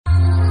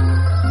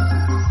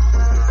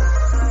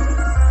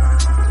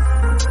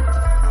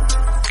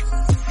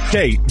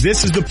Okay,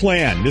 this is the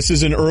plan. This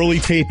is an early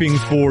taping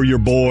for your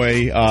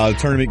boy. The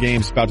tournament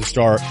game's about to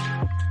start.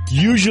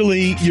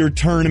 Usually your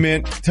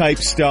tournament type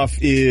stuff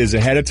is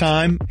ahead of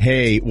time.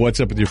 Hey, what's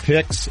up with your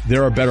picks?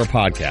 There are better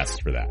podcasts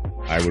for that.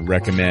 I would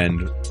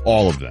recommend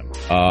all of them.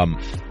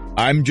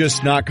 I'm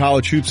just not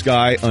college hoops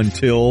guy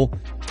until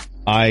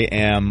I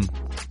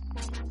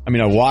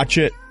watch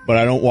it, but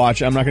I don't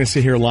watch. I'm not going to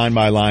sit here line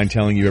by line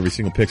telling you every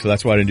single pick. So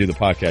that's why I didn't do the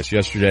podcast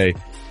yesterday.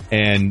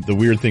 And the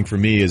weird thing for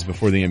me is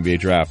before the NBA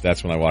draft,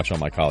 that's when I watch all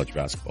my college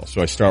basketball.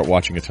 So I start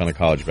watching a ton of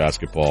college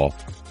basketball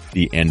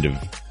the end of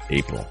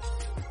April,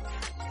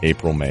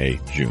 May,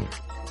 June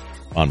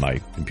on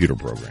my computer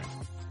program.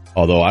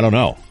 Although I don't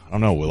know.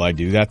 Will I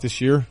do that this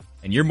year?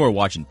 And you're more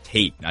watching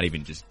tape, not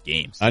even just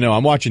games. I know.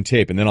 I'm watching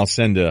tape, and then I'll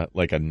send a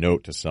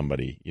note to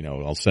somebody.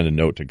 I'll send a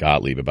note to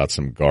Gottlieb about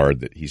some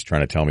guard that he's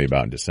trying to tell me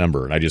about in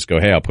December, and I just go,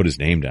 hey, I'll put his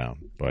name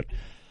down. But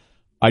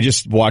I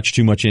just watch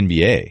too much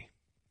NBA.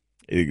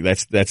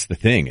 That's the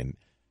thing. And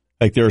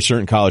there are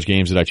certain college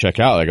games that I check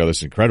out. I go, this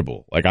is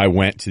incredible. I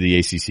went to the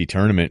ACC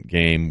tournament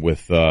game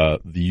with the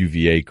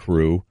UVA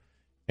crew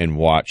and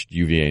watched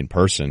UVA in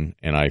person,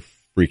 and I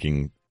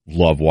freaking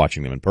love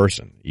watching them in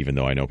person, even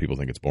though I know people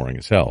think it's boring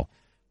as hell.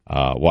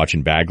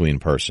 Watching Bagley in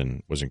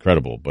person was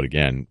incredible. But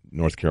again,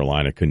 North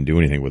Carolina couldn't do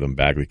anything with him.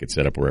 Bagley could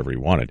set up wherever he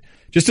wanted.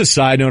 Just a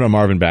side note on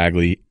Marvin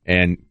Bagley.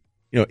 And,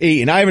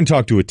 Ayton, I haven't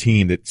talked to a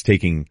team that's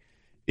taking,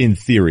 in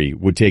theory,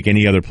 would take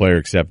any other player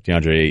except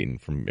DeAndre Ayton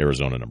from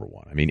Arizona, number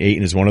one. I mean,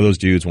 Ayton is one of those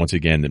dudes, once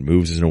again, that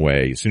moves in a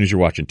way. As soon as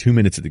you're watching 2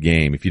 minutes of the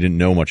game, if you didn't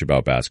know much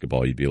about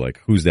basketball, you'd be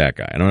like, who's that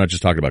guy? And I'm not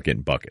just talking about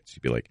getting buckets.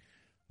 You'd be like,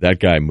 that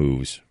guy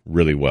moves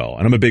really well.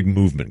 And I'm a big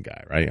movement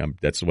guy, right?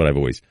 That's what I've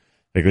always,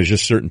 there's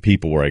just certain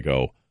people where I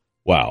go,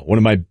 wow, one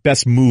of my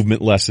best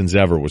movement lessons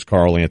ever was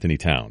Karl Anthony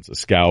Towns, a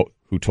scout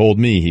who told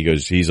me, he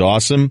goes, he's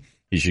awesome.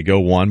 He should go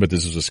one, but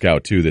this was a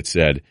scout too that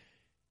said,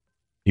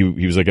 he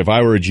was like, if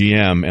I were a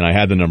GM and I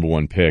had the number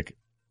one pick,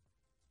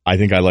 I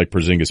think I like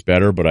Porzingis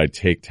better, but I'd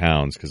take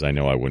Towns because I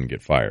know I wouldn't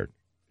get fired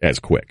as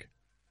quick.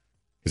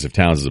 Because if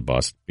Towns is a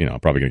bust,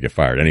 I'm probably going to get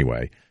fired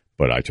anyway.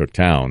 But I took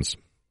Towns.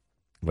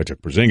 If I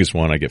took Porzingis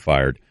one, I get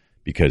fired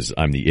because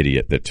I'm the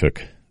idiot that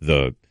took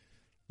the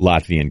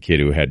Latvian kid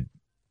who had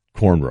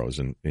cornrows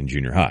in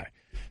junior high.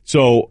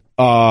 So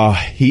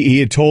he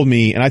had told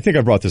me, and I think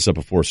I brought this up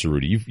before,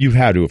 Cerruti. You've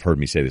had to have heard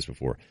me say this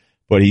before.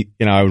 But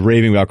I was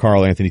raving about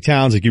Karl Anthony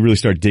Towns. You really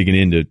start digging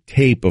into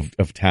tape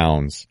of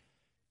Towns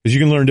because you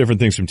can learn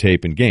different things from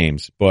tape in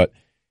games. But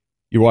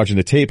you're watching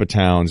the tape of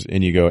Towns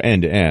and you go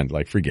end to end,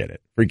 forget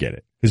it.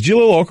 Because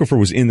Jahlil Okafor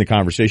was in the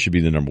conversation to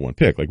be the number one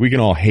pick. We can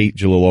all hate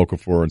Jahlil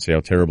Okafor and say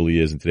how terrible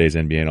he is in today's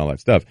NBA and all that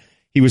stuff.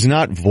 He was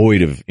not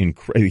void of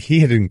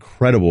he had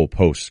incredible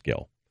post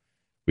skill.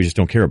 We just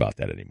don't care about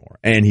that anymore.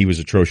 And he was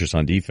atrocious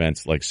on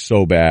defense,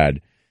 so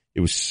bad.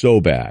 It was so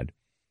bad.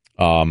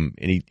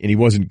 And he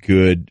wasn't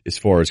good as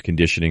far as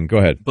conditioning. Go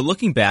ahead. But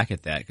looking back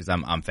at that, because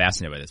I'm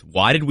fascinated by this,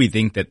 why did we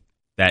think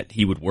that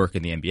he would work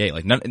in the NBA?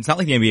 It's not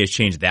like the NBA has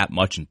changed that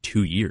much in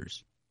 2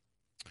 years.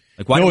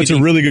 It's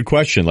a really good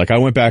question. I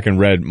went back and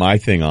read my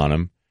thing on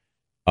him.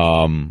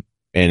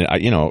 And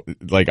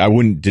I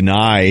wouldn't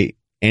deny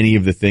any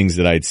of the things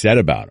that I'd said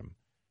about him.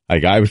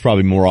 I was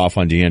probably more off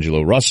on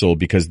D'Angelo Russell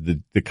because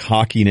the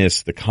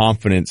cockiness, the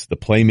confidence, the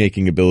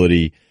playmaking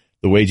ability,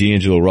 the way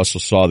D'Angelo Russell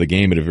saw the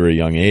game at a very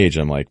young age,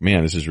 I'm like,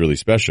 man, this is really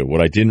special.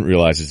 What I didn't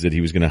realize is that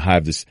he was going to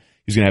have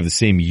the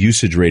same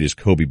usage rate as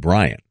Kobe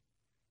Bryant.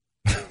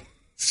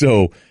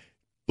 So,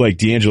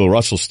 D'Angelo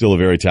Russell's still a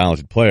very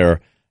talented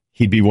player.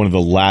 He'd be one of the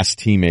last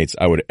teammates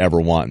I would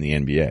ever want in the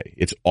NBA.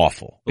 It's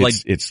awful.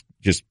 It's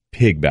just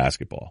pig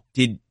basketball.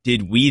 Did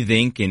we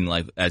think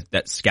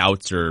that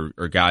scouts or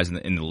guys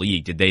in the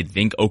league, did they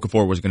think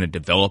Okafor was going to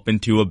develop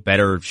into a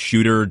better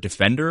shooter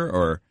defender?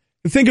 Or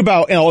think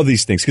about all of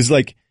these things because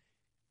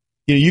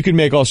you can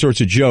make all sorts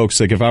of jokes.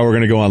 If I were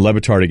going to go on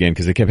Levitard again,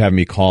 because they kept having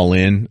me call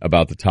in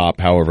about the top,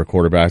 however,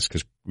 quarterbacks,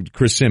 because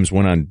Chris Sims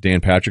went on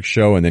Dan Patrick's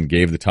show and then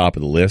gave the top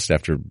of the list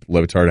after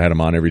Levitard had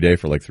him on every day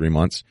for 3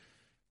 months.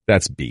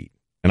 That's beat.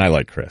 And I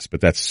like Chris, but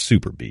that's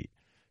super beat.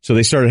 So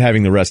they started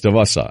having the rest of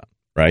us on,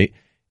 right?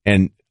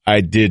 And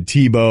I did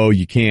Tebow.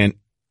 You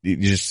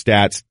just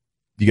stats.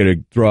 You got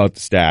to throw out the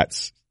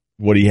stats.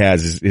 What he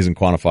has isn't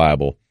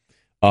quantifiable.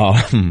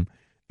 And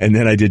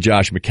then I did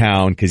Josh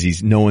McCown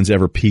because no one's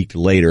ever peaked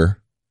later.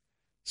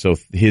 So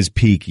his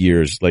peak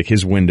years,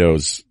 his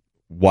window's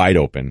wide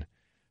open.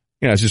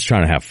 I was just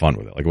trying to have fun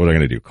with it. What are I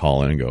going to do?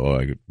 Call in and go,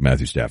 I got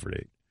Matthew Stafford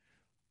 8.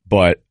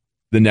 But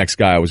the next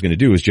guy I was going to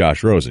do was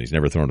Josh Rosen. He's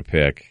never thrown a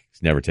pick.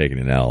 He's never taken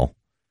an L.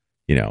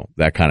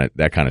 That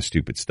kind of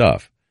stupid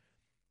stuff.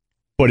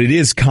 But it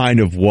is kind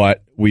of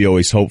what we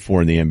always hope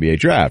for in the NBA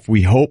draft.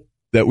 We hope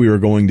that we were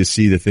going to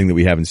see the thing that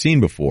we haven't seen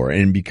before.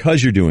 And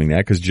because you're doing that,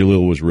 because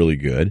Jahlil was really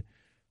good,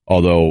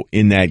 although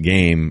in that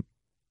game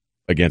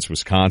against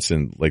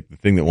Wisconsin, the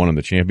thing that won him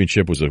the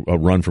championship was a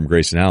run from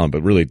Grayson Allen,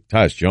 but really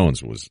Tyus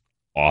Jones was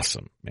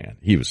awesome, man.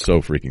 He was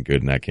so freaking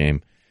good in that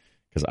game.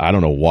 Because I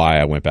don't know why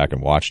I went back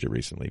and watched it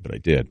recently, but I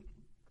did.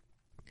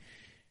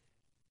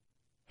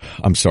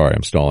 I'm sorry,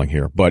 I'm stalling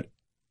here. But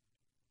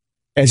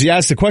as you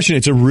ask the question,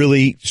 it's a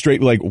really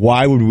straight, like,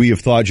 why would we have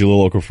thought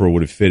Jahlil Okafor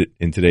would have fit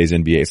in today's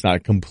NBA? It's not a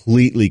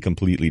completely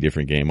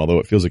different game, although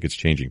it feels like it's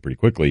changing pretty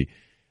quickly.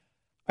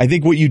 I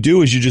think what you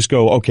do is you just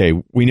go, okay,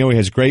 we know he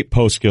has great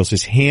post skills.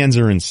 His hands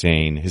are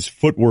insane. His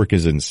footwork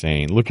is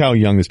insane. Look how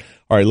young this.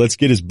 All right, let's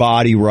get his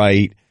body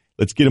right.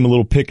 Let's get him a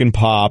little pick and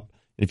pop.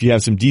 If you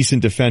have some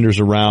decent defenders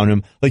around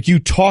him, like, you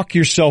talk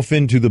yourself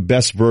into the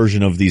best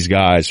version of these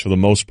guys for the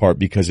most part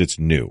because it's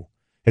new.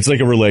 It's like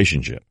a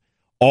relationship.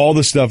 All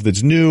the stuff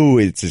that's new,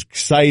 it's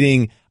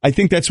exciting. I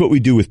think that's what we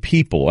do with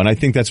people, and I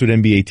think that's what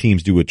NBA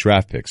teams do with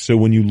draft picks. So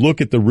when you look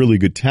at the really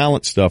good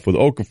talent stuff with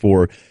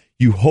Okafor,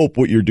 you hope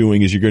what you're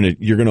doing is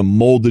you're gonna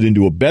mold it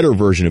into a better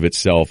version of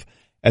itself,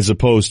 as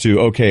opposed to,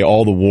 okay,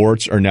 all the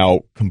warts are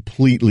now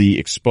completely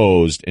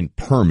exposed and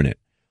permanent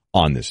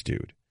on this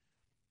dude.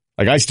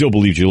 Like, I still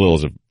believe Jahlil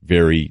is a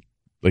very,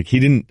 like, he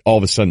didn't all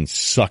of a sudden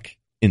suck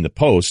in the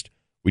post.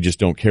 We just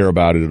don't care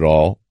about it at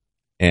all.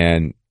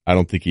 And I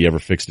don't think he ever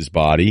fixed his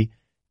body.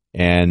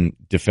 And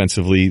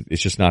defensively,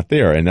 it's just not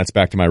there. And that's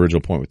back to my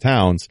original point with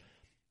Towns,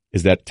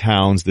 is that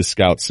Towns, the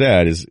scout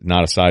said, is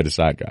not a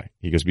side-to-side guy.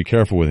 He goes, be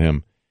careful with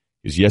him.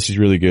 Because yes, he's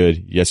really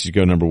good. Yes, he's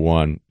good number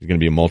one. He's going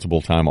to be a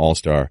multiple-time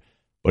All-Star.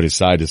 But his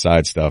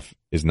side-to-side stuff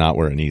is not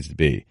where it needs to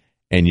be.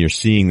 And you're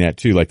seeing that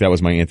too. Like, that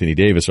was my Anthony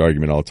Davis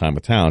argument all the time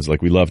with Towns.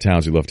 Like, we love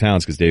Towns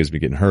because Davis has been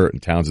getting hurt, and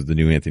Towns is the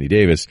new Anthony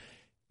Davis.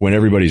 When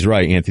everybody's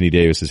right, Anthony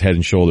Davis is head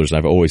and shoulders. And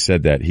I've always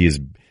said that he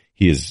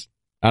is.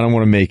 I don't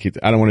want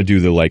to do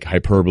the, like,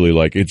 hyperbole,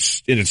 like,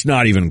 it's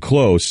not even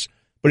close.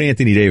 But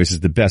Anthony Davis is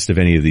the best of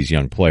any of these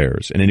young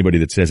players. And anybody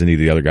that says any of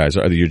the other guys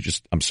are,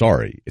 I'm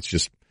sorry. It's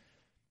just,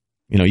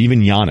 even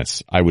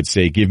Giannis, I would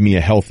say, give me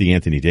a healthy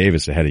Anthony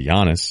Davis ahead of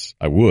Giannis.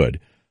 I would.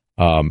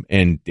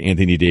 And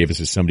Anthony Davis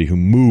is somebody who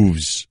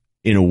moves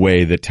in a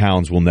way that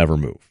Towns will never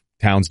move.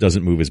 Towns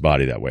doesn't move his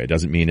body that way. It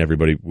doesn't mean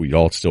we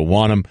all still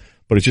want him,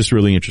 but it's just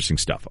really interesting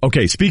stuff.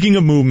 Okay, speaking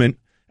of movement,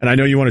 and I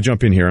know you want to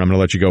jump in here, and I'm going to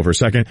let you go for a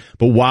second,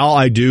 but while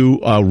I do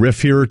a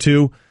riff here or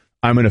two,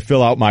 I'm going to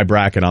fill out my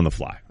bracket on the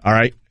fly, all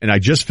right? And I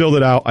just filled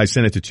it out. I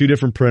sent it to 2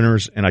 different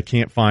printers, and I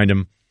can't find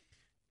them,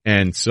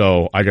 and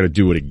so I got to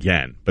do it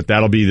again. But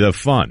that'll be the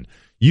fun.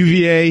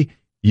 UVA,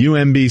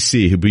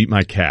 UMBC, who beat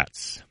my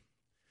Cats.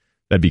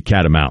 That'd be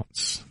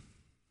Catamounts.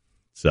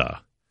 It's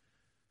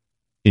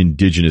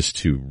indigenous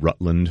to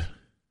Rutland,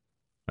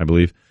 I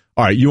believe.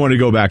 All right, you want to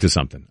go back to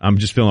something. I'm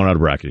just filling out a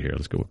bracket here.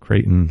 Let's go with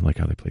Creighton, like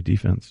how they play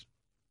defense.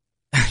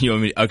 You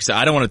want me? I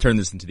don't want to turn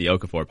this into the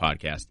Okafor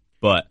podcast,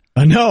 but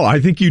no,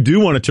 I think you do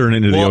want to turn it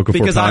into the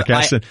Okafor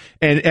podcast.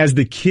 And as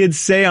the kids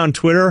say on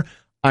Twitter,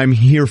 I'm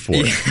here for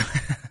it.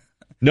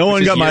 No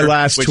one got my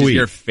last tweet. Which is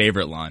your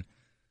favorite line?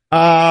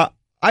 I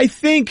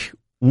think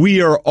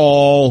we are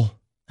all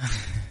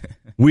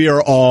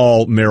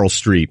Meryl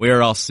Streep. We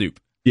are all soup.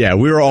 Yeah,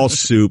 we are all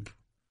soup.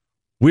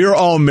 We are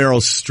all Meryl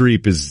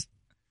Streep.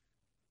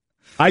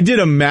 I did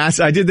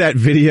that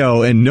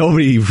video and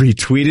nobody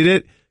retweeted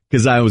it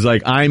because I was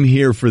like, I'm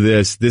here for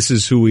this. This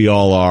is who we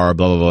all are,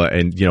 blah, blah, blah.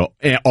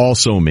 And,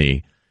 also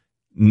me.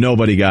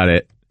 Nobody got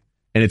it.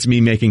 And it's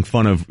me making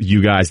fun of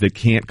you guys that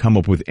can't come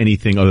up with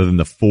anything other than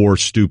the 4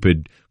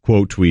 stupid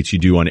quote tweets you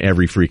do on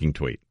every freaking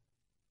tweet.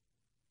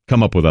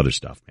 Come up with other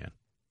stuff, man.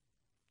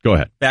 Go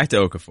ahead. Back to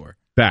Okafor.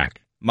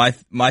 Back. My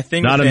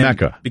thing not with a him,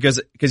 Mecca. because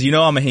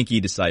I'm a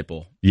Hinkie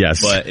disciple.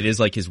 Yes. But it is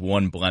like his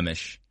one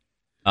blemish.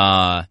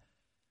 I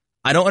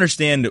don't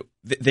understand.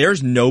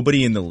 There's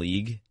nobody in the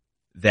league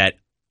that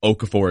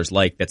Okafor is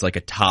like that's like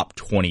a top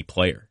 20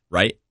 player,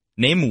 right?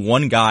 Name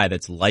one guy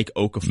that's like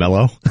Okafor.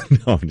 Melo?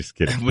 No, I'm just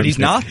kidding. But he's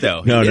not,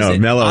 though. No,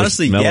 Melo's.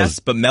 Honestly, yes,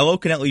 but Melo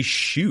can at least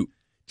shoot.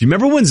 Do you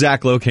remember when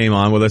Zach Lowe came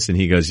on with us and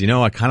he goes,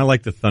 I kind of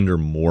like the Thunder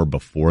more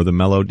before the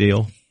Melo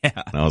deal? Yeah.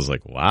 And I was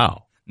like,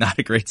 wow. Not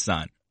a great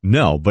sign.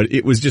 No, but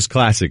it was just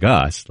classic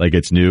us. Like,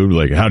 it's new.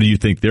 Like, how do you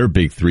think their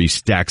big 3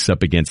 stacks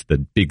up against the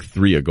big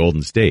 3 of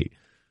Golden State?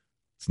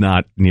 It's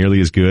not nearly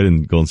as good,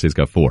 and Golden State's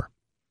got 4.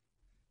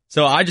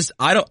 So I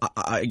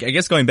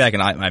guess going back,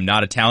 and I'm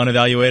not a talent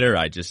evaluator.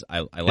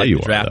 I like the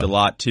draft a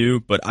lot too,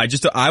 but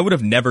I would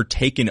have never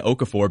taken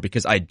Okafor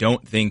because I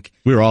don't think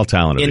we were all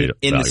talent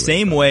in the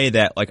same way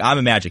that, like, I'm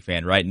a Magic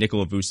fan, right?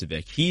 Nikola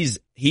Vucevic, he's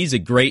a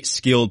great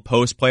skilled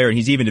post player, and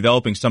he's even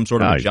developing some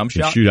sort of a jump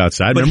shot. Shoot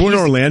outside. Remember when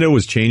Orlando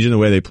was changing the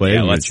way they played?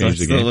 Yeah, let's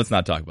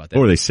not talk about that.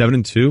 Or were they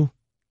 7-2?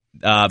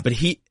 But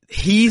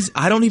he's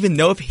I don't even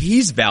know if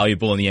he's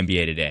valuable in the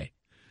NBA today.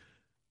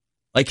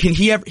 Like,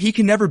 he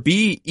can never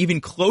be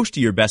even close to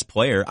your best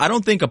player. I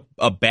don't think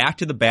a back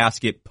to the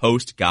basket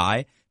post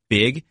guy,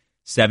 big,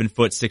 7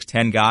 foot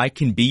 6'10" guy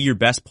can be your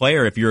best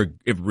player if you're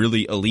a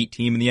really elite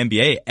team in the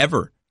NBA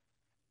ever.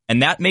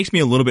 And that makes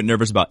me a little bit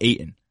nervous about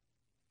Ayton.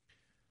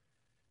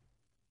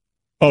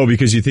 Oh,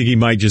 because you think he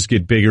might just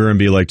get bigger and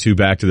be like 2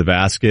 back to the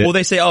basket? Well,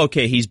 they say, oh,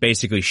 okay, he's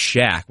basically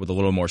Shaq with a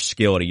little more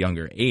skill at a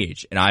younger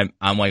age. And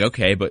I'm like,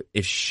 okay, but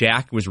if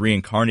Shaq was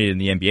reincarnated in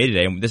the NBA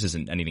today, and this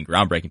isn't anything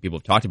groundbreaking, people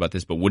have talked about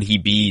this, but could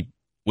Shaq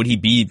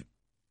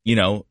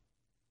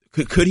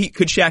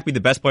be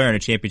the best player on a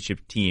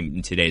championship team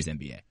in today's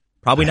NBA?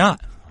 Probably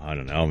not. I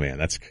don't know, man.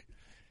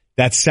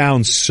 That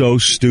sounds so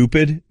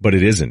stupid, but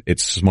it isn't.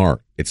 It's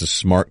smart. It's a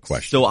smart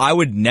question. So I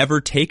would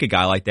never take a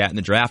guy like that in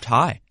the draft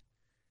high.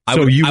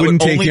 You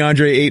wouldn't take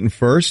DeAndre Ayton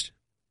first?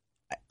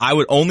 I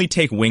would only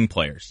take wing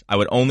players. I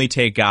would only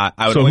take guys.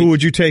 Who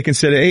would you take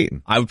instead of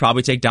Ayton? I would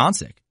probably take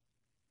Doncic,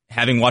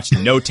 having watched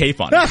no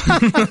tape on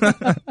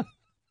him.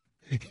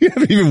 You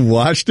haven't even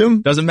watched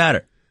him? Doesn't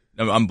matter.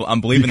 I'm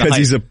believing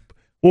because the hype.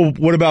 Well,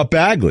 what about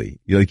Bagley?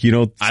 I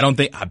don't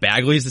think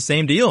Bagley is the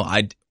same deal.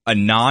 A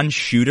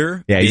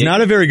non-shooter. Yeah, he's not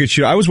a very good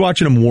shooter. I was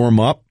watching him warm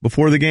up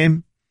before the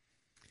game.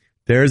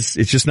 It's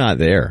just not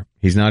there.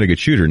 He's not a good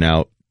shooter.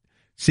 Now,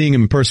 seeing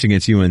him in person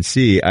against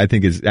UNC, I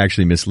think is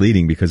actually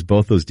misleading because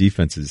both those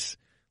defenses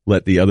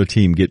let the other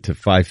team get to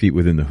 5 feet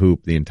within the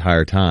hoop the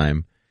entire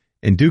time.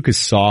 And Duke is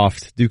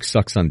soft. Duke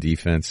sucks on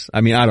defense. I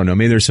mean, I don't know.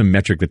 Maybe there's some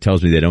metric that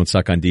tells me they don't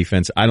suck on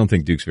defense. I don't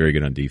think Duke's very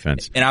good on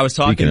defense. And I was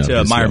talking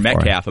to Meyer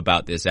Metcalf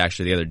about this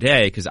actually the other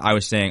day because I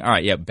was saying, all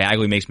right, yeah,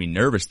 Bagley makes me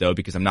nervous though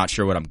because I'm not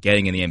sure what I'm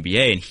getting in the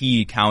NBA. And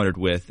he countered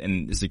with,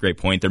 and this is a great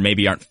point, there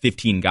maybe aren't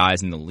 15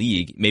 guys in the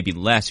league, maybe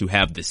less, who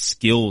have the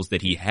skills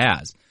that he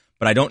has.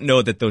 But I don't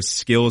know that those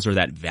skills are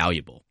that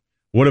valuable.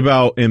 What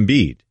about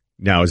Embiid?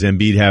 Now, does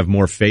Embiid have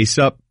more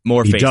face-up?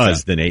 He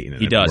does than Ayton.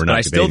 He does, but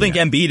I still think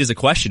Embiid is a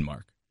question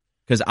mark.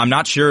 Because I'm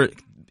not sure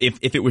if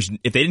they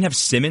didn't have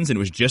Simmons and it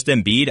was just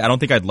Embiid, I don't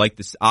think I'd like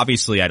this.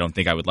 Obviously, I don't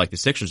think I would like the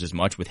Sixers as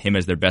much with him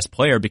as their best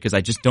player because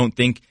I just don't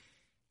think.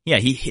 Yeah,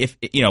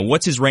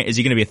 what's his rank? Is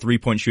he going to be a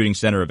 3-point shooting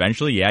center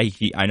eventually? Yeah,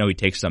 I know he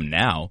takes some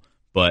now,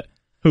 but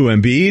who,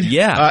 Embiid?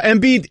 Yeah,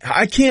 Embiid.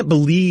 I can't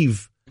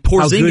believe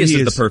Porzingis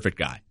is the perfect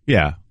guy.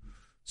 Yeah.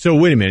 So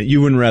wait a minute,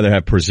 you wouldn't rather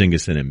have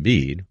Porzingis than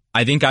Embiid?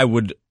 I think I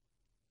would.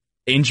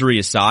 Injury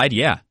aside,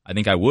 yeah, I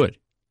think I would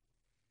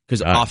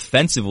because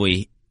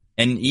offensively.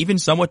 And even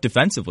somewhat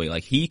defensively,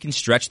 like he can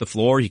stretch the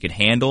floor, he can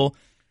handle.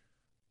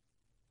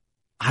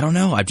 I don't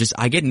know.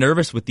 I get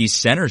nervous with these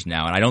centers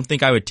now, and I don't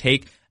think I would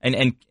take.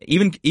 And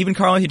even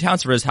Karl-Anthony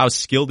Towns, for how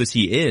skilled as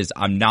he is,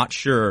 I'm not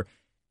sure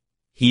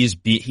he's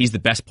the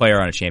best player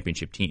on a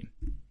championship team.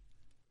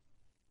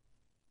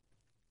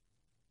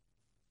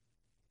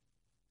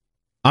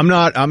 I'm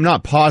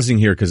not pausing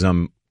here because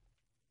I'm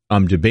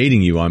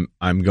debating you.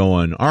 I'm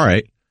going, all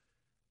right.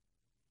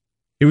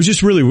 It was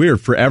just really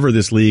weird. Forever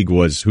this league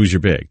was, who's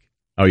your big?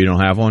 Oh, you don't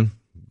have one?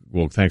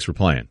 Well, thanks for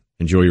playing.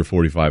 Enjoy your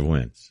 45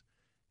 wins.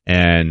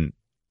 And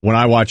when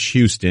I watch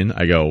Houston,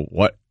 I go,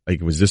 what?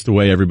 Like, was this the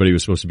way everybody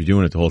was supposed to be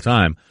doing it the whole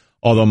time?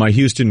 Although my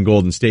Houston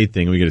Golden State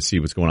thing, we got to see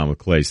what's going on with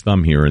Klay's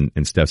thumb here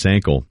and Steph's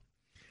ankle.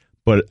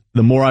 But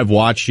the more I've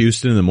watched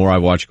Houston, the more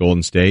I've watched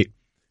Golden State,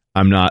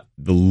 I'm not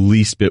the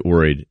least bit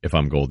worried if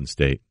I'm Golden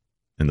State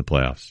in the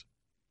playoffs.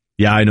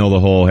 Yeah, I know the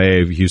whole,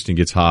 hey, Houston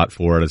gets hot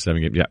 4 out of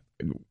 7 games. Yeah.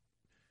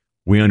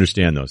 We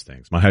understand those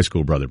things. My high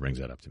school brother brings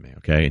that up to me,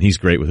 okay? And he's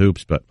great with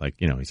hoops, but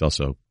he's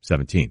also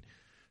 17.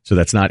 So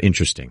that's not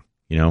interesting,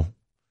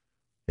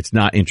 It's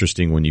not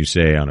interesting when you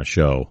say on a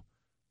show,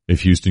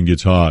 if Houston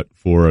gets hot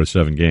 4 out of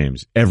 7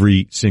 games.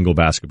 Every single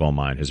basketball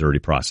mind has already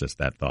processed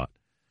that thought.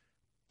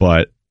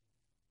 But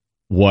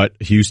what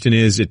Houston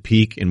is at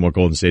peak and what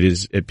Golden State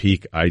is at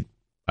peak, I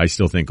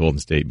still think Golden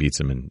State beats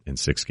them in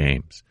 6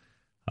 games.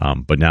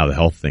 But now the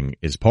health thing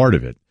is part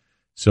of it.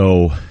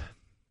 So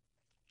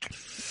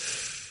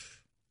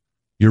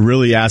you're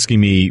really asking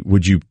me,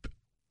 would you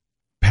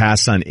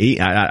pass on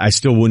Ayton? I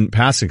still wouldn't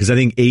pass it because I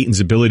think Ayton's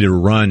ability to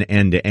run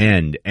end to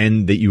end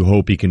and that you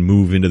hope he can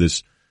move into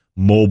this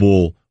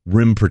mobile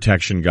rim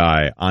protection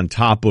guy on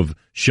top of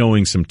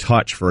showing some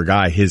touch for a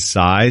guy his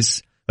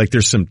size. Like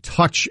there's some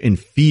touch and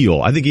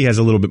feel. I think he has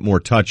a little bit more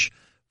touch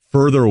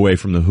further away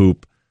from the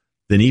hoop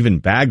than even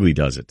Bagley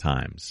does at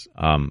times.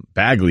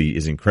 Bagley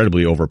is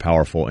incredibly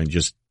overpowerful and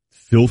just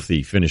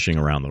filthy finishing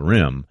around the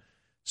rim.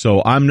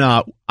 So I'm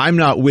not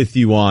with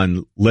you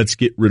on let's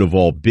get rid of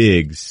all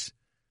bigs.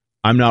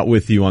 I'm not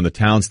with you on the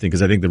Towns thing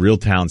because I think the real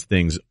Towns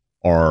things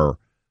are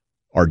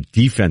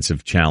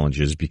defensive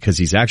challenges because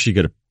he's actually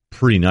got a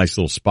pretty nice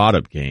little spot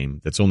up game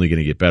that's only going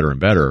to get better and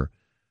better.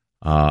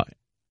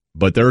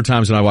 But there are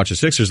times when I watch the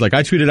Sixers, like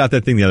I tweeted out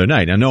that thing the other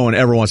night. Now no one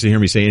ever wants to hear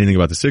me say anything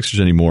about the Sixers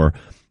anymore,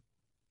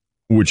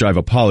 which I've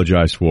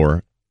apologized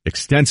for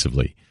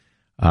extensively.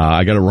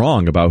 I got it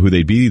wrong about who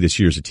they'd be this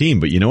year as a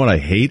team, but you know what I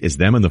hate is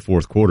them in the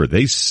fourth quarter.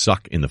 They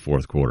suck in the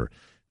fourth quarter.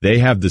 They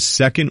have the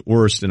second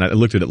worst, and I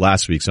looked at it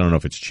last week, so I don't know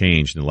if it's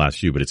changed in the last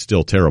few, but it's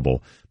still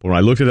terrible. But when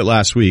I looked at it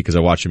last week, because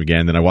I watched them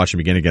again, then I watched them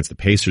again against the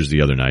Pacers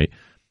the other night,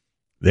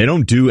 they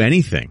don't do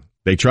anything.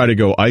 They try to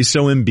go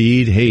ISO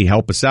Embiid, hey,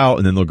 help us out,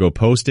 and then they'll go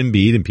post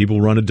Embiid, and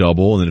people run a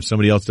double, and then if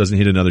somebody else doesn't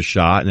hit another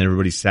shot, and then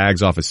everybody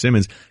sags off of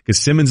Simmons, because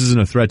Simmons isn't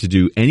a threat to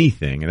do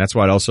anything, and that's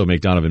why I'd also make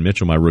Donovan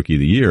Mitchell my rookie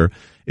of the year.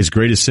 As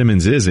great as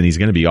Simmons is, and he's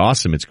going to be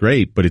awesome, it's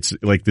great, but it's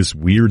like this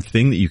weird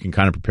thing that you can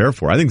kind of prepare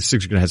for. I think the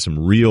Sixers are going to have some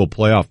real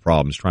playoff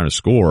problems trying to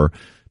score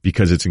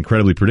because it's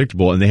incredibly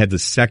predictable, and they had the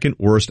second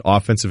worst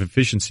offensive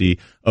efficiency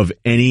of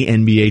any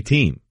NBA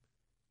team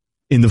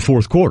in the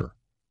fourth quarter.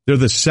 They're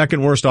the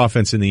second worst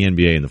offense in the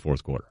NBA in the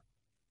fourth quarter.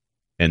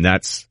 And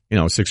that's,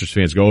 Sixers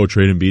fans go,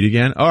 trade Embiid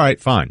again? All right,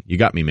 fine. You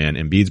got me, man.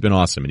 Embiid's been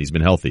awesome, and he's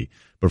been healthy.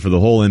 But for the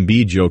whole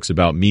Embiid jokes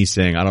about me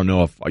saying, I don't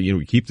know if,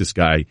 we keep this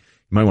guy, you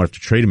might want to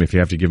trade him if you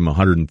have to give him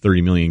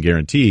 $130 million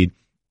guaranteed,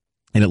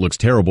 and it looks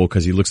terrible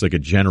because he looks like a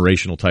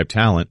generational type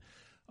talent.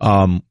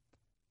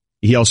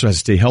 He also has to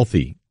stay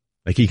healthy.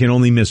 Like, he can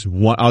only miss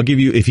one. I'll give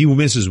you, if he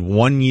misses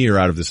 1 year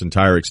out of this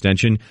entire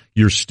extension,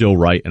 you're still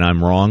right and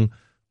I'm wrong.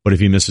 But if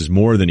he misses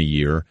more than a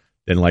year,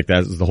 then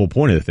that's the whole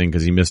point of the thing,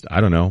 because he missed,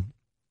 I don't know,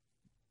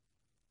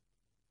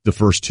 the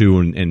first two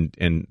and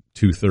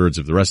 2/3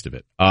 of the rest of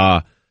it.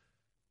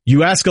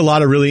 You ask a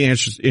lot of really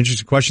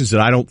interesting questions that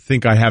I don't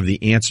think I have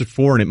the answer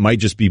for, and it might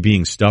just be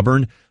being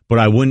stubborn, but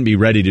I wouldn't be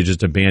ready to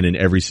just abandon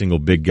every single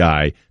big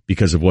guy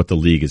because of what the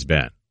league has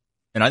been.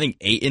 And I think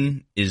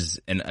Ayton is,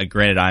 and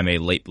granted, I'm a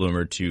late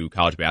bloomer to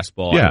college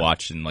basketball. Yeah. I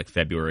watched in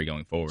February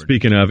going forward.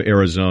 Speaking of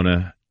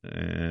Arizona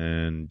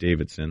and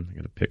Davidson, I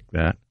got to pick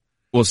that.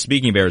 Well,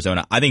 speaking of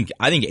Arizona, I think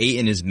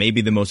Ayton is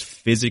maybe the most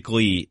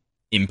physically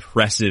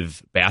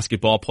impressive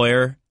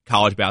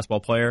college basketball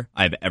player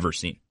I've ever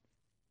seen.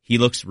 He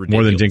looks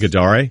ridiculous. More than Dinka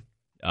Dare?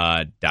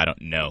 I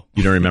don't know.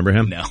 You don't remember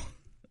him? No.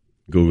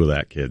 Google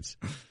that, kids.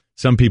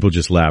 Some people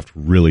just laughed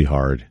really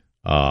hard,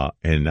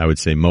 and I would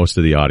say most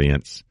of the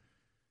audience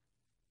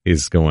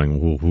is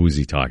going, well, who is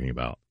he talking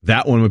about?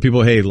 That one, when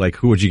people, hey,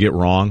 who would you get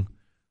wrong?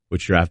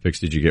 Which draft picks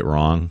did you get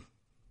wrong?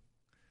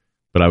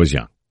 But I was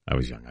young.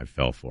 I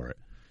fell for it.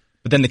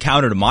 But then the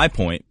counter to my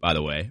point, by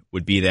the way,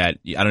 would be that,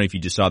 I don't know if you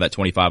just saw that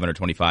 25 under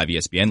 25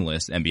 ESPN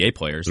list, NBA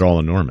players. They're all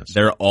enormous.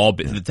 They're all,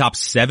 the top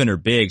 7 are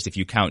bigs if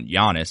you count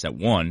Giannis at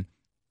 1.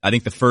 I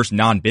think the first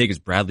non-big is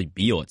Bradley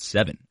Beal at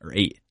 7 or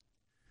 8.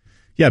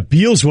 Yeah,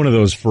 Beal's one of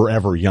those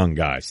forever young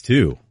guys,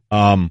 too.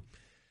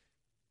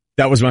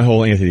 That was my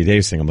whole Anthony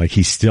Davis thing. I'm like,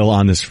 he's still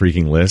on this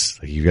freaking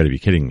list? You got to be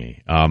kidding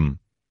me.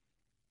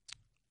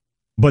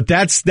 But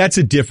that's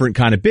a different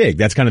kind of big.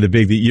 That's kind of the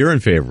big that you're in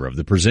favor of,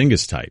 the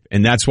Porzingis type.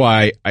 And that's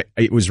why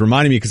it was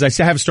reminding me, because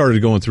I have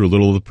started going through a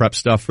little of the prep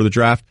stuff for the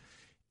draft,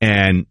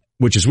 and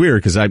which is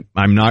weird because I'm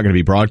not going to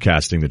be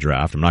broadcasting the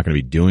draft. I'm not going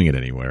to be doing it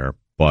anywhere,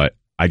 but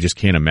I just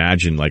can't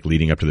imagine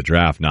leading up to the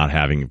draft not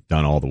having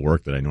done all the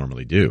work that I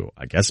normally do.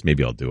 I guess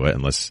maybe I'll do it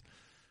unless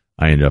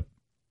I end up,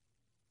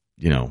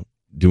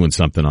 doing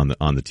something on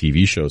the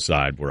TV show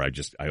side where I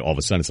all of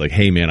a sudden it's like,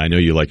 hey man, I know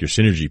you like your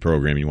synergy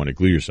program, you want to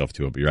glue yourself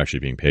to it, but you're actually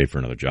being paid for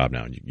another job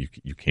now, and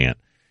you can't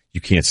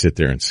sit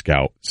there and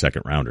scout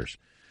second rounders.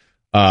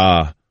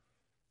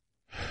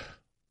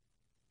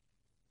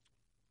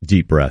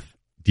 Deep breath,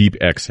 deep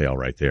exhale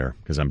right there,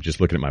 because I'm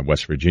just looking at my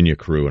West Virginia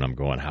crew and I'm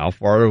going, how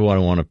far do I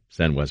want to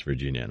send West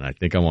Virginia? And I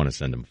think I want to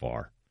send them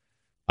far.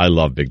 I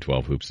love Big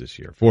 12 hoops this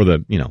year for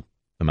the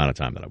amount of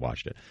time that I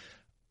watched it.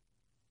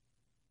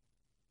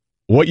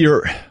 What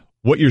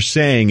you're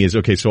saying is,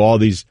 okay, so all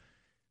these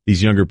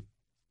younger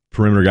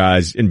perimeter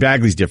guys, and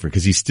Bagley's different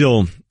because he's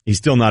still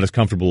not as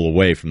comfortable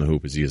away from the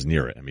hoop as he is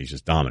near it. I mean, he's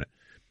just dominant.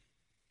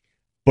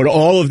 But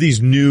all of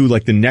these new,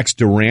 the next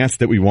Durant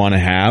that we want to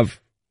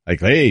have,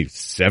 hey,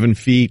 7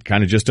 feet,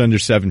 kind of just under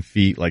 7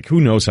 feet,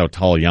 who knows how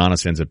tall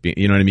Giannis ends up being,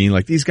 you know what I mean?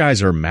 These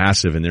guys are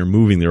massive and they're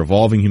moving, they're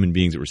evolving human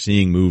beings that we're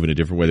seeing move in a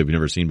different way that we've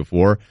never seen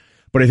before.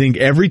 But I think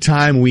every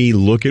time we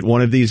look at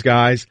one of these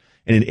guys,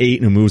 and an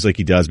Ayton who moves like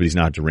he does, but he's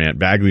not Durant.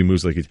 Bagley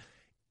moves like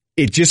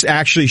it just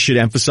actually should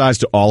emphasize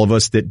to all of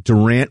us that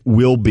Durant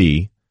will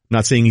be, I'm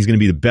not saying he's going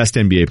to be the best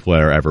NBA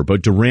player ever,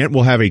 but Durant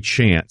will have a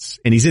chance,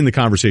 and he's in the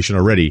conversation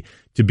already,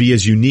 to be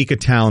as unique a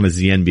talent as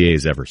the NBA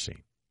has ever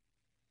seen.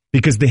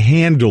 Because the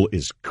handle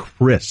is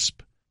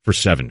crisp for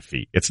 7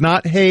 feet. It's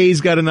not, hey,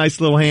 he's got a nice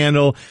little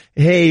handle.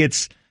 Hey,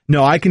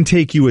 no, I can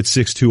take you at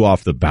 6'2"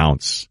 off the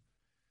bounce.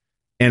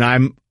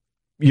 And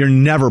you're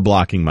never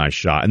blocking my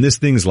shot. And this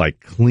thing's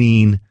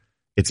clean.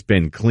 It's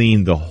been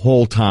clean the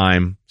whole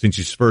time since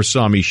you first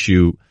saw me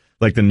shoot.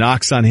 The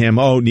knocks on him,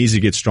 needs to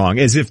get strong.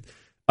 As if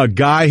a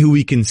guy who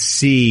we can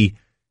see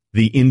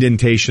the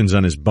indentations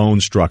on his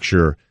bone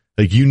structure,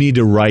 you need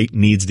to write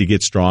needs to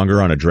get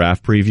stronger on a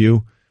draft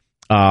preview.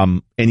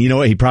 And you know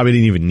what? He probably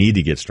didn't even need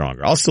to get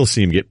stronger. I'll still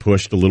see him get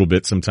pushed a little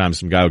bit. Sometimes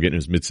some guy will get in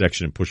his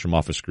midsection and push him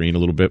off a screen a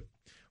little bit.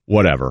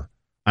 Whatever.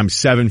 I'm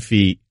 7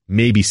 feet,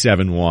 maybe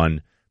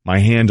 7'1". My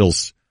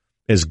handle's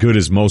as good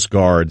as most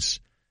guards.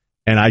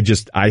 And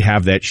I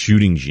have that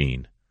shooting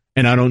gene,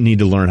 and I don't need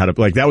to learn how to,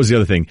 that was the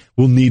other thing.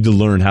 We'll need to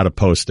learn how to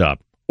post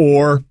up,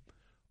 or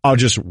I'll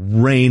just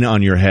rain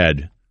on your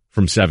head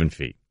from 7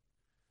 feet.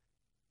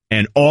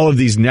 And all of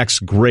these next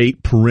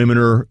great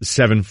perimeter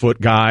 7-foot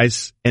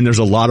guys, and there's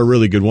a lot of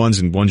really good ones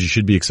and ones you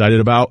should be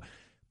excited about,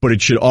 but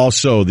it should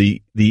also,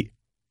 the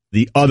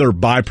other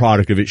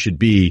byproduct of it should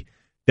be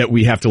that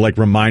we have to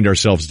remind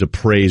ourselves to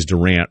praise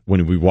Durant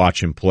when we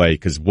watch him play,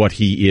 because what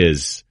he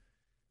is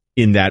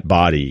in that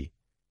body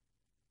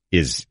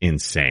is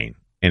insane.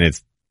 And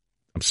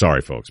I'm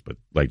sorry, folks, but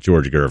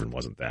George Gervin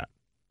wasn't that.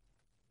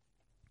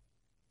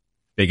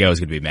 Big O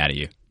is going to be mad at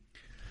you.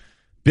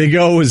 Big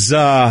O's,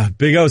 that's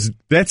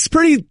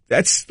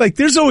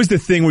there's always the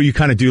thing where you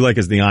kind of do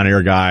as the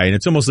on-air guy, and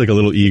it's almost like a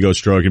little ego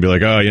stroke and be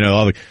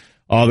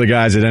all the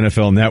guys at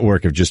NFL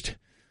Network have just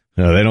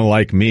No, they don't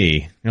like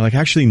me. You're like,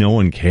 actually, no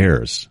one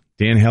cares.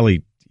 Dan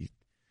Hellie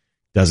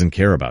doesn't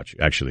care about you.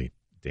 Actually,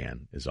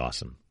 Dan is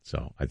awesome.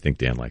 So I think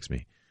Dan likes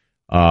me.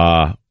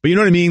 But you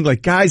know what I mean?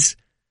 Like, guys,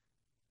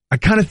 I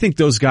kind of think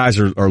those guys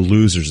are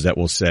losers that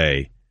will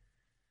say,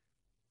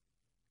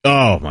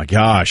 oh my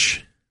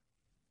gosh,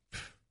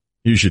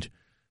 you should,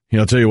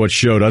 I'll tell you what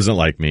show doesn't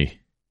like me.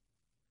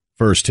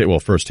 First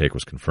Take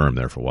was confirmed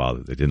there for a while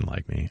that they didn't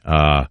like me.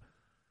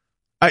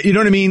 You know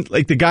what I mean?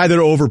 Like the guy that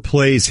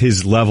overplays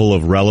his level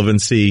of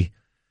relevancy,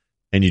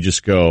 and you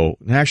just go,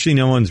 actually,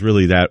 no one's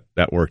really that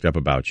worked up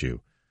about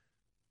you.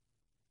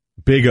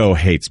 Big O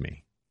hates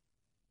me.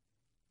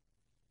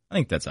 I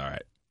think that's all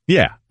right.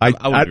 Yeah. I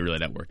wouldn't be really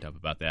that worked up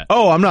about that.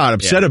 Oh, I'm not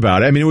upset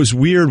about it. I mean, it was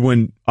weird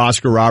when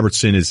Oscar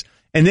Robertson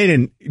and they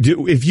didn't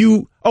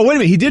do, oh, wait a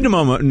minute, he did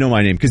know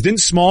my name, because didn't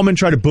Smallman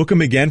try to book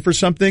him again for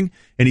something?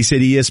 And he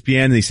said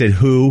ESPN, and he said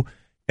who?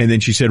 And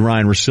then she said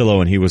Ryan Russillo,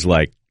 and he was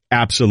like,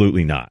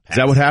 absolutely not. Is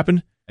that what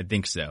happened? I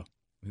think so.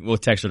 We'll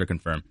text her to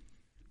confirm.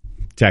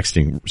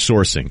 Texting,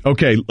 sourcing.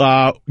 Okay,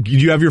 do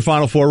you have your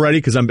Final Four ready?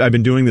 Because I've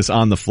been doing this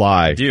on the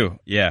fly. I do,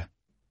 yeah.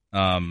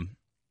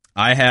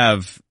 I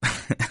have,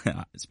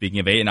 speaking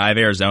of 8, and I have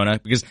Arizona,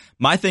 because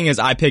my thing is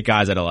I pick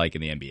guys that I like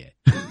in the NBA.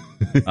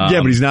 Yeah,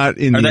 but he's not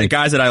in the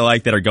guys that I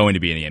like that are going to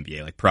be in the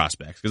NBA, like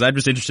prospects, because I'm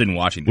just interested in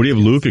watching them. What do you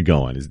have Luka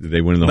going? Did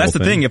they win the whole thing? That's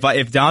the thing.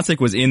 If Doncic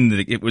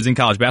was in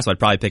college basketball, I'd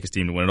probably pick his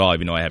team to win it all,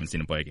 even though I haven't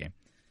seen him play a game.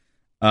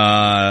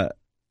 I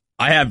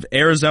have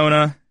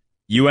Arizona,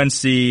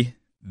 UNC,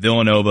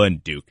 Villanova,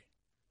 and Duke.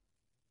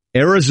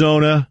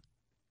 Arizona,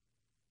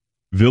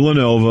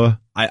 Villanova.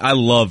 I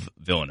love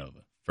Villanova,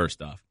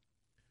 first off.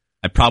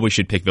 I probably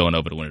should pick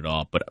Villanova to win it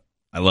all, but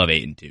I love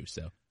 8 and 2,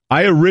 so.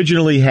 I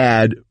originally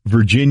had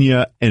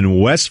Virginia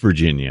and West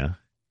Virginia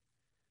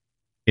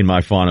in my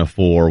Final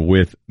Four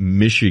with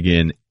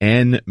Michigan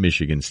and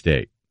Michigan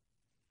State,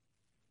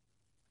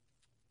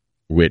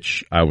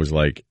 which I was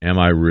like, am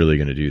I really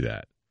going to do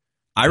that?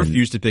 I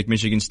refuse to pick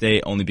Michigan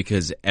State only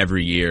because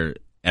every year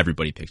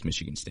everybody picks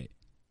Michigan State.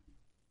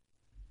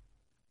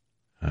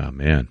 Oh,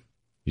 man.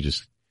 You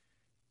just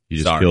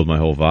killed my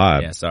whole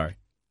vibe. Yeah, sorry.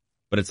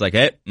 But it's like,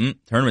 hey,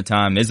 tournament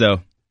time,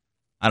 Izzo.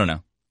 I don't know.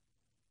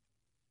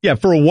 Yeah,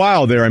 for a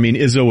while there, I mean,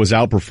 Izzo was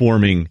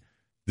outperforming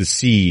the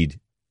seed.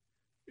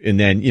 And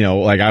then,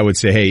 like I would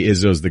say, hey,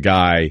 Izzo's the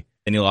guy.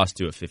 Then he lost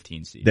to a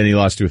 15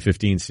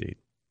 seed.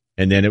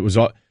 And then it was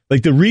all,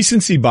 like, the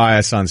recency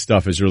bias on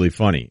stuff is really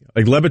funny.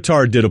 Like, Le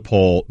Batard did a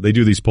poll. They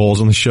do these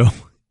polls on the show.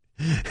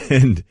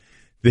 And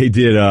they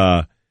did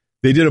a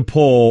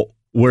poll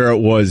where it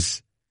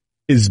was,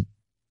 is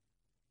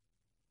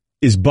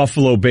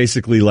Buffalo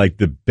basically like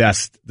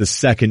the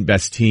second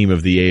best team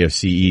of the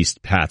AFC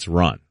East Pats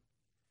run?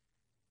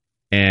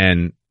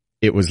 And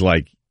it was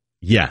like,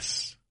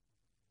 yes.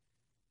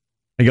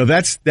 I go,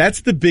 that's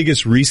the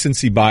biggest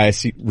recency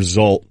bias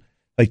result.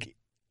 Like,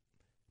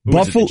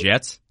 Buffalo, the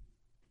Jets?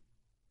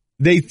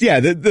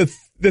 The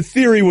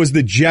theory was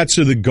the Jets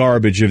are the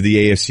garbage of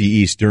the AFC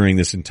East during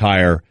this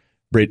entire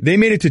break. They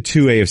made it to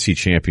 2 AFC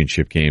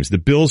championship games. The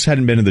Bills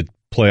hadn't been in the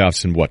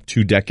playoffs in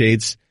 2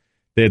 decades?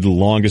 They had the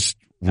longest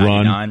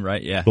run,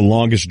 right? Yeah. The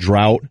longest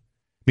drought. I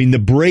mean, the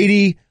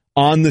Brady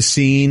on the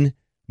scene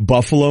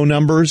Buffalo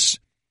numbers,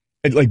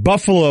 like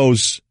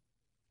Buffalo's,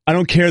 I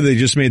don't care that they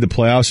just made the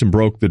playoffs and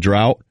broke the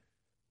drought,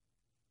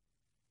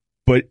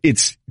 but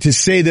it's to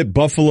say that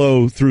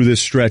Buffalo through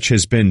this stretch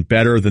has been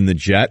better than the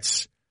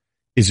Jets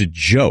is a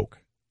joke,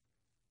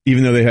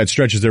 even though they had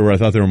stretches there where I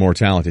thought they were a more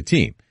talented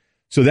team.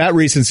 So that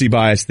recency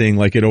bias thing,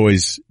 like, it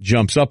always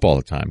jumps up all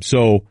the time.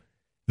 So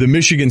the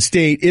Michigan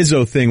State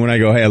Izzo thing, when I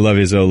go, hey, I love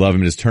Izzo, love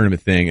him in his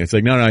tournament thing, it's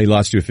like, no, he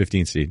lost to a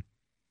 15 seed.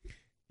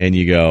 And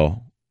you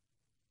go,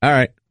 all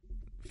right,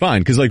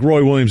 fine. Because, like,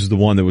 Roy Williams is the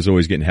one that was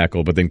always getting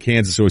heckled, but then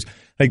Kansas always,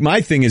 like,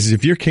 my thing is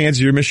if you're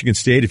Kansas, you're Michigan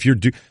State, if you're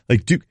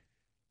Duke,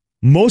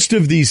 most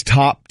of these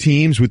top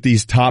teams with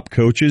these top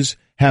coaches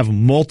have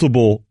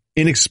multiple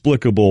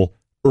inexplicable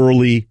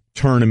early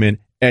tournament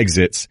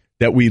exits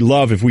that we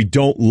love. If we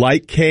don't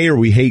like K or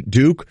we hate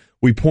Duke,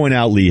 we point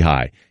out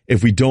Lehigh.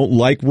 If we don't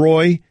like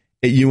Roy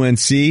at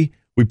UNC,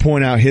 we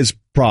point out his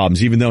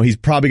problems, even though he's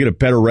probably got a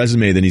better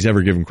resume than he's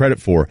ever given credit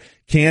for.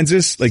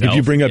 Kansas, like, if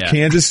you bring up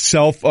Kansas,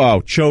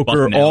 choker,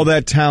 Bucknell, all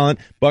that talent,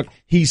 Buck,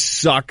 he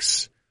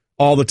sucks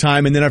all the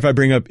time. And then if I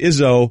bring up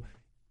Izzo,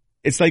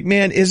 it's like,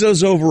 man,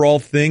 Izzo's overall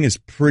thing is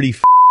pretty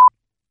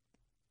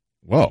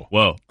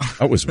Whoa.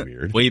 That was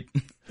weird. Wait.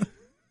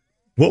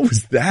 What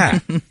was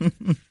that?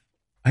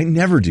 I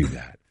never do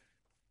that.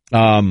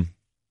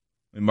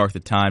 We mark the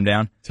time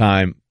down.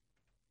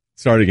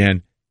 Start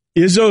again.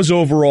 Izzo's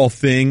overall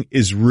thing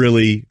is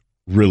really,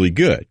 really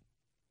good.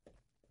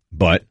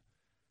 But,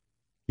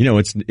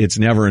 it's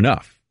never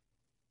enough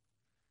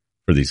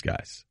for these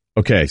guys.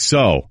 Okay,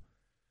 so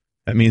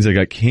that means I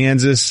got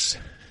Kansas.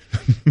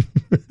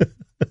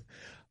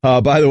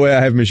 By the way,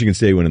 I have Michigan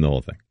State winning the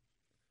whole thing.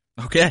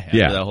 Okay, after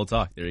that whole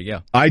talk, there you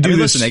go.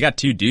 Listen, they got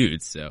 2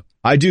 dudes, so.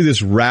 I do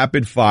this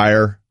rapid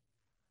fire.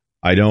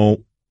 I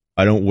don't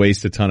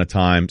waste a ton of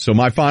time. So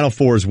my Final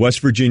Four is West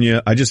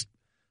Virginia.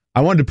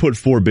 I wanted to put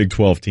 4 Big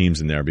 12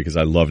 teams in there because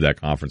I love that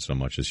conference so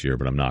much this year,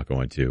 but I'm not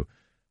going to.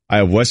 I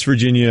have West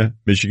Virginia,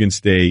 Michigan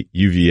State,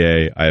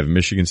 UVA. I have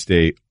Michigan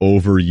State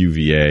over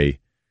UVA,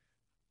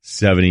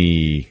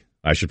 70.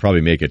 I should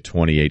probably make it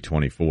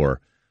 28-24.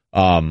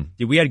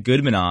 We had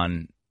Goodman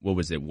on, what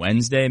was it,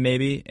 Wednesday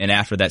maybe? And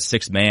after that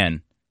 6th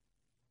man,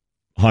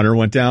 Hunter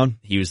went down.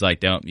 He was like,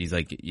 don't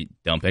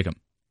pick him.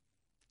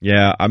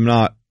 Yeah, I'm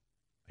not.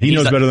 He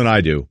knows better than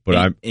I do,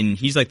 but and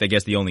he's like, I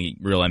guess, the only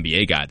real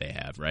NBA guy they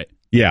have, right?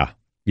 Yeah.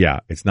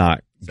 It's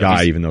not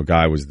Guy, even though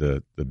Guy was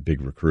the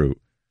big recruit.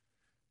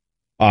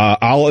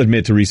 I'll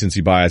admit to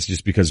recency bias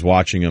just because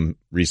watching him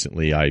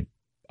recently, I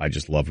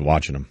just loved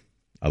watching him.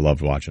 I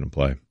loved watching him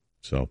play.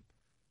 So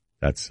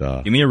that's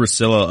give me a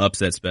Russillo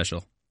upset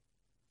special.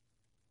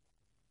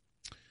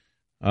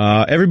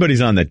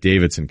 Everybody's on that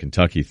Davidson,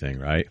 Kentucky thing,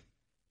 right?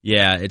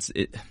 Yeah, I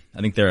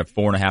think they're a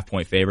 4.5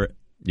 point favorite.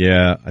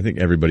 Yeah, I think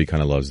everybody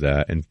kind of loves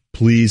that. And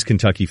please,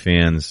 Kentucky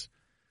fans,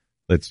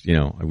 let's,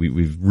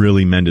 we've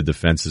really mended the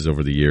fences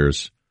over the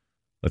years.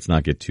 Let's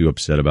not get too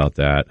upset about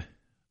that.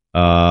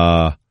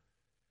 It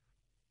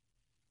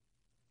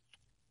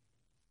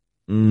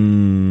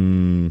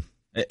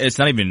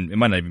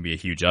might not even be a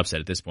huge upset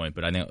at this point,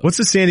 but I know. What's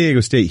the San Diego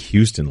State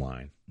Houston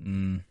line?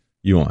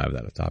 You won't have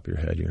that at the top of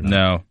your head. You're not.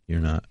 No. You're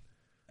not.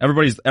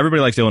 Everybody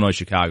likes Illinois,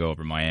 Chicago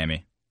over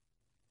Miami.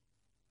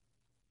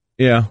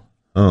 Yeah.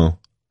 Oh.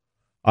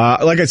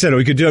 Like I said,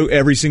 we could do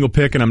every single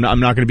pick, and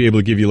I'm not going to be able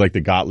to give you like the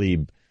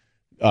Gottlieb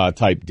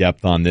type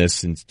depth on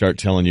this and start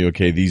telling you,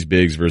 okay, these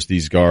bigs versus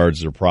these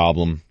guards are a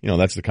problem.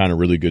 That's the kind of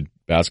really good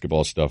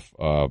basketball stuff.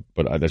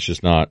 But that's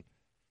just not.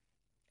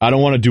 I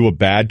don't want to do a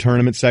bad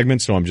tournament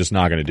segment, so I'm just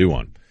not going to do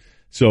one.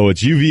 So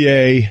it's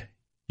UVA,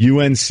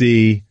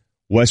 UNC,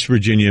 West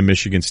Virginia,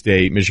 Michigan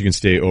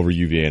State over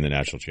UVA in the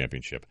national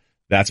championship.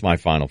 That's my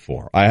Final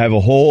Four. I have a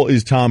whole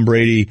is Tom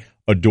Brady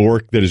a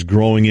dork that is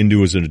growing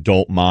into as an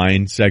adult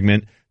mind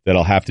segment that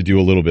I'll have to do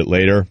a little bit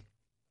later.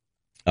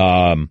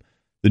 The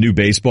new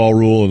baseball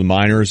rule of the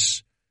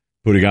minors,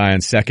 put a guy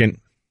on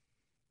second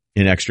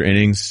in extra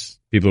innings.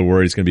 People are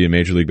worried it's going to be in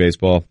Major League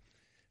Baseball.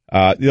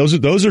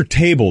 Those are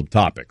tabled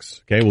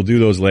topics. Okay, we'll do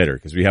those later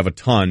because we have a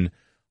ton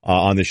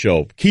on the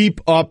show.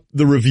 Keep up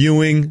the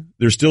reviewing.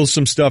 There's still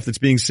some stuff that's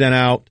being sent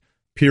out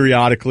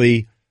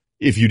periodically.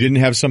 If you didn't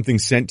have something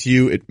sent to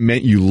you, it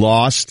meant you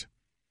lost.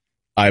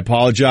 I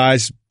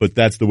apologize, but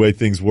that's the way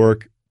things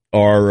work.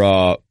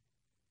 Our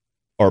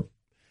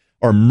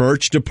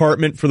merch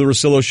department for the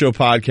Russillo Show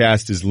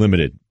podcast is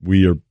limited.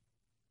 We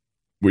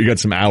got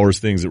some hours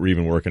things that we're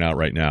even working out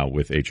right now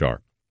with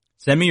HR.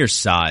 Send me your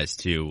size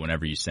too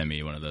whenever you send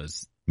me one of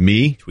those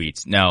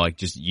tweets. No, like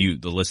just you,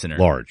 the listener.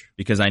 Large.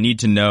 Because I need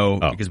to know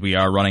because we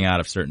are running out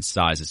of certain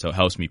sizes, so it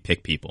helps me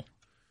pick people.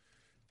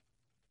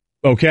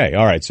 Okay,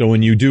 all right. So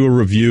when you do a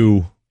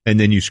review and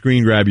then you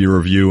screen grab your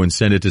review and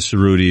send it to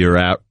Cerruti or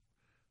out.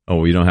 Oh,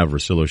 we don't have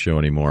Russillo Show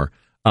anymore.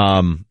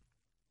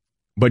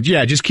 But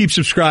yeah, just keep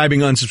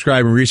subscribing,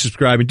 unsubscribing,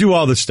 resubscribing. Do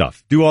all this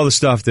stuff. Do all the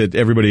stuff that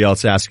everybody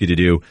else asks you to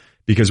do.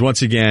 Because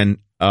once again,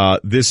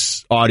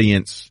 this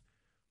audience,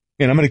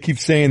 and I'm going to keep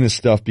saying this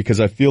stuff because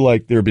I feel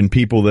like there have been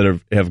people that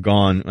have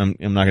gone, I'm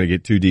not going to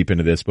get too deep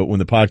into this, but when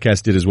the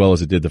podcast did as well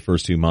as it did the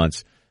first 2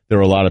 months, there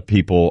were a lot of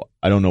people,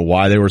 I don't know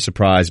why they were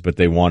surprised, but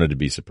they wanted to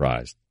be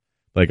surprised.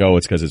 Like, oh,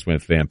 it's because it's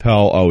with Van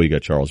Pelt. Oh, we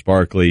got Charles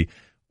Barkley.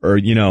 Or,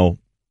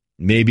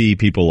 maybe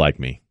people like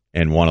me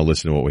and want to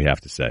listen to what we have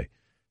to say.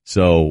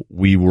 So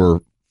we were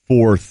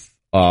fourth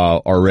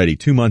already.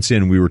 2 months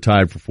in, we were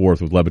tied for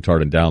fourth with Le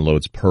Batard in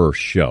downloads per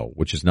show,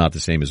 which is not the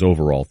same as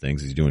overall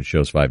things. He's doing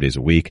shows 5 days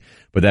a week.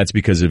 But that's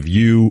because of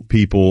you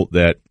people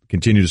that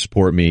continue to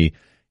support me.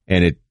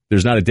 And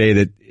there's not a day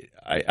that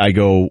I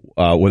go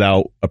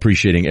without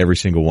appreciating every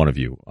single one of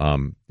you.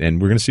 And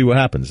we're going to see what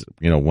happens,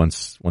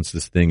 once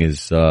this thing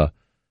is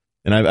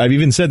and I've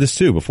even said this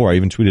too before. I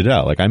even tweeted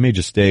out, like, I may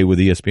just stay with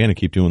ESPN and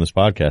keep doing this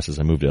podcast as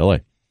I move to LA,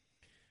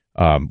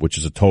 which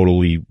is a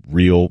totally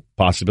real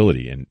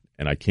possibility. And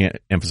I can't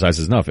emphasize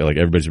this enough. Like,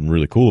 everybody's been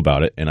really cool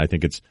about it. And I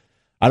think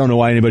I don't know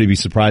why anybody would be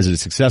surprised that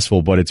it's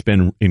successful, but it's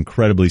been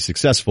incredibly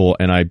successful.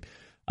 And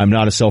I'm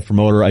not a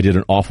self-promoter. I did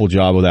an awful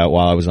job of that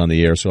while I was on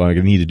the air, so I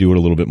need to do it a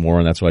little bit more.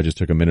 And that's why I just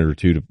took a minute or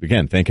two to,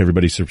 again, thank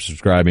everybody for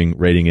subscribing,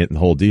 rating it, and the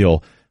whole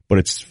deal. But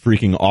it's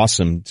freaking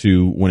awesome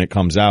when it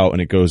comes out and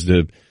it goes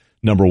to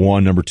number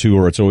 1, number 2,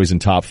 or it's always in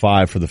top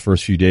 5 for the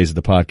first few days of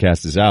the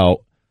podcast is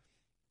out.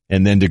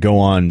 And then to go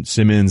on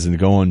Simmons and to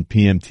go on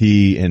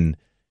PMT and,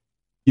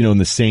 in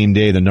the same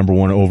day, the number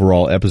 1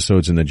 overall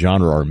episodes in the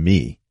genre are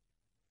me.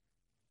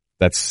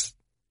 That's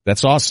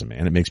awesome,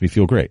 man. It makes me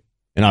feel great.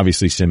 And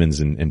obviously Simmons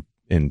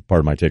and Part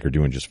of My Take are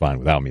doing just fine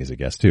without me as a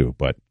guest too.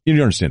 But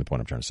you understand the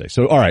point I'm trying to say.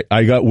 So, all right,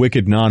 I got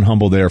wicked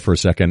non-humble there for a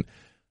second.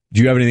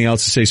 Do you have anything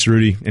else to say,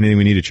 Cerruti? Anything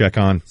we need to check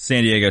on?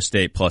 San Diego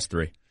State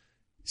 +3.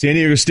 San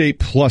Diego State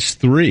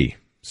 +3.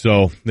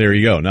 So there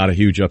you go. Not a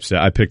huge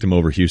upset. I picked him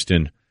over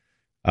Houston.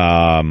 Okay,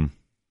 I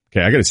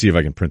got to see if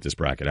I can print this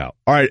bracket out.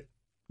 All right,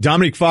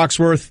 Domonique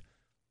Foxworth,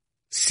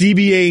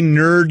 CBA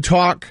nerd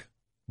talk,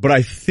 but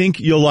I think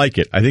you'll like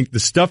it. I think the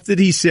stuff that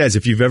he says,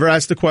 if you've ever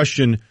asked the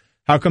question,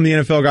 How come the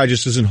NFL guy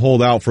just doesn't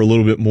hold out for a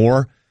little bit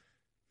more?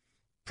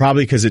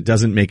 Probably because it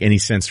doesn't make any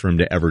sense for him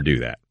to ever do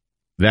that.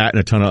 That and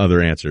a ton of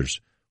other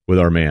answers with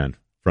our man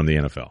from the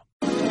NFL.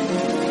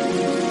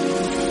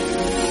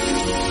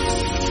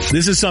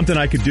 This is something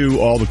I could do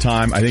all the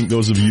time. I think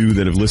those of you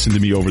that have listened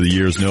to me over the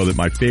years know that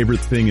my favorite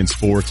thing in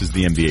sports is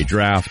the NBA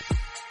draft,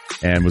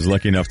 and was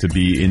lucky enough to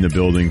be in the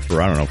building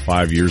for,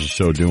 5 years or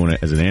so doing it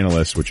as an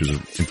analyst, which was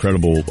an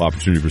incredible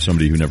opportunity for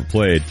somebody who never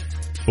played.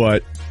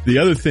 But the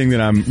other thing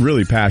that I'm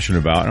really passionate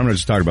about, and I'm not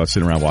just talking about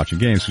sitting around watching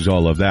games because we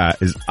all love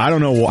that, is I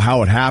don't know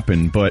how it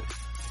happened, but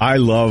I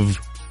love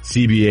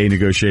CBA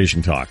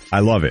negotiation talk. I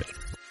love it.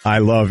 I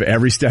love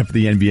every step of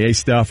the NBA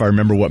stuff. I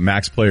remember what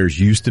max players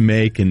used to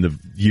make and the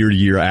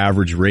year-to-year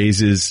average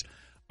raises.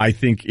 I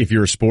think if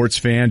you're a sports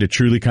fan, to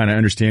truly kind of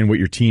understand what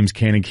your teams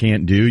can and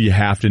can't do, you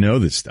have to know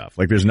this stuff.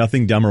 Like, there's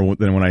nothing dumber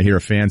than when I hear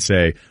a fan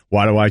say,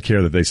 why do I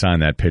care that they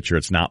signed that pitcher?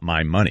 It's not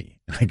my money.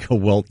 I go,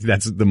 well,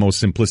 that's the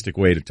most simplistic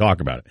way to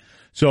talk about it.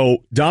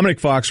 So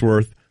Domonique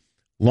Foxworth,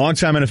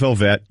 longtime NFL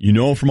vet. You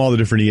know him from all the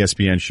different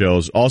ESPN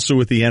shows, also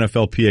with the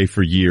NFLPA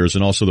for years,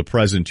 and also the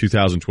president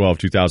 2012,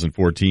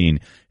 2014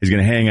 is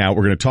going to hang out.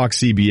 We're going to talk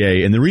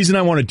CBA. And the reason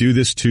I want to do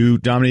this too,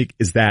 Domonique,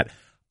 is that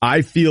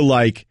I feel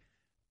like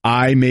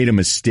I made a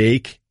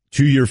mistake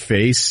to your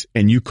face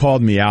and you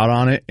called me out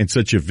on it in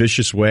such a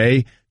vicious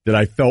way that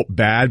I felt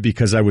bad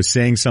because I was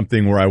saying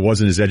something where I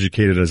wasn't as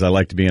educated as I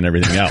like to be and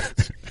everything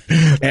else.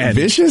 And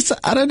vicious?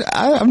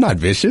 I'm not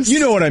vicious. You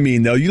know what I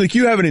mean, though.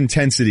 You have an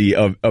intensity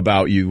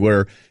about you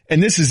where,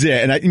 and this is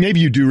it, and maybe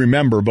you do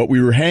remember, but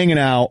we were hanging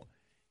out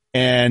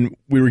and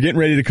we were getting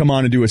ready to come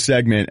on and do a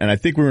segment, and I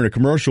think we were in a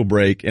commercial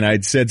break, and I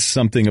had said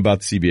something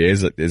about the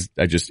CBA, as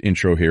I just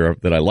intro here,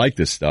 that I like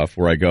this stuff,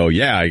 where I go,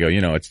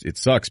 it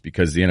sucks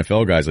because the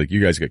NFL guys, like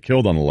you guys, got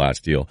killed on the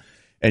last deal.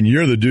 And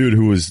you're the dude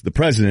who was the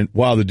president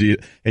while the deal,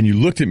 and you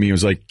looked at me and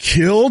was like,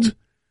 killed?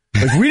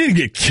 Like, we didn't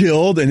get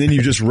killed. And then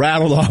you just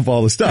rattled off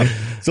all the stuff.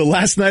 So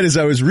last night as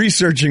I was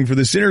researching for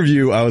this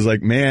interview, I was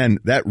like, man,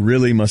 that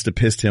really must have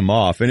pissed him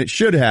off. And it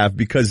should have,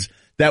 because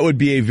that would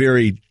be a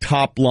very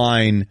top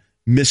line,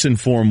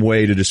 misinformed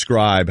way to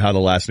describe how the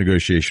last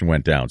negotiation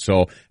went down.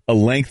 So a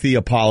lengthy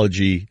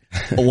apology,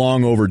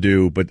 long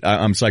overdue, but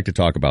I'm psyched to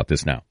talk about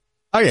this now.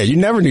 Oh yeah, you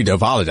never need to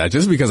apologize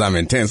just because I'm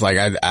intense.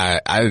 Like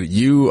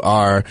you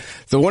are.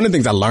 So one of the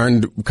things I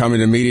learned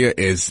coming to media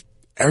is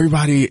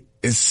everybody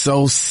is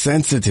so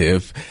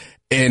sensitive.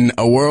 In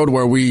a world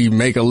where we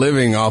make a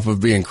living off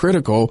of being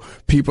critical,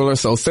 people are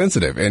so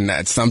sensitive. And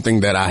that's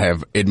something that I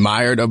have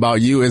admired about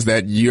you, is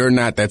that you're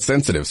not that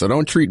sensitive. So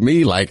don't treat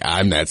me like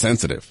I'm that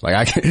sensitive.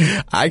 Like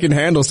I can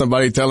handle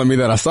somebody telling me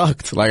that I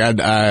sucked. Like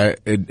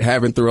it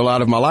happened through a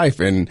lot of my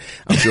life, and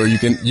I'm sure you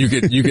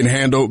can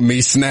handle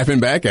me snapping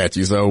back at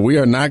you. So we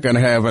are not going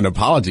to have an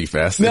apology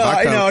fest.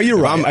 No, you're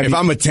right. If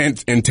I'm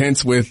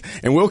intense with,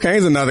 and Will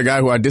Cain's another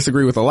guy who I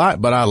disagree with a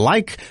lot, but I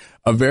like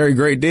a very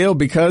great deal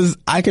because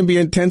I can be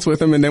intense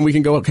with him and then we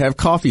can go have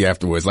coffee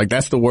afterwards. Like,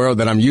 that's the world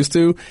that I'm used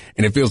to.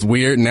 And it feels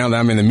weird now that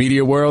I'm in the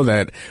media world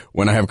that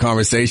when I have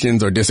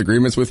conversations or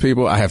disagreements with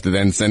people, I have to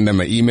then send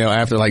them an email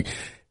after, like,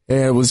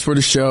 yeah, it was for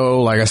the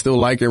show. Like, I still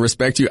like and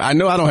respect you. I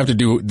know I don't have to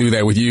do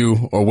that with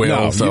you or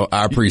Will, so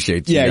I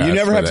appreciate you. Yeah, you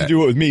never have to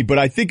do it with me, but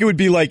I think it would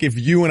be like if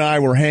you and I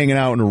were hanging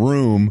out in a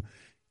room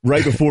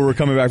right before we're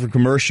coming back from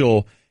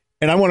commercial,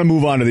 and I want to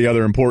move on to the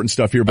other important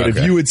stuff here, but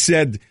if you had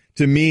said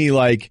to me,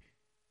 like,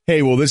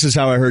 hey, well, this is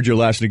how I heard your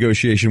last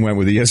negotiation went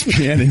with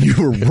ESPN, and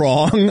you were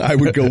wrong, I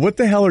would go, what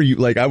the hell are you,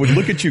 like, I would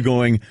look at you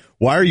going,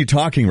 why are you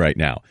talking right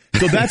now?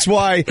 So that's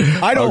why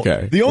I don't,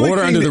 the only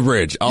water under the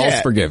bridge,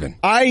 all's forgiven.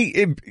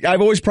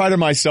 I've always prided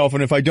myself,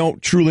 and if I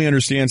don't truly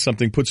understand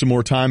something, put some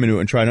more time into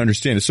it and try to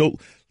understand it. So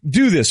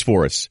do this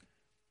for us.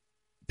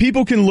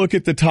 People can look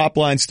at the top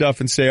line stuff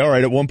and say, all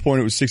right, at one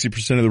point it was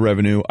 60% of the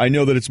revenue. I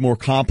know that it's more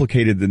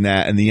complicated than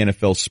that, and the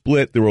NFL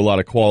split. There were a lot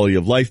of quality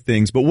of life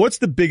things. But what's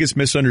the biggest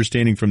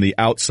misunderstanding from the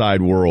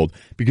outside world?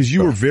 Because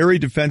you were very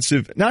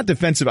not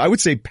defensive, I would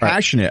say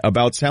passionate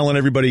about telling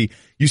everybody,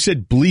 you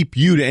said bleep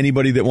you to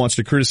anybody that wants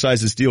to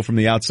criticize this deal from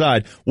the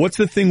outside. What's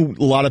the thing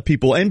a lot of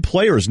people and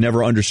players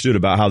never understood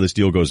about how this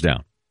deal goes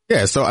down?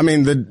 Yeah, so I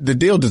mean, the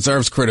deal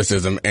deserves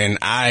criticism, and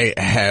I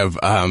have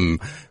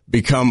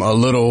become a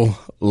little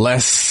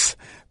less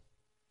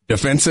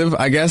defensive,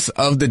 I guess,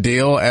 of the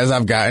deal as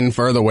I've gotten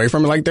further away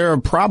from it. Like, there are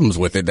problems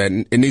with it that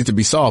it needs to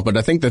be solved. But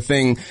I think the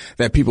thing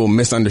that people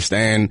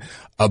misunderstand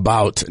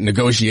about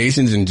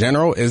negotiations in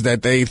general is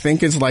that they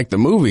think it's like the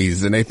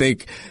movies, and they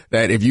think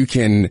that if you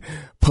can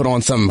put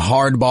on some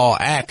hardball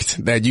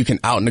act that you can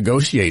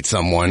out-negotiate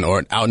someone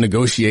or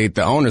out-negotiate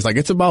the owners. Like,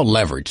 it's about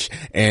leverage.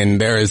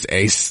 And there is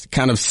a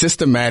kind of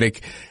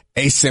systematic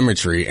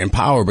asymmetry and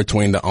power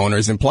between the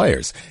owners and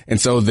players. And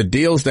so the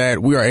deals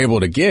that we are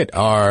able to get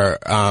are,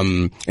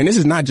 and this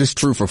is not just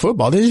true for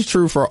football, this is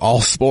true for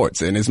all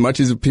sports. And as much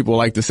as people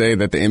like to say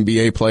that the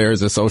NBA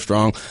players are so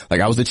strong,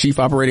 like I was the chief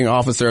operating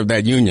officer of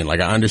that union, like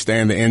I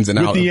understand the ins and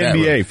outs of that.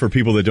 With the NBA, for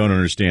people that don't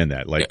understand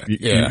that, like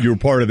you're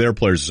part of their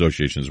players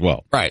association as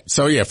well. Right.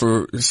 So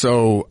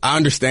so I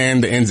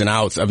understand the ins and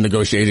outs of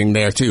negotiating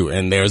there too.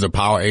 And there's a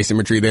power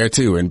asymmetry there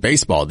too. In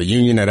baseball, the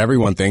union that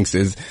everyone thinks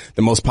is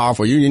the most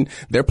powerful union,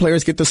 their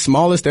players get the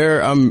smallest,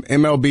 their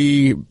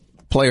MLB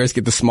players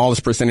get the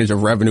smallest percentage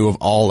of revenue of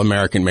all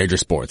American major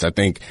sports. I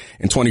think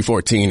in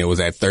 2014 it was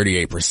at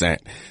 38%.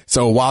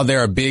 So while there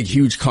are big,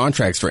 huge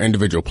contracts for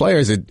individual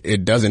players,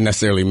 it doesn't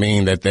necessarily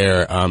mean that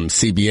their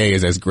CBA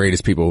is as great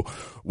as people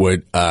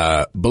would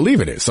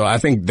believe it is. So I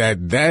think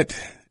that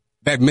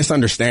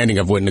misunderstanding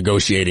of what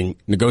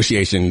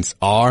negotiations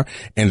are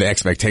and the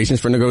expectations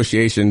for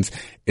negotiations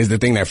is the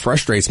thing that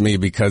frustrates me,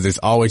 because it's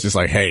always just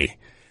like, hey,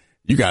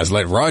 you guys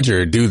let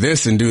Roger do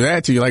this and do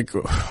that to you. Like,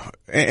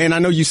 and I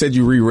know you said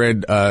you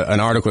reread an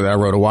article that I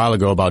wrote a while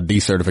ago about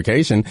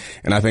decertification,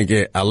 and I think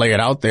I lay it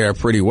out there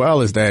pretty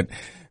well, is that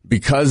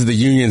because the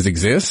unions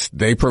exist,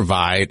 they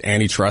provide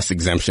antitrust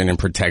exemption and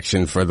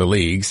protection for the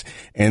leagues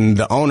and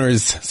the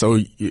owners. So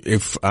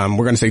if we're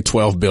going to say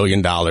 $12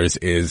 billion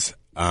is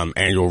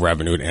annual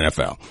revenue to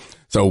NFL.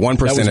 So 1%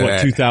 that was of what,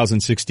 that,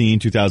 2016,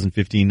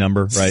 2015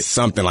 number, right?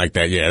 Something like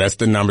that. Yeah, that's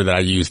the number that I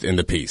used in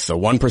the piece. So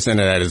 1% of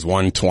that is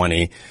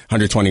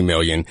 120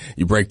 million.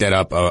 You break that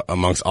up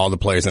amongst all the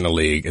players in the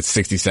league, it's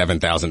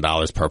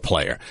 $67,000 per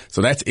player.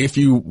 So that's if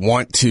you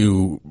want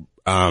to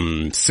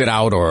sit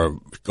out or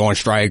go on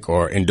strike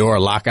or endure a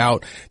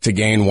lockout to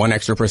gain 1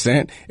 extra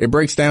 %, it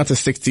breaks down to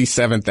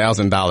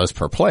 $67,000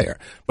 per player.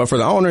 But for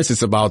the owners,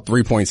 it's about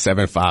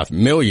 $3.75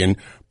 million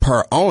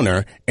per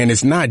owner, and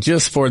it's not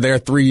just for their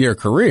 3-year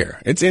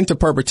career. It's into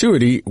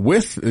perpetuity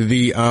with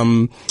the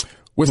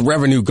with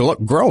revenue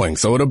growing.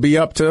 So it'll be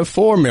up to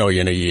 $4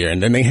 million a year,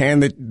 and then they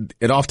hand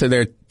it off to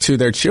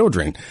their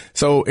children.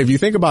 So if you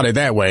think about it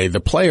that way, the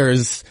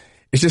players,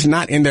 it's just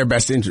not in their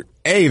best interest.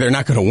 A, they're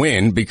not going to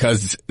win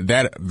because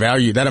that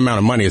amount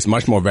of money is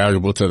much more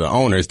valuable to the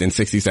owners than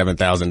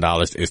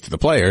 $67,000 is to the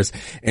players.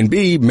 And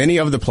B, many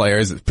of the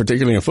players,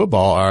 particularly in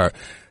football, are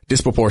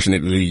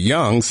disproportionately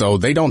young, so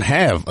they don't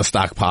have a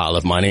stockpile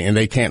of money, and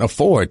they can't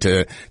afford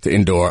to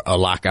endure a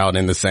lockout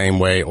in the same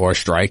way or a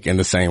strike in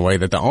the same way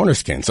that the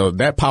owners can. So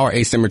that power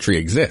asymmetry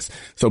exists.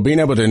 So being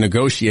able to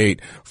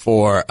negotiate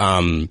for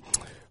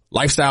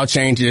lifestyle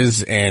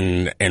changes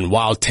and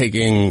while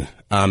taking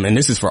and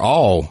this is for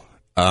all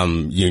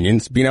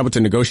unions, being able to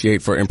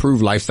negotiate for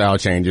improved lifestyle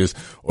changes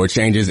or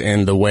changes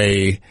in the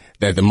way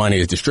that the money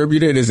is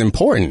distributed is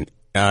important,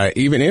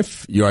 even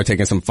if you are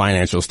taking some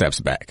financial steps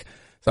back.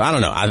 So I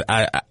don't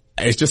know.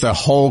 It's just a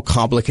whole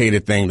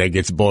complicated thing that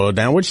gets boiled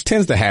down, which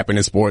tends to happen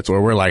in sports where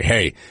we're like,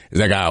 hey, is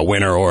that guy a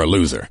winner or a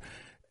loser?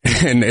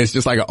 And it's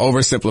just like an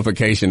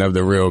oversimplification of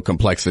the real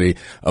complexity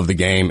of the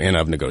game and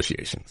of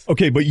negotiations.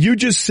 Okay, but you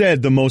just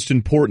said the most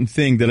important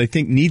thing that I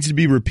think needs to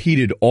be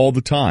repeated all the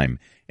time,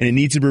 and it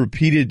needs to be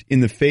repeated in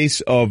the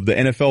face of the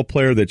NFL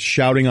player that's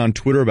shouting on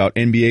Twitter about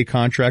NBA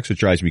contracts, which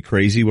drives me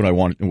crazy, which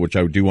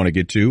I do want to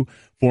get to.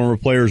 Former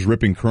players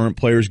ripping current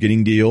players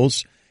getting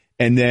deals.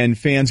 And then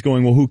fans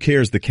going, well, who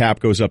cares? The cap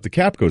goes up. The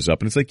cap goes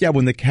up. And it's like, yeah,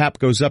 when the cap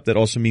goes up, that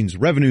also means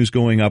revenue's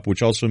going up,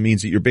 which also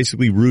means that you're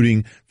basically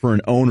rooting for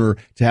an owner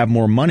to have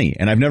more money.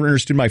 And I've never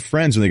understood my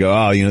friends when they go,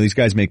 oh, these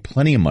guys make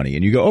plenty of money.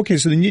 And you go, okay,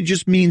 so then it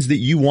just means that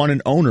you want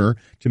an owner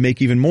to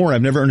make even more.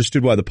 I've never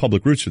understood why the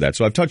public roots for that.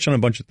 So I've touched on a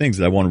bunch of things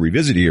that I want to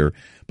revisit here.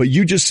 But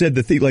you just said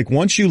the thing, like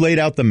once you laid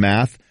out the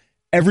math,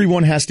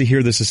 everyone has to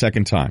hear this a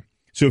second time.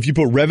 So if you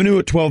put revenue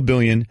at $12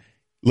 billion,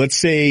 let's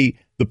say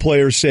the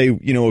players say,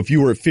 if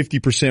you were at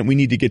 50%, we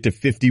need to get to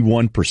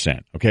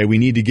 51%. Okay. We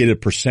need to get a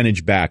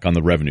percentage back on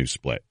the revenue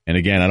split. And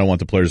again, I don't want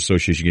the Players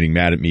Association getting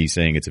mad at me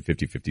saying it's a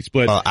 50-50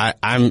 split.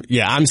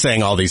 I'm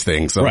saying all these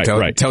things. So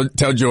right.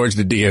 Tell George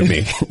to DM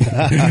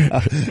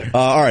me.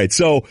 All right.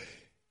 So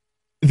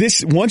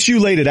once you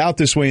laid it out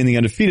this way in the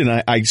Undefeated,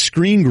 and I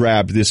screen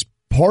grabbed this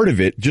part of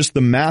it, just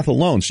the math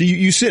alone. So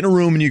you sit in a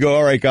room and you go,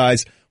 all right,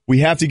 guys, we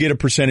have to get a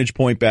percentage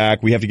point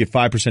back. We have to get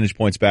 5 percentage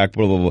points back,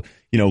 blah, blah, blah.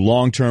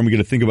 Long term, we got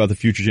to think about the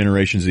future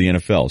generations of the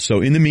NFL.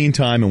 So in the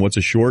meantime, and what's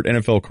a short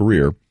NFL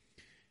career,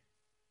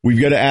 we've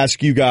got to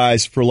ask you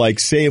guys for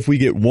say if we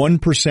get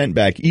 1%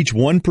 back, each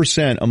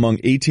 1% among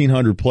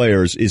 1,800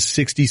 players is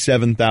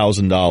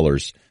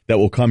 $67,000 that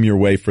will come your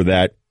way for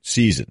that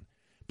season.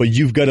 But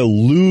you've got to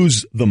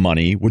lose the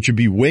money, which would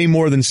be way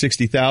more than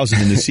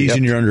 $60,000 in the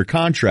season You're under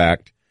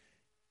contract,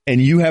 and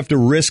you have to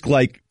risk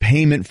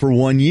payment for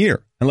 1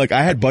 year. And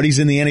I had buddies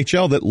in the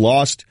NHL that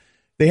lost,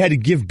 they had to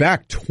give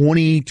back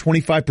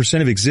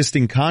 25% of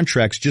existing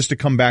contracts just to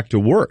come back to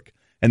work.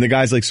 And the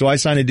guy's like, so I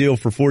signed a deal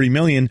for $40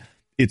 million.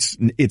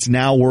 It's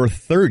now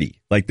worth $30.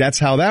 That's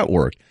how that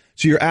worked.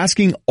 So you're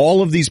asking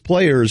all of these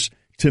players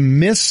to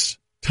miss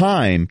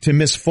time, to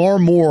miss far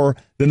more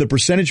than the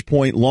percentage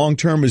point long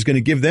term is going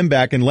to give them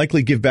back and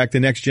likely give back the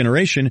next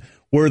generation,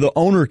 where the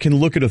owner can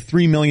look at a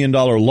 $3 million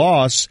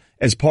loss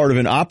as part of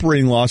an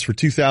operating loss for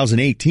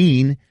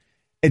 2018.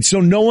 And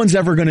so no one's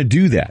ever going to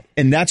do that.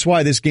 And that's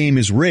why this game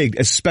is rigged,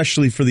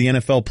 especially for the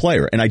NFL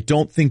player. And I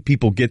don't think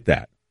people get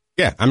that.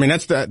 Yeah, I mean,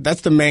 that's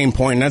the main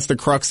point, and that's the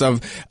crux of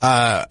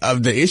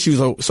the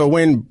issues. So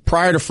when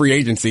prior to free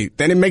agency,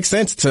 then it makes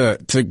sense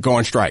to go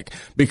on strike,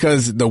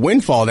 because the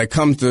windfall that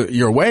comes to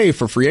your way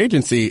for free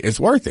agency is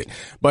worth it.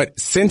 But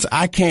since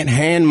I can't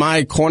hand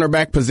my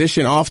cornerback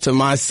position off to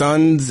my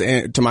son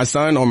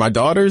or my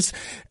daughters,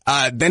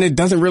 then it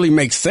doesn't really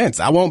make sense.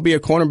 I won't be a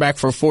cornerback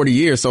for 40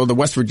 years. So the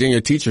West Virginia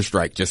teacher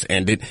strike just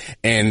ended,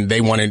 and they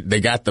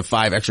got the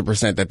 5%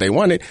 extra that they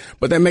wanted.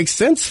 But that makes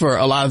sense for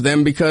a lot of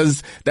them,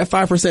 because that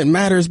 5%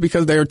 matters,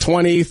 because they're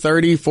 20,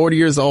 30, 40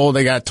 years old.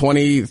 They got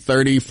 20,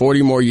 30,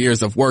 40 more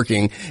years of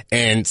working.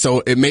 And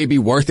so it may be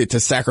worth it to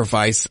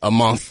sacrifice a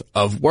month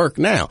of work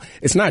now.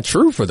 It's not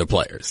true for the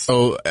players.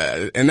 So,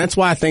 and that's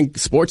why I think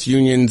sports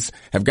unions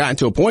have gotten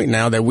to a point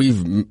now that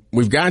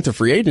we've gotten to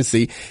free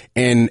agency.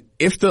 And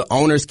if the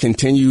owners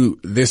continue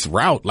this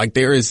route, like,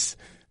 there is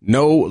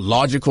no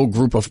logical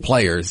group of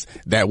players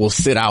that will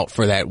sit out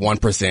for that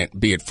 1%,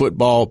 be it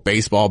football,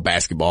 baseball,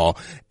 basketball.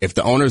 If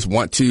the owners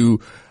want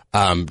to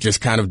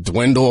just kind of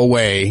dwindle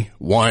away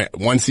one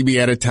CB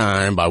at a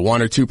time, by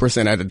 1 or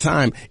 2% at a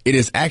time, it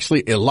is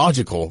actually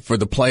illogical for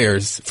the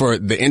players, for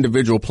the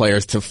individual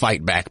players, to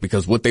fight back,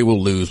 because what they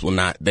will lose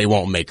they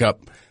won't make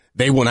up.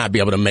 They will not be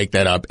able to make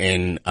that up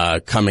in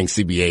coming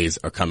CBAs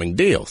or coming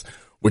deals.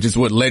 Which is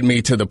what led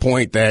me to the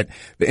point that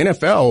the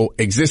NFL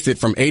existed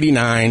from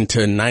 89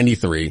 to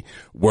 93,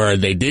 where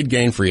they did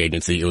gain free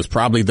agency. It was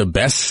probably they've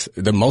made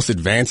the most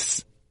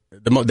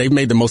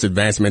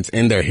advancements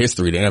in their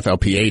history. The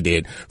NFLPA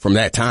did from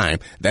that time.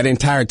 That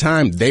entire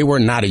time, they were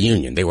not a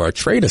union. They were a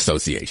trade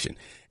association.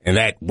 And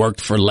that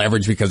worked for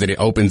leverage, because it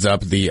opens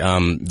up the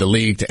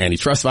league to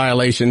antitrust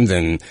violations.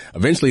 And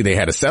eventually they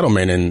had a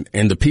settlement. And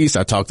in the piece,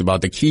 I talked about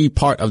the key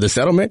part of the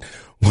settlement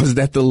was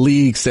that the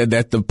league said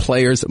that the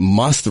players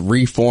must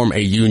reform a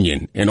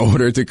union in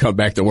order to come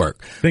back to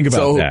work. Think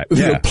about that.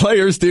 Yeah. The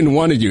players didn't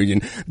want a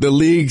union. The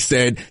league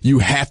said you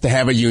have to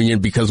have a union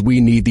because we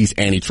need these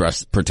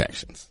antitrust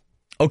protections.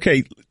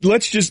 Okay,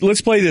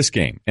 let's play this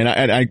game. And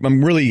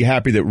I'm really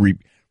happy that we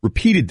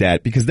repeated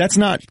that, because that's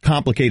not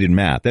complicated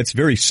math. That's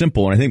very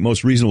simple. And I think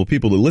most reasonable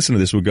people that listen to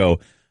this would go,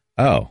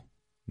 oh,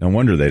 no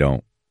wonder they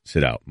don't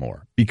sit out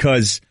more,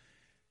 because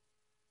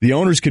the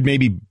owners could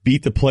maybe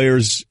beat the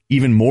players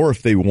even more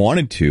if they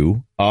wanted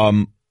to.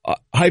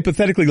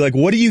 Hypothetically, like,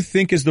 what do you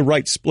think is the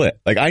right split?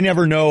 Like, I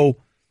never know,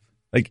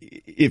 like,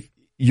 if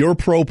you're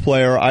pro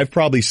player, I've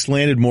probably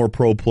slanted more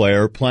pro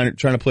player, trying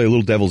to play a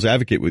little devil's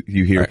advocate with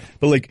you here. Right.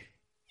 But, like,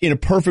 in a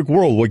perfect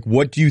world, like,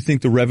 what do you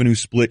think the revenue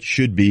split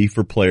should be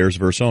for players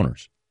versus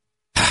owners?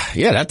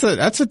 Yeah,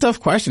 that's a tough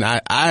question.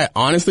 I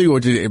honestly,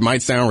 it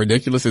might sound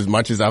ridiculous, as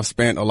much as I've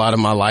spent a lot of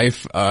my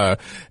life,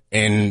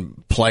 in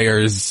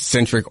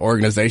players-centric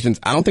organizations,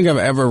 I don't think I've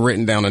ever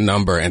written down a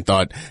number and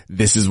thought,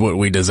 this is what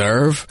we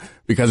deserve,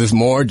 because it's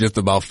more just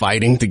about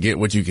fighting to get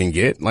what you can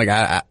get. Like,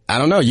 I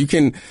don't know. You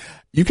can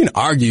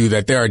argue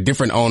that there are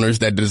different owners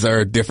that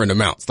deserve different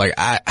amounts. Like,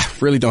 I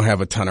really don't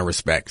have a ton of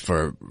respect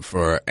for,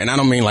 and I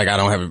don't mean like I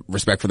don't have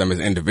respect for them as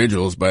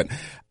individuals, but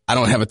I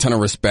don't have a ton of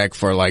respect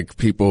for, like,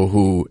 people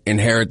who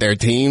inherit their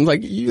teams.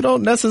 Like, you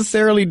don't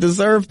necessarily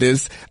deserve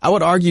this. I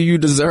would argue you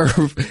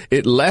deserve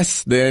it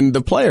less than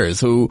the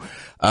players who,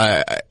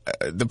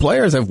 the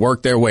players have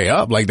worked their way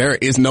up. Like, there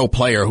is no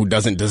player who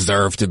doesn't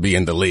deserve to be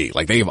in the league.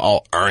 Like, they've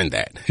all earned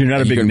that. You're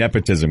not a big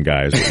nepotism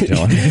guy, is what you're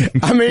telling me.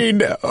 I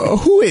mean,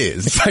 who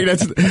is? Like,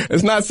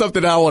 it's not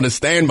something I want to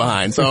stand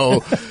behind.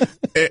 So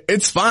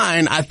it's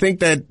fine. I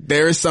think that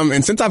there is some,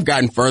 and since I've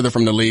gotten further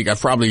from the league,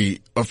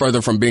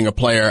 further from being a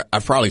player,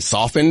 I've probably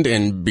softened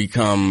and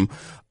become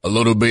a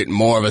little bit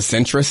more of a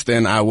centrist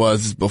than I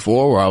was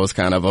before, where I was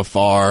kind of a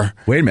far.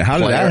 Wait a minute. How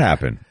did that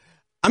happen?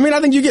 I mean,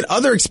 I think you get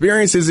other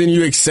experiences and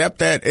you accept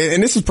that,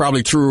 and this is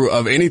probably true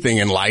of anything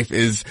in life,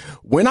 is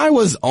when I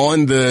was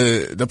on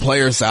the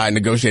player side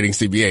negotiating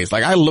CBAs,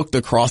 like, I looked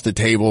across the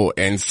table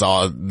and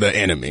saw the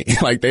enemy,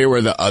 like they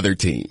were the other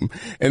team.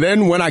 And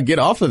then when I get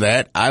off of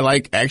that,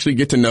 I actually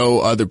get to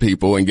know other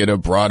people and get a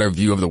broader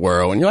view of the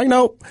world. And you're like,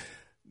 nope,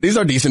 these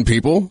are decent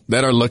people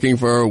that are looking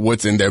for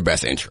what's in their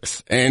best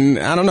interest. And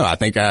I don't know, I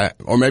think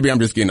or maybe I'm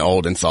just getting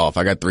old and soft.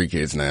 I got 3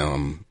 kids now.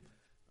 I'm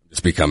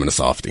just becoming a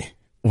softie.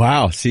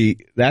 Wow. See,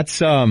 that's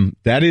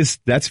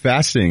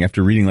fascinating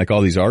after reading like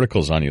all these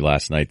articles on you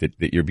last night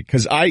that you're,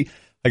 because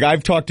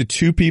I've talked to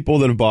 2 people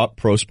that have bought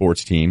pro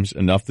sports teams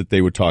enough that they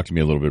would talk to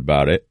me a little bit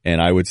about it.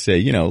 And I would say,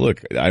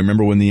 look, I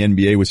remember when the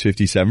NBA was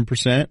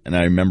 57%, and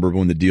I remember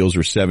when the deals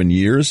were 7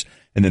 years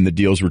and then the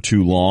deals were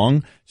too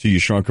long. So you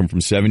shrunk them from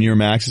 7-year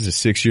maxes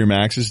to 6-year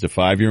maxes to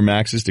 5-year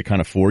maxes to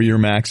kind of 4-year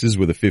maxes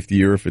with a 5th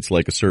year if it's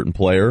like a certain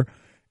player.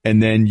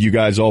 And then you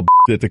guys all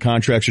that the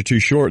contracts are too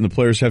short and the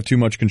players have too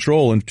much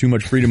control and too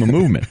much freedom of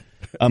movement.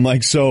 I'm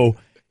like, so,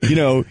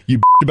 you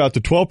about the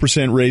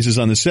 12% raises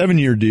on the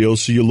 7-year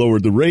deals, so you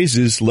lowered the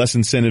raises, less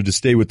incentive to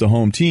stay with the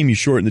home team, you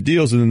shorten the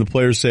deals, and then the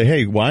players say,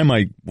 hey,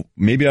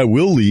 maybe I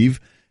will leave,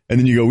 and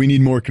then you go, we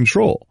need more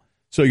control.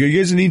 So you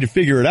guys need to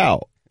figure it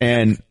out.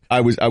 And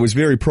I was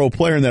very pro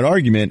player in that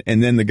argument.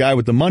 And then the guy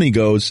with the money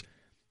goes,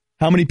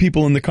 how many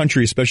people in the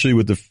country, especially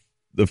with the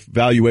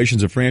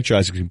valuations of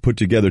franchises, can put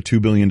together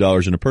 $2 billion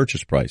in a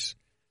purchase price?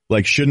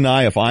 Like, shouldn't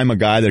I, if I'm a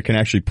guy that can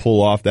actually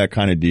pull off that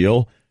kind of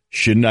deal,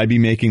 shouldn't I be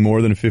making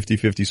more than a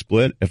 50-50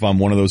 split if I'm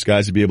one of those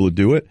guys to be able to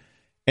do it?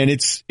 And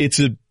it's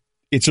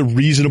a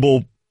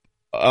reasonable,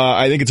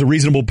 I think it's a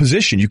reasonable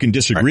position. You can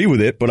disagree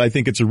with it, but I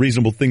think it's a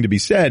reasonable thing to be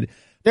said.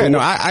 Yeah, no,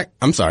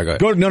 I'm sorry, go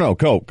ahead.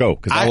 Go,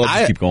 because I'll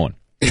just keep going.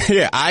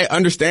 Yeah, I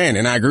understand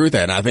and I agree with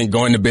that. And I think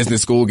going to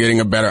business school, getting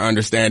a better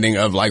understanding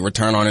of like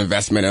return on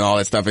investment and all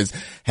that stuff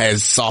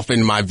has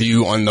softened my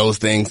view on those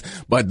things.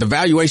 But the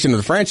valuation of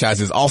the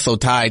franchise is also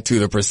tied to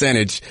the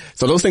percentage.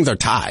 So those things are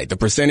tied. The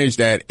percentage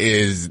that the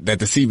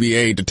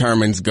CBA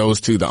determines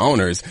goes to the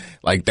owners,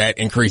 like that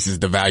increases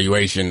the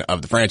valuation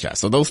of the franchise.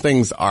 So those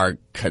things are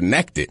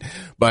connected.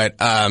 But,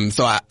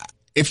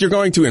 if you're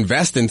going to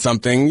invest in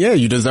something, yeah,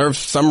 you deserve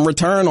some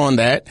return on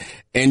that.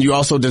 And you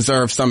also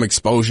deserve some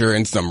exposure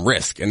and some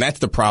risk. And that's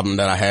the problem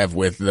that I have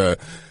with the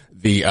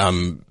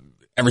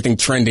everything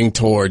trending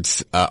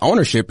towards,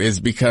 ownership is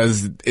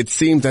because it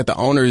seems that the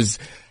owners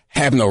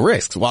have no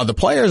risks. While the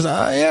players,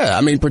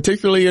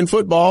 particularly in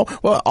football,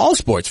 well, all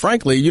sports,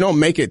 frankly, you don't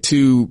make it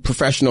to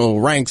professional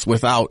ranks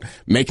without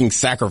making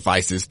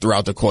sacrifices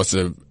throughout the course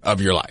of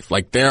your life.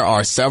 Like there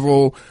are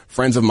several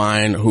friends of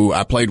mine who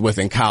I played with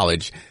in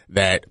college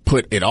that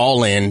put it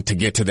all in to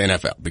get to the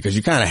NFL because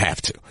you kind of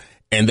have to.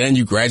 And then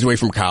you graduate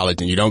from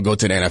college and you don't go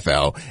to the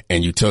NFL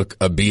and you took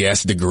a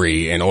BS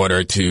degree in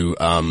order to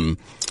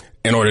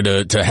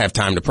have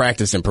time to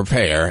practice and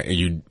prepare. And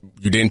you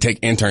didn't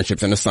take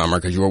internships in the summer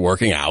because you were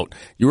working out.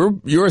 You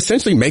were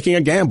essentially making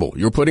a gamble.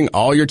 You were putting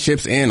all your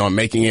chips in on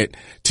making it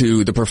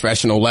to the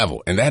professional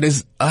level. And that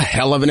is a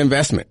hell of an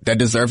investment that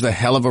deserves a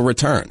hell of a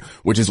return,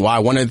 which is why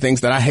one of the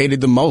things that I hated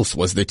the most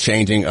was the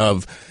changing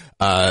of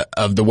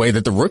the way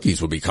that the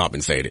rookies would be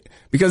compensated.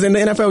 Because in the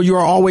NFL, you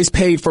are always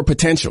paid for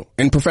potential.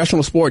 In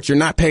professional sports, you're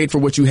not paid for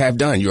what you have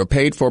done. You are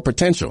paid for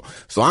potential.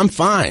 So I'm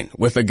fine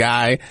with a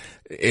guy.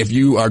 If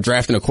you are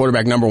drafting a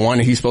quarterback number 1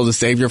 and he's supposed to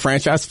save your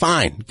franchise,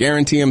 fine.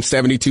 Guarantee him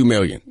 $72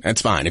 million.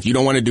 That's fine. If you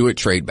don't want to do it,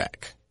 trade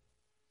back.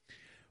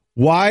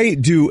 Why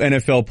do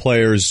NFL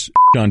players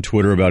on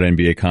Twitter about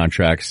NBA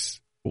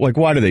contracts? Like,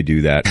 why do they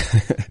do that?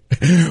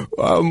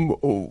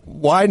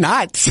 Why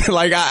not?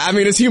 Like, I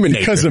mean, it's human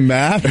nature. Because of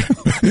math?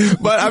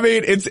 But I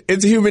mean,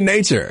 it's human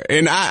nature.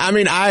 And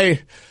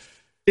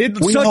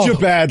it's such a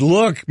bad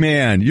look,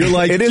 man. You're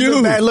like, it is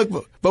a bad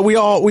look, but we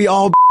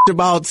all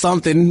about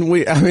something.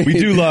 We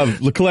do love,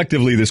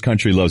 collectively, this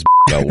country loves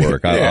about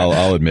work.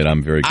 I'll admit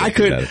I'm very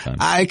guilty at that time.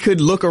 I could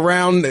look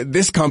around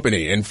this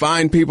company and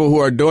find people who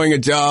are doing a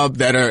job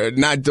that are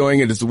not doing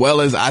it as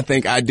well as I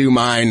think I do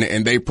mine,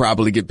 and they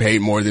probably get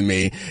paid more than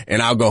me,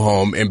 and I'll go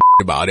home and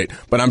about it.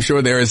 But I'm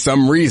sure there is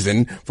some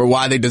reason for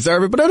why they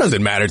deserve it, but that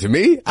doesn't matter to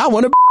me. I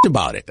want to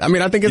about it. I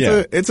mean, I think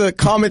it's a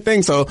common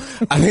thing, so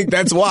I think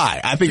that's why.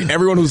 I think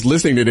everyone who's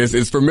listening to this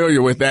is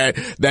familiar with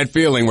that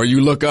feeling where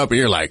you look up and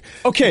you're like,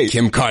 okay,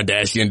 Kim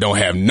Kardashian don't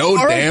have no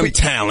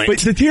talent.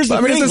 But here's the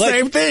thing. It's the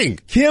same thing.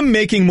 Kim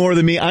making more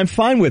than me, I'm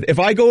fine with. If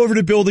I go over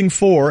to building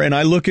 4 and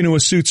I look into a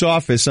suit's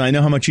office and I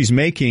know how much he's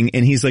making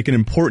and he's like an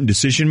important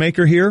decision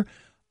maker here,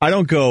 I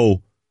don't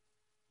go,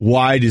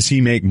 why does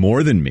he make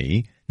more than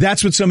me?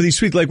 That's what some of these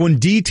tweets, like when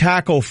D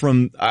tackle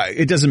from,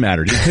 it doesn't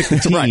matter, just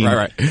pick the team,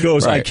 right.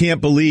 goes, I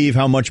can't believe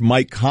how much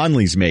Mike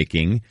Conley's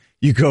making.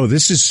 You go,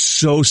 this is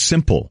so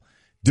simple.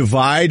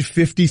 Divide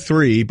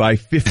 53 by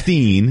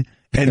 15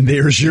 and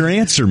there's your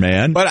answer,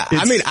 man. But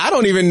I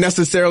don't even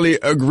necessarily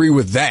agree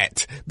with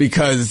that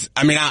because,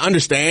 I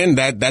understand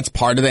that that's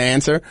part of the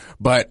answer,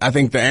 but I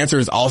think the answer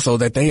is also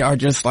that they are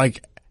just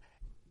like,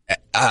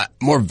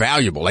 more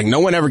valuable. Like no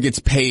one ever gets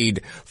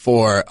paid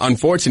for,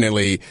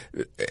 unfortunately,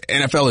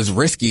 NFL is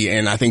risky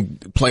and I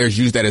think players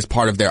use that as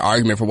part of their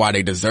argument for why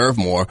they deserve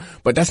more,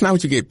 but that's not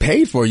what you get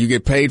paid for. You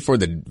get paid for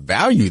the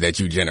value that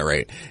you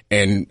generate.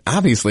 And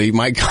obviously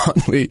Mike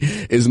Conley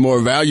is more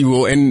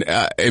valuable and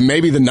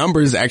maybe the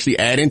numbers actually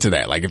add into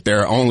that. Like if there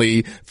are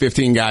only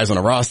 15 guys on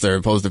a roster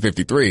opposed to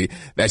 53,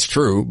 that's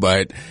true,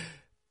 but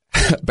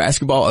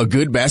a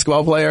good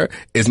basketball player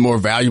is more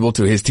valuable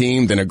to his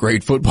team than a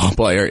great football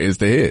player is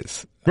to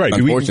his. Right.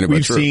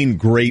 We've seen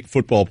great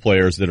football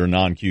players that are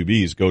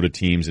non-QBs go to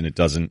teams and it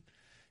doesn't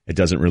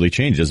really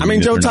change.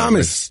 Joe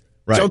Thomas.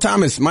 Right. Joe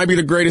Thomas might be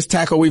the greatest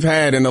tackle we've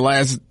had in the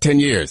last 10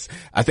 years.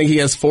 I think he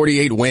has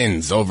 48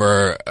 wins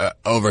over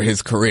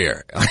his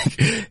career.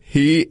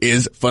 He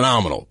is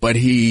phenomenal, but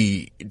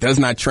he does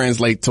not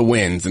translate to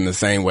wins in the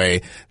same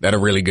way that a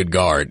really good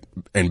guard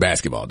in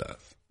basketball does.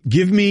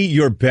 Give me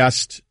your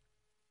best.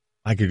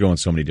 I could go in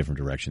so many different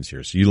directions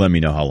here, so you let me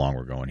know how long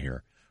we're going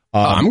here.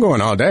 I'm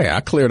going all day. I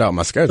cleared out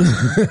my schedule.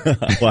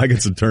 Well, I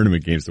got some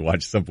tournament games to watch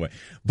at some point.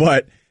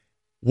 But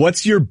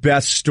what's your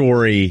best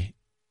story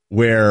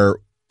where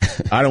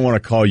I don't want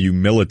to call you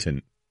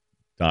militant?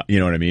 You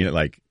know what I mean?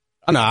 Like,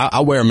 no, I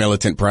wear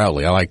militant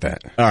proudly. I like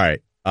that. All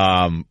right.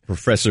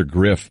 Professor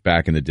Griff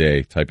back in the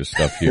day type of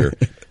stuff here.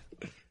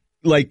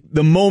 like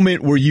the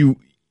moment where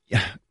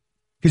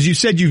because you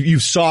said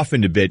you've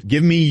softened a bit.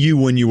 Give me you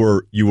when you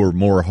were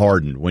more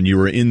hardened, when you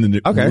were in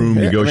the room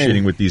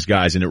negotiating with these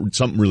guys and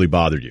something really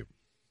bothered you.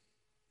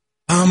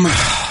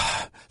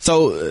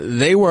 So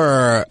they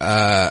were,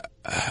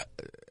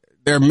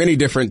 there are many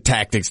different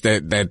tactics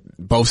that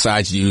both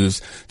sides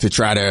use to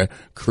try to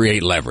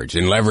create leverage.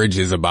 And leverage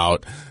is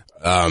about,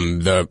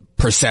 the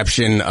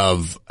perception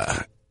of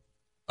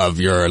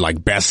your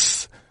like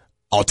best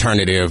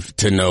alternative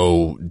to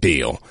no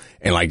deal.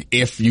 And like,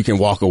 if you can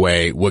walk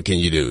away, what can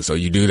you do? So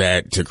you do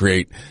that to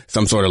create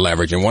some sort of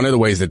leverage. And one of the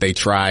ways that they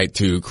tried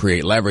to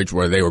create leverage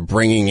were they were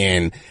bringing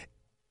in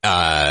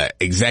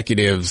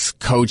executives,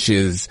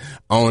 coaches,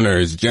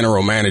 owners,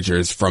 general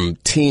managers from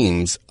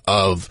teams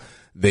of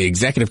the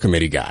executive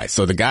committee guys.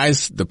 So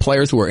the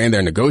players who were in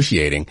there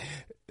negotiating,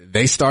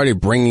 they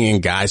started bringing in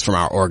guys from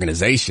our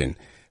organization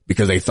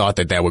because they thought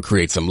that would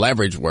create some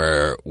leverage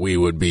where we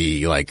would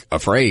be like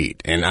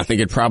afraid. And I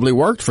think it probably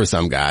worked for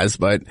some guys,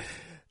 but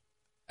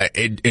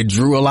it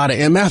drew a lot of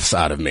MFs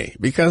out of me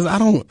because I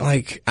don't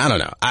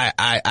know.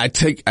 I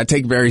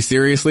take very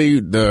seriously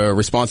the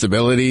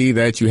responsibility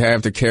that you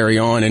have to carry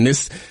on. And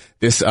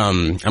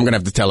I'm going to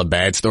have to tell a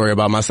bad story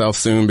about myself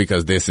soon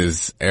because this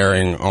is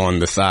erring on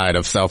the side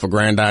of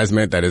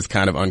self-aggrandizement that is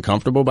kind of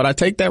uncomfortable, but I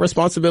take that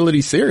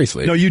responsibility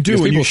seriously. No, you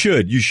do, and you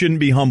should. You shouldn't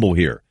be humble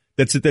here.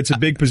 That's a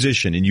big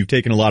position, and you've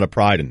taken a lot of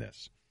pride in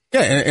this.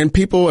 Yeah, and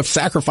people have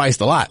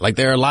sacrificed a lot. Like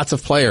there are lots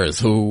of players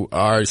who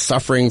are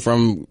suffering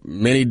from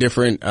many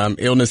different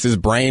illnesses,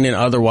 brain and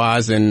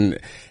otherwise, and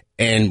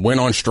went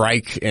on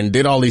strike and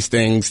did all these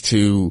things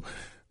to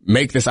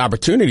make this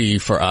opportunity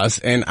for us.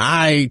 And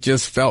I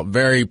just felt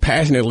very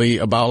passionately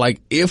about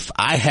like, if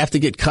I have to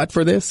get cut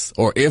for this,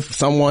 or if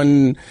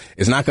someone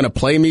is not going to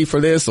play me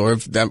for this, or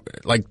if that,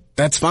 like,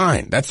 that's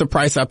fine. That's the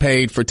price I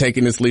paid for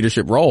taking this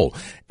leadership role.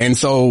 And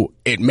so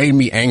it made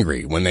me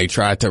angry when they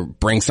tried to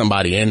bring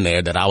somebody in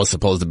there that I was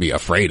supposed to be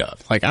afraid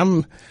of. Like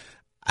I'm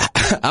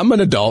an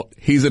adult.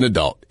 He's an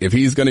adult. If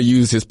he's going to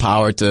use his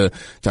power to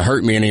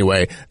hurt me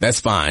anyway,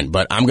 that's fine.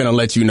 But I'm going to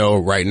let you know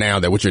right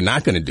now that what you're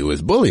not going to do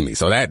is bully me.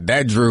 So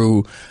that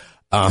drew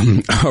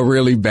a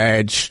really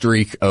bad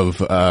streak of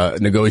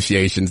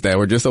negotiations that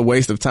were just a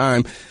waste of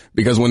time,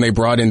 because when they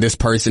brought in this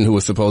person who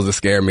was supposed to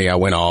scare me, I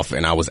went off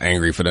and I was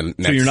angry for the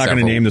next So you're not going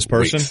to name this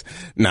person? Weeks.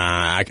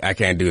 Nah, I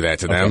can't do that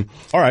to them.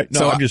 All right. No,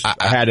 so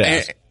I had to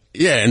ask.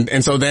 Yeah,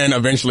 and so then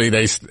eventually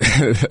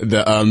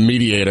the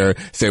mediator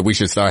said we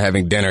should start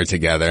having dinner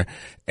together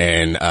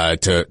and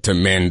to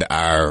mend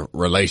our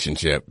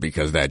relationship,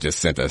 because that just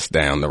sent us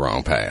down the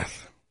wrong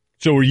path.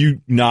 So were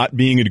you not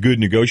being a good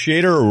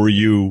negotiator, or were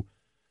you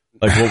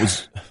like, what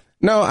was?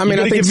 No, I mean,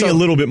 I think give me a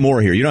little bit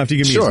more here. You don't have to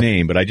give me his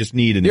name, but I just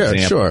need an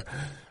example. Sure.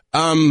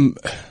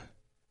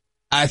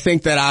 I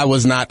think that I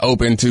was not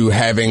open to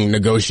having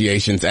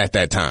negotiations at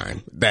that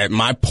time. That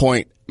my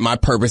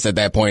purpose at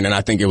that point, and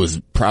I think it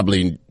was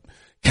probably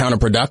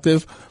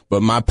counterproductive,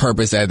 but my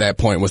purpose at that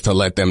point was to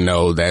let them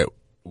know that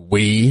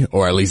we,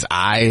 or at least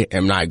I,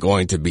 am not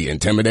going to be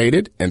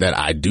intimidated, and that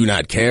I do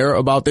not care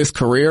about this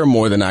career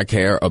more than I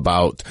care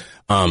about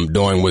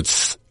doing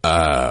what's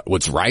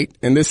right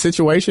in this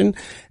situation.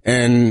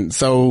 And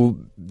so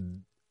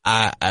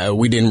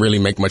we didn't really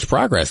make much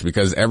progress,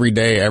 because every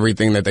day,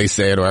 everything that they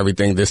said or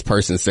everything this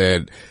person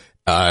said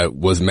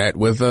was met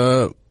with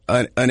an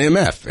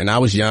MF. And I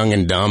was young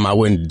and dumb. I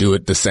wouldn't do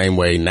it the same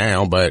way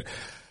now, but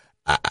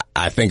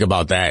I think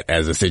about that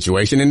as a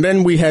situation. And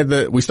then we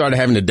started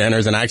having the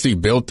dinners, and I actually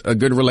built a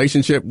good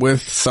relationship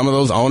with some of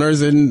those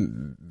owners,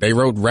 and they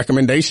wrote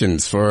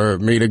recommendations for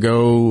me to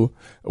go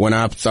when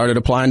I started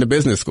applying to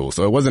business school.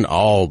 So it wasn't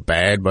all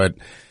bad, but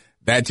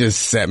that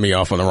just set me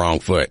off on the wrong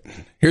foot.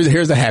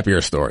 Here's a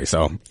happier story.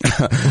 So,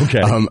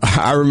 okay.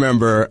 I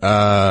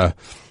remember,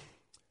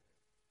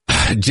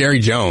 Jerry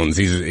Jones,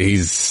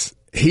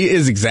 he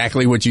is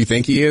exactly what you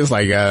think he is.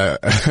 Like,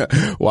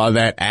 while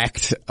that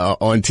act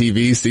on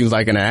TV seems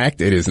like an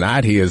act, it is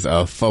not. He is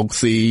a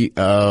folksy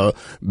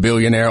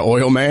billionaire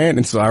oil man.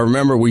 And so I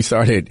remember we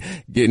started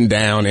getting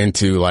down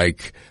into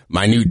like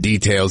minute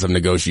details of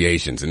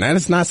negotiations, and that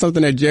is not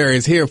something that Jerry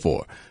is here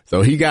for.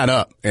 So he got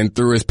up and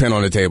threw his pen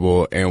on the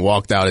table and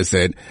walked out and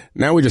said,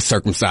 "Now we're just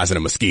circumcising a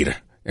mosquito,"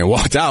 and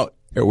walked out.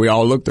 And we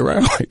all looked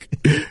around like,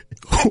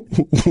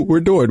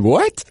 we're doing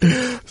what?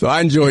 So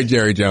I enjoyed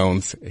Jerry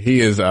Jones. He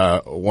is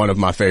one of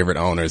my favorite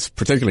owners,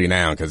 particularly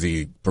now, because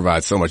he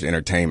provides so much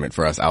entertainment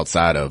for us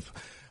outside of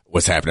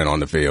what's happening on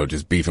the field.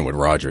 Just beefing with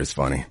Roger is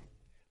funny.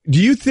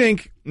 Do you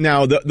think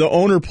now the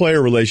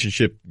owner-player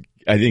relationship,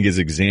 I think, is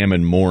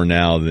examined more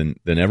now than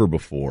ever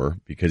before,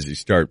 because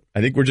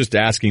I think we're just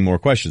asking more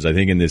questions. I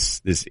think in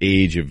this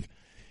age of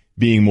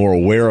being more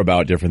aware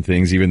about different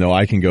things, even though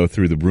I can go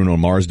through the Bruno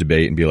Mars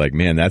debate and be like,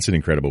 man, that's an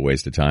incredible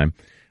waste of time.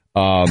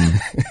 And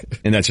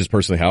that's just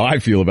personally how I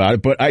feel about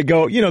it. But I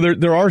go,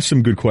 there are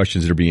some good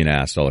questions that are being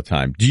asked all the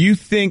time. Do you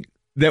think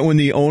that when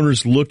the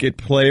owners look at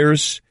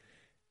players,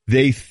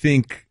 they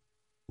think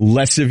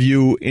less of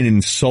you in an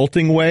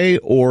insulting way,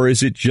 or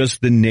is it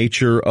just the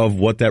nature of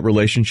what that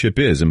relationship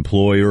is,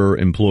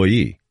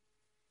 employer-employee?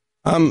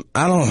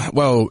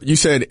 Well, you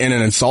said in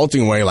an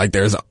insulting way, like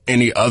there's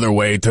any other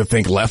way to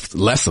think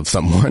less of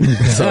someone.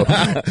 So,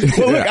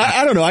 well, look,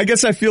 I don't know. I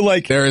guess I feel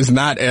like there is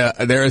not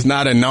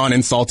a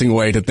non-insulting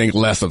way to think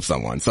less of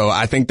someone. So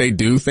I think they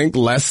do think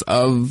less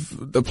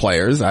of the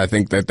players. I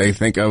think that they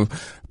think of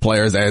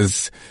players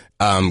as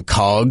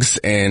cogs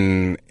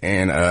in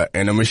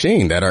a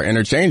machine that are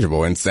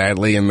interchangeable. And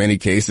sadly, in many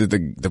cases,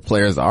 the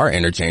players are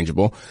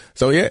interchangeable.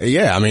 So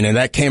yeah. I mean, and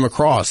that came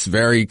across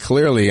very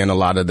clearly in a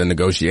lot of the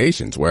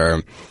negotiations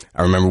where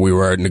I remember we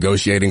were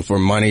negotiating for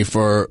money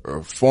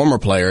for former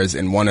players,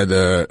 and one of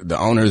the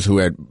owners who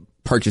had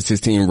purchased his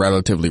team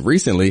relatively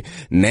recently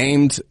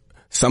named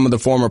some of the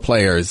former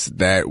players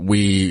that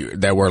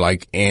were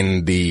like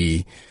in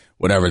the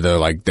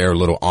their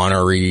little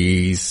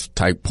honorees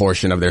type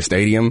portion of their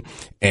stadium,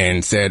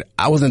 and said,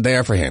 I wasn't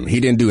there for him. He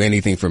didn't do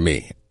anything for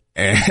me,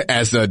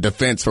 as a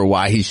defense for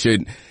why he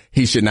should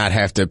not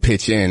have to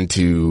pitch in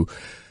to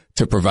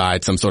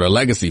provide some sort of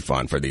legacy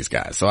fund for these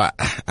guys. So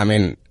I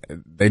mean,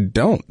 they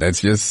don't. That's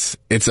just,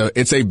 it's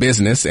a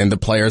business, and the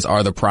players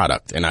are the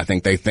product. And I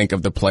think they think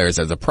of the players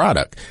as a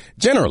product.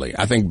 Generally,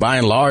 I think by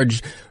and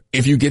large,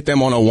 if you get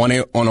them on a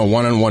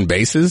one-on-one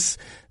basis,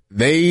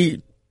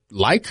 they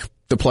like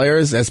the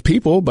players as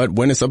people, but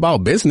when it's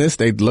about business,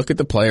 they look at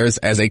the players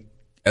as a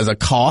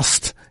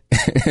cost,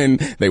 and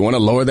they want to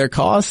lower their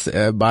costs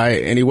by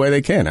any way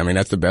they can. I mean,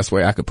 that's the best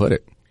way I could put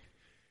it.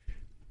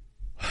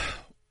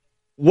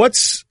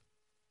 What's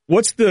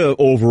the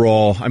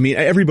overall, I mean,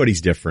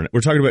 everybody's different.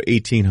 We're talking about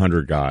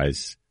 1,800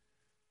 guys.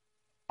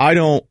 I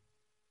don't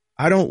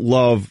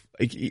love,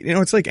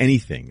 it's like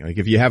anything. Like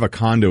if you have a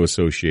condo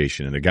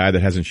association and the guy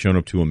that hasn't shown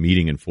up to a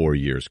meeting in 4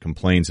 years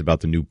complains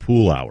about the new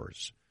pool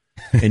hours,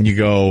 and you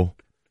go,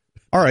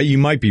 all right, you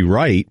might be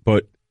right,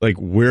 but like,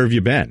 where have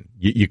you been?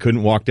 You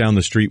couldn't walk down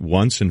the street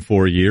once in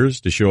 4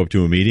 years to show up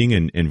to a meeting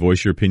and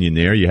voice your opinion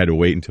there. You had to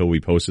wait until we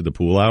posted the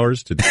pool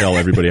hours to tell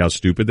everybody how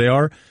stupid they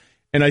are.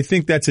 And I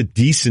think that's a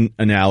decent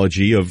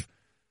analogy of,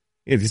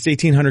 it's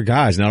 1,800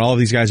 guys. Not all of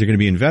these guys are going to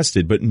be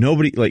invested, but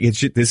nobody, like,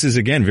 this is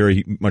again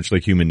very much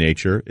like human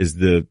nature. Is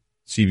the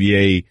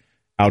CBA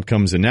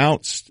outcomes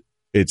announced?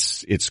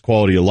 It's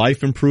quality of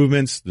life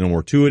improvements, no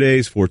more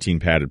two-a-days, 14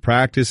 padded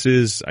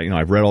practices.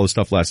 I've read all this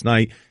stuff last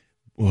night.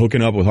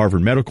 Hooking up with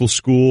Harvard Medical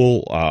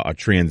School, a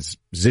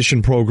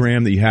transition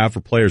program that you have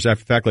for players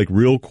after the fact, like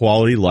real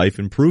quality life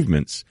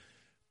improvements.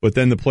 But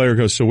then the player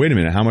goes, so wait a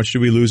minute, how much do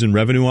we lose in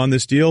revenue on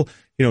this deal?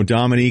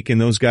 Domonique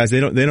and those guys, they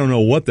don't know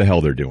what the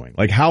hell they're doing.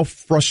 Like, how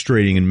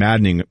frustrating and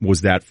maddening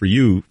was that for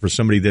you, for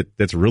somebody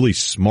that's really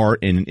smart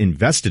and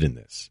invested in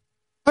this?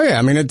 Oh yeah,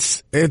 I mean,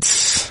 it's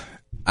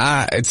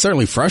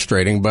certainly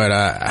frustrating,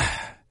 but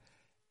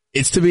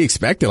it's to be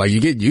expected. Like,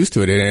 you get used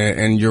to it,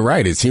 and you're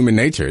right, it's human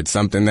nature. It's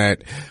something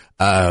that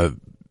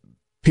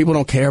people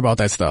don't care about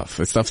that stuff.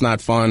 That stuff's not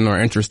fun or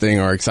interesting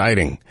or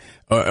exciting.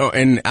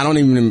 And I don't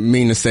even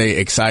mean to say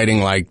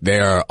exciting like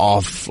they're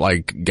off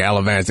like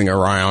gallivanting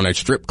around at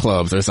strip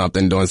clubs or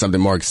something, doing something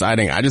more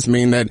exciting. I just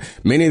mean that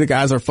many of the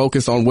guys are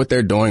focused on what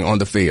they're doing on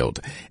the field,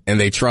 and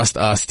they trust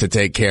us to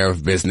take care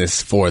of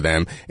business for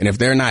them. And if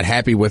they're not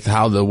happy with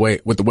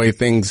the way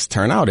things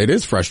turn out, it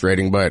is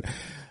frustrating. But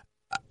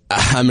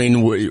I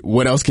mean,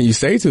 what else can you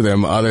say to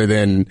them other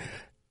than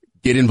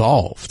get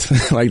involved?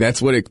 Like,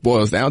 that's what it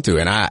boils down to.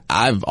 And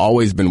I've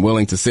always been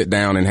willing to sit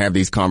down and have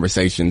these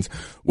conversations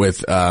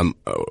with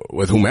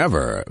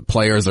whomever,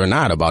 players or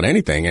not, about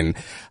anything. And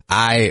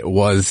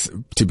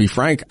to be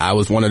frank, I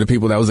was one of the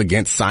people that was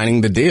against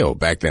signing the deal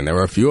back then. There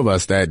were a few of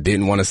us that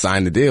didn't want to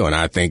sign the deal. And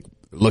I think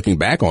looking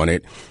back on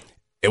it,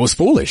 it was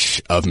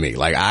foolish of me.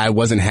 Like, I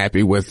wasn't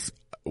happy with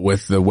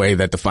the way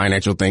that the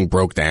financial thing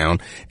broke down.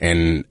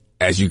 And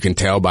as you can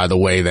tell by the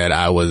way that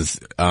I was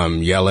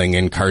yelling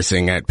and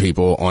cursing at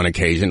people on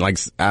occasion, like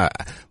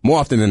more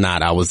often than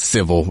not, I was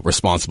civil,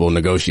 responsible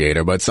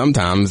negotiator. But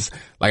sometimes,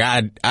 like,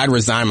 I'd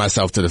resign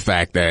myself to the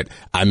fact that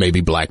I may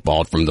be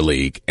blackballed from the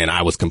league, and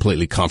I was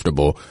completely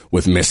comfortable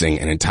with missing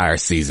an entire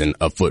season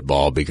of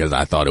football because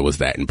I thought it was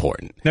that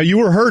important. Now, you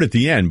were hurt at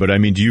the end, but I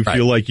mean, do you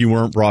feel like you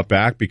weren't brought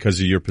back because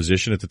of your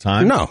position at the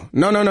time? No.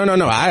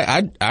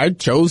 I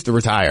chose to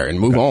retire and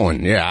move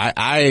on. Yeah,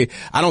 I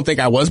don't think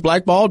I was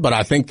blackballed, but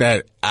I think that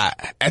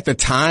at the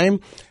time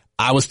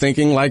I was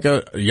thinking like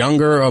a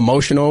younger,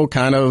 emotional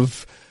kind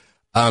of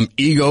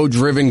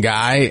ego-driven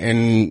guy,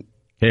 and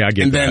hey, I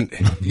get that.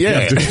 Then, yeah. You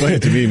have to explain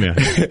it to me, man.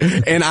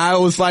 And I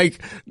was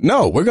like,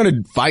 no, we're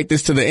going to fight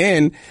this to the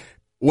end.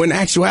 When in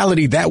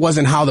actuality, that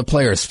wasn't how the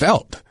players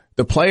felt.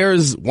 The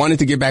players wanted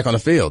to get back on the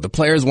field. The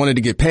players wanted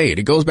to get paid.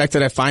 It goes back to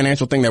that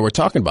financial thing that we're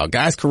talking about.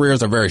 Guys'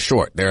 careers are very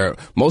short.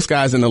 Most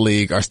guys in the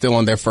league are still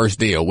on their first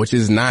deal, which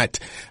is not,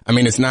 I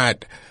mean, it's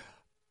not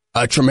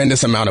a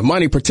tremendous amount of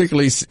money,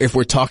 particularly if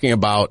we're talking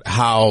about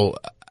how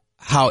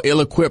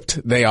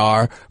ill-equipped they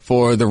are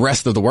for the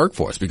rest of the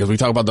workforce, because we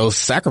talk about those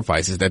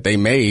sacrifices that they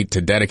made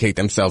to dedicate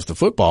themselves to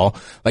football.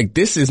 Like,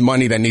 this is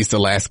money that needs to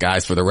last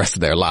guys for the rest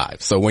of their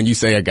lives. So when you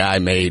say a guy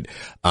made,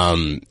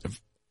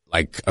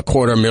 like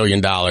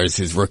 $250,000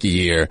 his rookie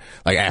year,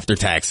 like after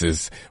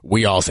taxes,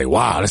 we all say,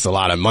 wow, that's a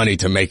lot of money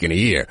to make in a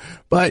year.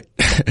 But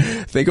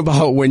think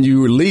about when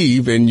you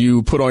leave and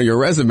you put on your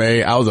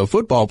resume, I was a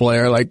football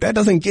player, like that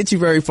doesn't get you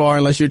very far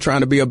unless you're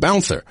trying to be a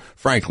bouncer,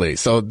 frankly.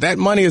 So that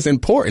money is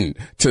important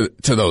to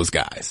those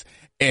guys.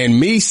 And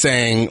me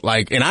saying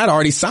like, and I'd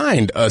already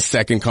signed a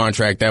second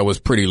contract that was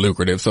pretty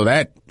lucrative. So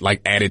that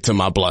like added to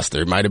my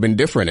bluster. It might have been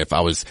different if I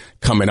was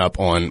coming up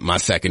on my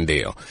second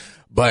deal.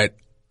 But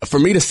for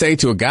me to say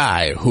to a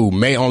guy who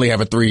may only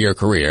have a 3-year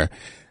career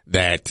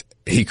that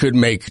he could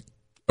make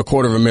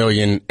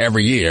 $250,000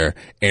 every year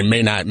and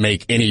may not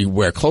make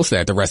anywhere close to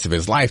that the rest of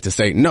his life, to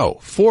say, no,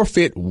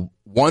 forfeit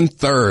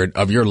 1/3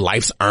 of your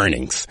life's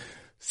earnings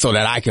so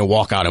that I can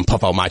walk out and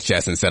puff out my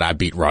chest and say I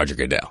beat Roger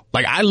Goodell.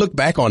 Like I look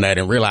back on that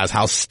and realize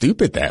how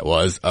stupid that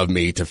was of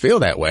me to feel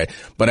that way.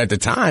 But at the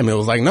time it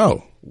was like,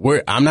 no.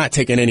 I'm not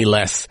taking any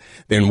less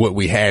than what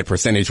we had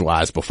percentage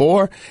wise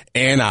before.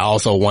 And I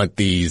also want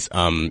these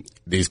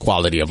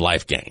quality of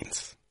life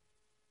gains.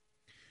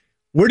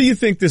 Where do you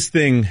think this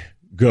thing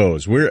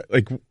goes?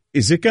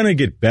 Is it going to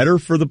get better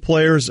for the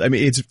players? I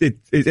mean,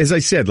 as I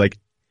said, like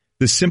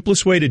the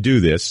simplest way to do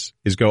this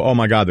is go, oh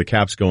my God, the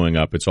cap's going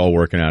up. It's all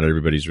working out.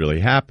 Everybody's really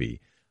happy.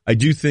 I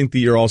do think that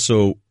you're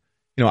also,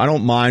 I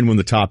don't mind when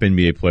the top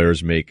NBA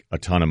players make a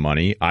ton of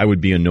money. I would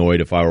be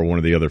annoyed if I were one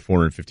of the other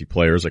 450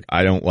 players. Like,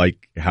 I don't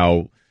like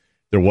how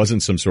there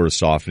wasn't some sort of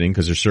softening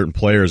because there's certain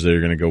players that are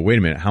going to go, wait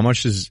a minute, how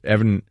much is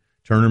Evan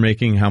Turner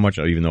making? How much,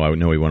 even though I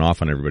know he went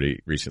off on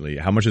everybody recently,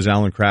 how much does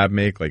Alan Crabb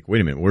make? Like,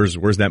 wait a minute,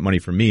 where's that money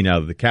for me now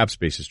that the cap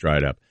space is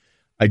dried up?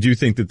 I do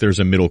think that there's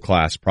a middle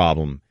class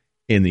problem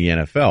in the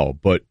NFL,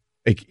 but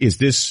like, is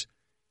this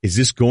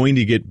going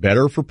to get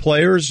better for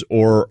players,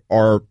 or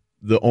are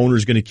the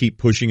owner's going to keep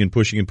pushing and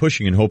pushing and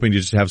pushing and hoping to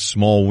just have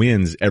small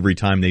wins every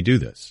time they do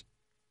this?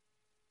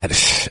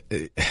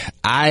 Again,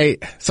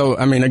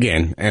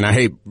 and I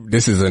hate,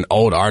 this is an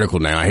old article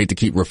now. I hate to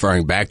keep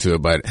referring back to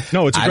it, but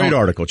no, it's a great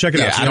article. Check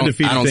it out. So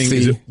undefeated thing.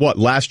 Is it,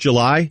 last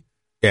July?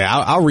 Yeah,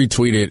 I'll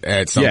retweet it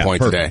at some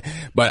point today,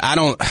 but I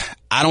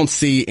don't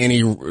see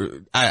any,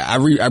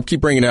 I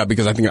keep bringing it up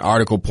because I think an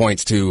article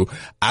points to,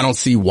 I don't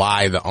see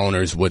why the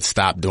owners would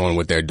stop doing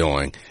what they're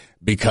doing.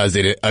 Because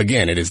it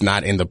is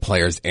not in the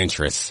players'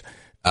 interests.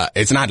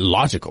 It's not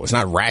logical. It's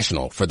not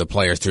rational for the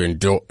players to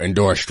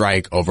endure a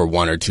strike over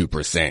 1 or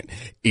 2%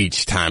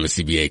 each time a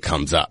CBA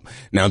comes up.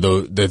 Now,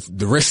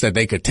 the risk that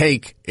they could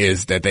take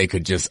is that they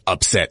could just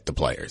upset the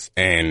players.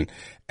 And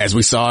as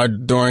we saw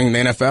during the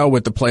NFL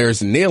with the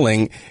players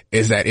kneeling,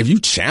 is that if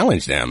you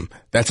challenge them,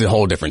 that's a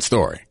whole different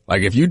story.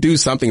 Like if you do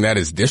something that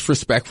is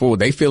disrespectful,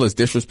 they feel is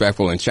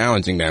disrespectful in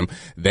challenging them,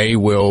 they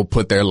will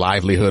put their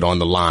livelihood on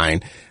the line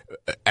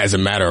as a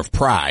matter of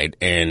pride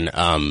and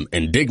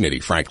dignity,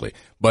 frankly.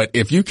 But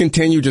if you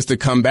continue just to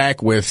come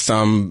back with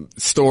some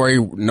story,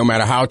 no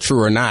matter how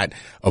true or not,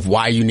 of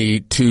why you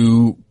need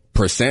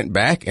 2%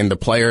 back, and the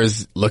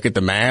players look at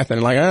the math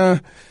and like, yeah,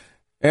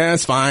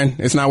 it's fine.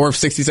 It's not worth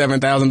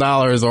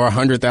 $67,000 or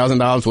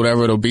 $100,000,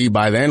 whatever it'll be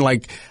by then.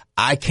 Like,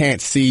 I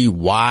can't see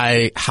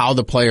how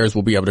the players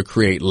will be able to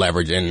create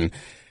leverage, and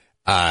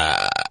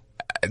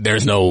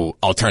there's no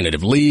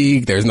alternative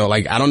league. There's no,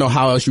 I don't know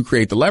how else you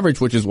create the leverage,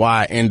 which is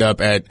why I end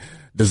up at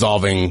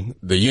dissolving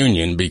the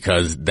union,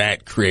 because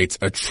that creates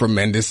a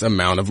tremendous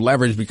amount of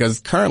leverage, because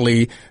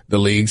currently the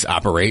leagues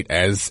operate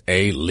as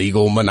a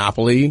legal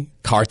monopoly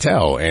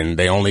cartel, and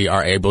they only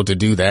are able to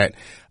do that,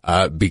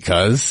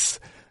 because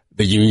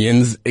the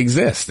unions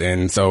exist.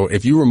 And so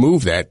if you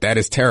remove that, that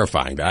is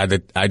terrifying.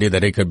 The idea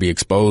that it could be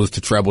exposed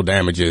to treble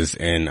damages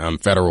in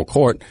federal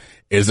court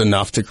is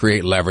enough to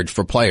create leverage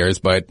for players,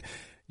 but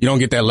you don't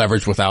get that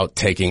leverage without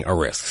taking a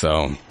risk.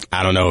 So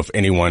I don't know if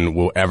anyone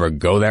will ever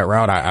go that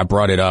route. I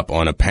brought it up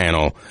on a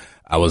panel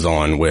I was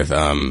on with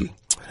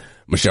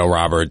Michelle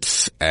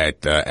Roberts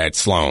at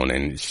Sloan,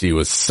 and she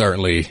was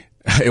certainly,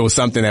 it was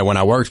something that when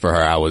I worked for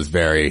her, I was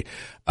very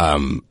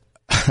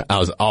I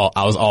was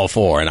all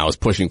for, and I was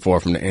pushing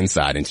for from the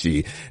inside, and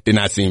she did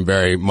not seem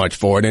very much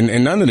for it.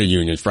 And none of the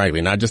unions,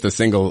 frankly, not just to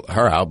single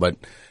her out, but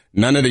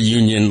none of the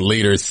union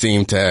leaders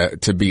seem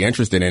to be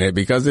interested in it,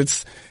 because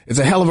it's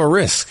a hell of a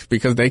risk,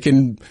 because they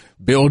can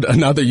build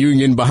another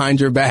union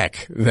behind your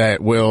back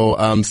that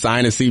will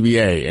sign a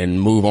CBA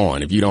and move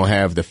on. If you don't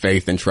have the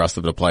faith and trust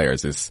of the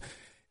players, it's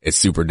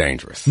super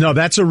dangerous. No,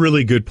 that's a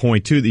really good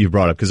point too that you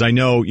brought up, because I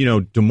know,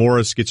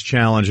 DeMorris gets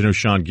challenged. I know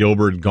Sean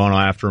Gilbert had gone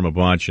after him a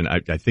bunch, and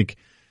I think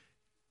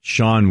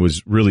Sean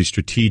was really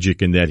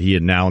strategic in that he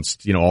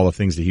announced, all the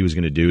things that he was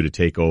going to do to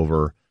take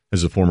over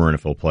as a former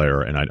NFL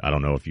player. And I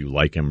don't know if you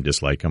like him,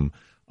 dislike him.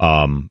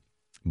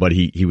 But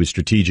he was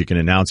strategic in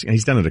announcing, and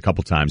he's done it a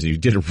couple times. He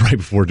did it right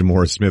before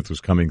DeMorris Smith was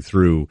coming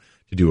through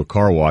to do a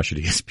car wash at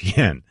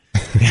ESPN.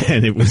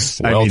 And it was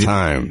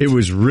timed. It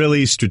was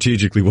really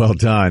strategically well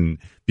done,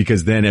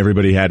 because then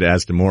everybody had to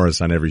ask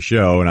DeMorris on every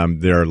show. And I'm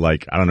there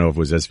like, I don't know if it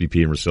was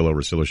SVP and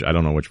Russillo, I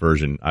don't know which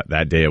version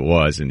that day it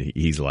was. And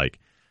he's like,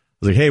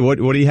 I was like, hey, what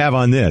do you have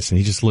on this? And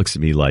he just looks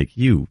at me like,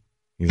 he's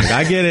like,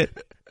 I get it.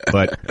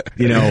 But,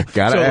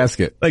 gotta ask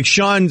it. Like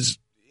Sean's,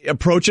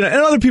 approach it, and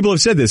other people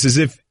have said this, is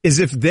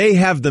if they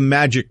have the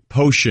magic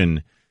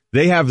potion,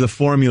 they have the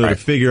formula to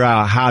figure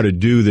out how to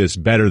do this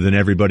better than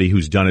everybody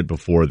who's done it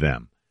before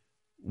them.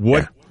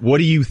 What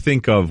do you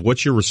think of?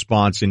 What's your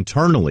response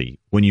internally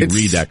when you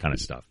read that kind of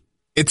stuff?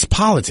 It's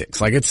politics.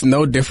 Like, it's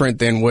no different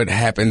than what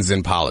happens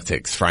in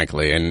politics,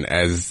 frankly. And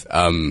as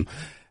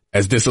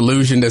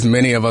disillusioned as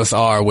many of us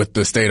are with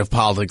the state of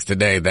politics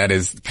today, that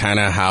is kind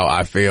of how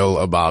I feel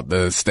about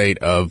the state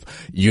of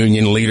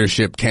union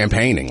leadership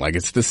campaigning. Like,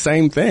 it's the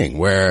same thing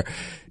where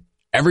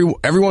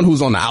everyone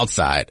who's on the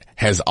outside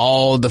has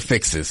all the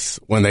fixes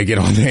when they get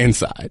on the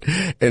inside.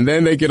 And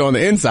then they get on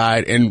the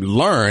inside and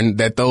learn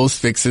that those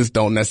fixes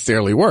don't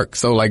necessarily work.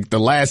 So like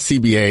the last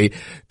CBA,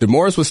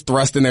 DeMorris was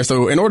thrust in there.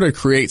 So in order to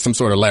create some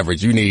sort of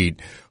leverage, you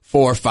need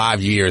 4 or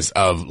 5 years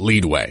of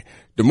leadway.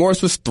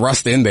 DeMorris was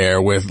thrust in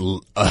there with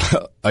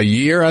a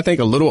year, I think,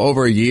 a little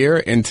over a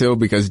year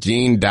because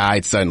Gene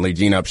died suddenly.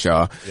 Gene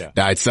Upshaw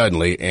died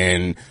suddenly,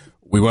 and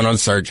we went on a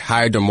search,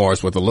 hired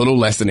DeMorris with a little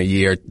less than a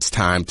year's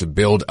time to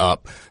build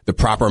up the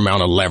proper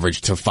amount of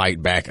leverage to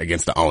fight back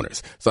against the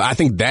owners. So I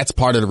think that's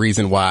part of the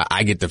reason why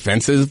I get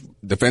defensive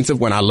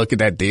when I look at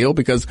that deal,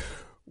 because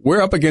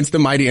we're up against the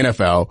mighty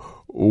NFL.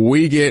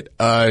 We get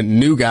a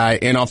new guy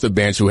in off the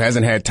bench who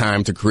hasn't had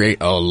time to create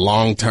a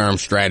long-term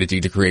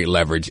strategy to create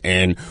leverage,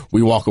 and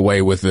we walk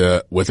away with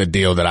a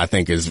deal that I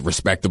think is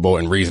respectable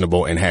and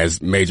reasonable and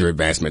has major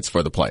advancements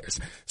for the players.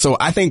 So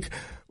I think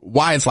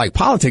why it's like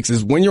politics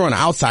is when you're on the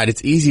outside,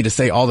 it's easy to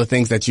say all the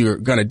things that you're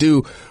going to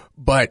do,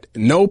 but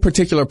no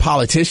particular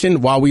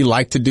politician, while we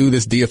like to do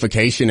this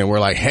deification and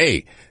we're like,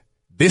 hey,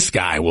 this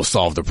guy will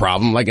solve the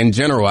problem. Like in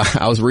general,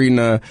 I was reading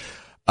an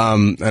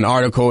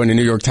article in the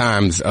New York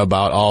Times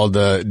about all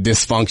the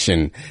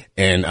dysfunction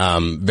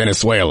in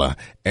Venezuela,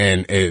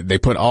 and they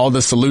put all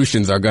the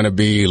solutions are going to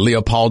be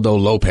Leopoldo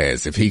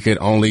Lopez. If he could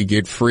only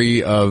get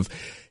free of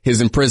his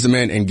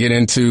imprisonment and get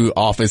into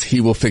office,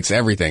 he will fix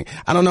everything.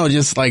 I don't know,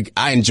 just like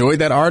I enjoyed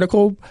that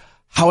article.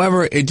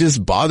 However, it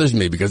just bothers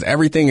me because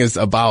everything is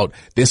about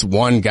this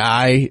one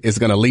guy is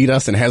going to lead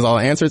us and has all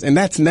the answers, and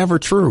that's never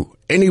true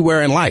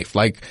anywhere in life.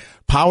 Like,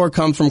 power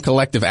comes from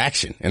collective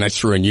action, and that's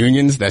true in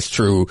unions. That's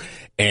true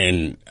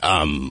in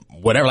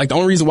whatever. Like, the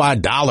only reason why a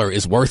dollar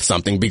is worth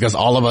something because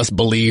all of us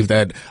believe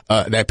that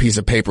that piece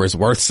of paper is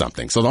worth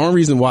something. So the only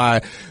reason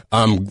why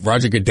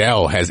Roger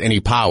Goodell has any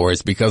power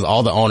is because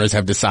all the owners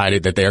have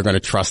decided that they are going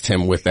to trust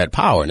him with that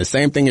power. And the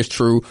same thing is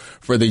true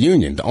for the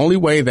union. The only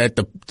way that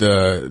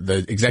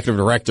the executive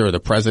director or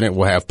the president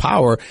will have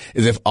power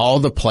is if all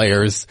the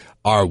players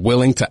are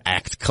willing to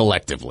act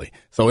collectively.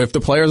 So if the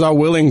players are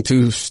willing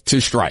to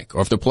strike,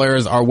 or if the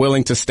players are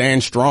willing to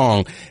stand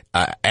strong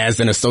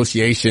as an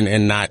association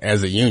and not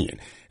as a union,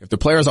 if the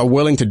players are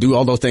willing to do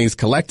all those things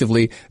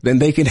collectively, then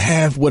they can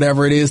have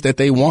whatever it is that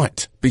they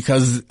want,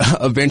 because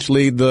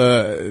eventually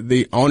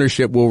the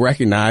ownership will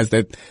recognize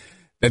that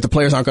the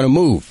players aren't going to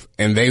move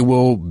and they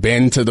will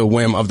bend to the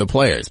whim of the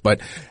players.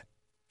 But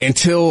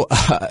until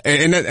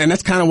and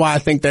that's kind of why I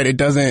think that it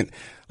doesn't.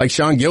 Like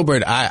Sean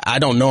Gilbert, I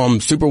don't know him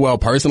super well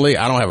personally.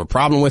 I don't have a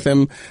problem with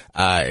him.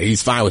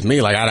 He's fine with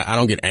me. Like, I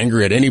don't get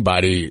angry at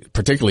anybody,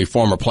 particularly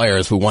former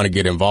players who want to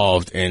get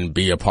involved and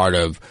be a part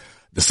of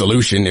the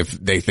solution if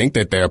they think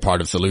that they're a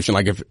part of the solution.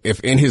 Like, if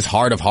in his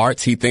heart of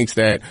hearts he thinks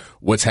that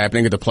what's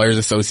happening at the Players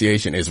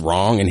Association is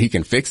wrong and he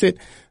can fix it,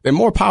 then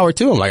more power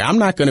to him. Like, I'm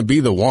not going to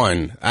be the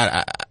one.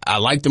 I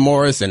like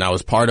DeMorris and I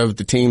was part of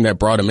the team that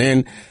brought him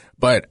in,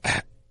 but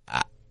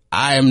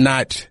I am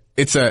not.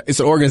 It's an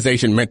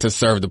organization meant to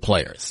serve the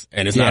players,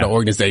 and it's not an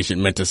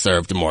organization meant to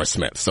serve DeMorris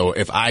Smith. So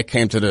if I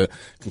came to the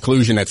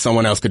conclusion that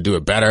someone else could do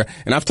it better,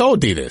 and I've told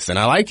D this, and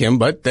I like him,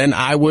 but then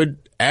I would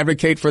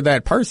advocate for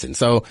that person.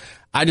 So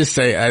I just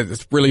say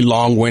it's a really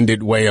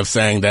long-winded way of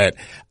saying that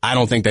I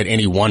don't think that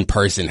any one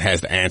person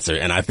has the answer,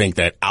 and I think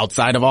that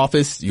outside of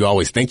office, you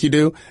always think you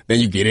do. Then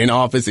you get in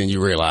office and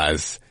you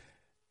realize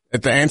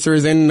that the answer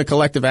is in the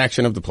collective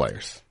action of the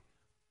players.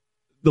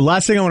 The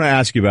last thing I want to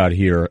ask you about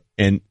here,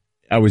 and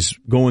I was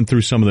going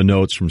through some of the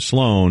notes from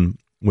Sloan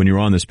when you were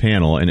on this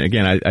panel, and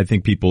again, I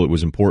think it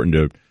was important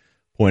to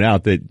point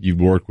out that you've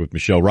worked with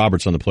Michelle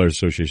Roberts on the Players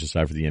Association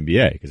side for the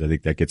NBA, because I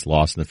think that gets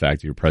lost in the fact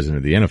that you're president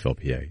of the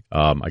NFLPA.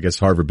 I guess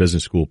Harvard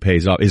Business School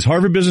pays off. Is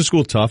Harvard Business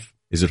School tough?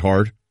 Is it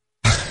hard?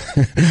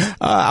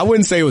 I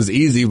wouldn't say it was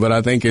easy, but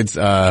I think it's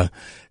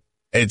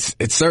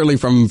certainly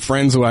from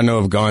friends who I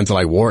know have gone to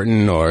like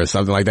Wharton or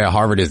something like that.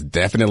 Harvard is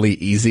definitely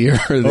easier.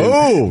 Shout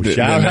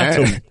out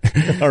to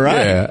all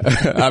right.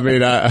 Yeah. I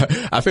mean,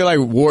 I feel like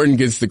Wharton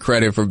gets the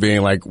credit for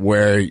being like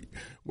where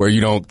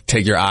you don't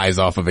take your eyes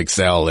off of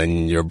Excel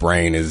and your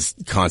brain is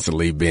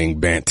constantly being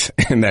bent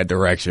in that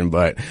direction.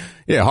 But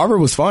yeah, Harvard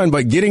was fun,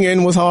 but getting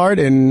in was hard.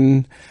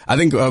 And I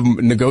think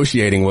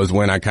negotiating was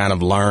when I kind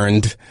of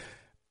learned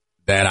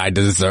that I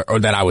deserve, or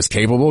that I was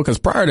capable. Because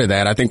prior to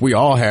that, I think we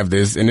all have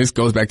this, and this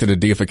goes back to the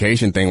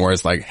deification thing where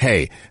it's like,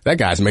 hey, that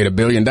guy's made $1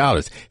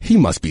 billion. He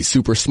must be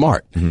super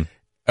smart. Mm-hmm.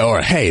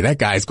 Or, hey, that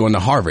guy's going to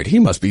Harvard. He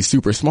must be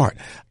super smart.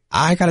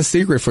 I got a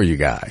secret for you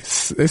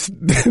guys.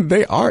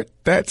 They aren't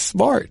that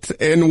smart.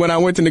 And when I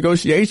went to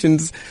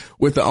negotiations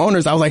with the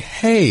owners, I was like,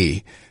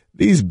 hey,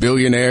 these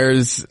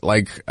billionaires,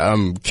 like,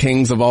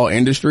 kings of all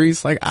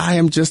industries, like, I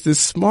am just as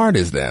smart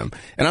as them.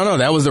 And I don't know,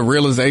 that was a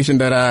realization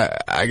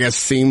that I guess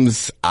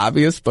seems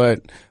obvious, but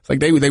it's like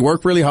they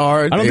work really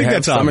hard. I don't think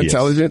that's some obvious.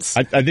 Intelligence.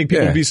 I think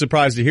people would be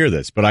surprised to hear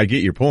this, but I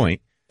get your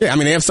point. Yeah, I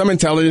mean, they have some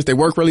intelligence. They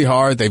work really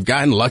hard. They've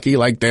gotten lucky.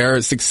 Like,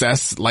 their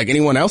success, like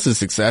anyone else's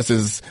success,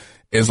 is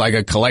like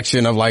a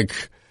collection of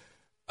like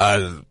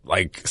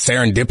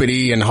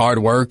serendipity and hard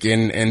work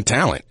and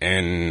talent.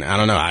 And I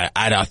don't know.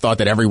 I thought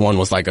that everyone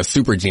was like a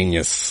super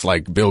genius,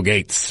 like Bill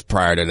Gates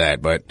prior to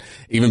that. But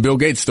even Bill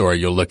Gates' story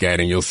you'll look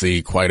at and you'll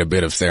see quite a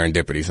bit of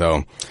serendipity.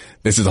 So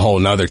this is a whole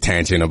nother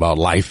tangent about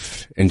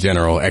life in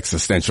general,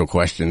 existential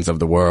questions of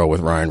the world with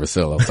Ryan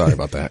Russillo. Sorry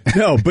about that.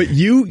 No, but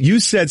you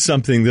said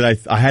something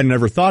that I had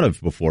never thought of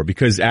before,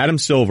 because Adam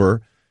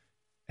Silver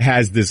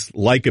has this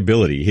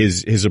likability.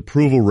 His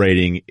approval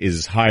rating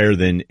is higher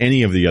than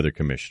any of the other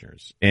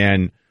commissioners.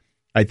 And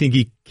I think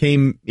he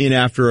came in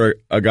after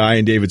a guy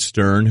in David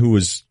Stern who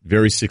was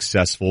very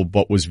successful,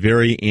 but was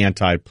very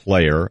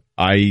anti-player.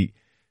 I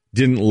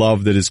didn't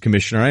love that as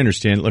commissioner. I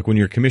understand, like, when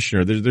you're a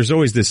commissioner, there's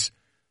always this,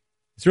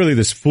 it's really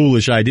this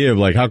foolish idea of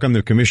like, how come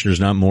the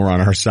commissioner's not more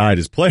on our side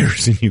as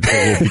players? And you go,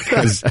 well,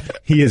 because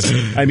he is,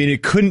 I mean,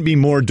 it couldn't be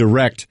more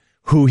direct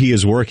who he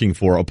is working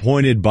for,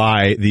 appointed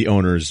by the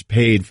owners,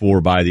 paid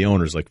for by the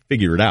owners. Like,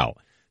 figure it out.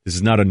 This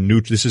is not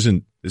this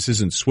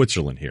isn't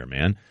Switzerland here,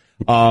 man.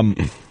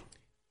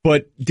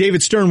 But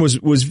David Stern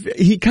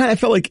he kind of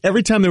felt like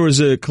every time there was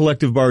a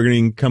collective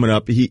bargaining coming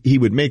up, he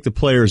would make the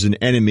players an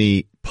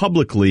enemy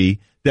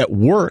publicly that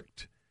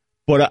worked.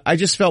 But I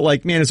just felt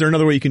like, man, is there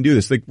another way you can do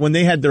this? Like, when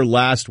they had their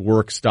last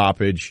work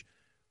stoppage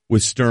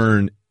with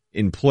Stern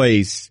in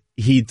place,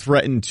 he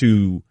threatened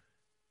to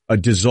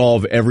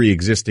dissolve every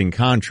existing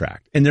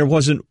contract. And there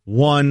wasn't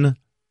one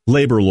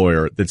labor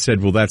lawyer that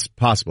said, well, that's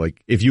possible.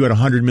 Like, if you had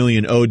 $100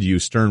 million owed to you,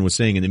 Stern was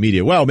saying in the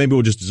media, well, maybe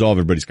we'll just dissolve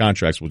everybody's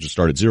contracts. We'll just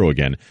start at zero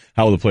again.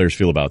 How will the players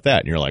feel about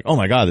that? And you're like, oh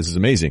my God, this is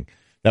amazing.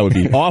 That would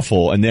be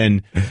awful. And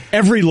then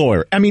every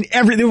lawyer, I mean,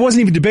 it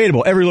wasn't even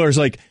debatable. Every lawyer's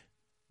like,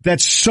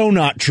 that's so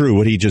not true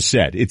what he just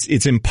said.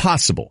 It's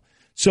impossible.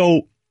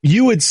 So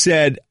you had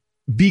said,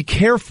 be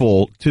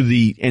careful to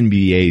the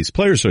NBA's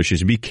Player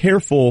Association. Be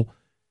careful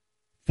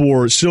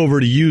for Silver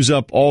to use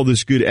up all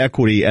this good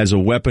equity as a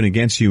weapon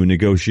against you in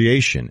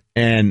negotiation.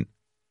 And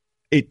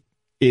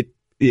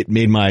it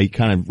made my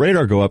kind of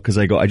radar go up, because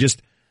I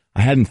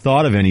hadn't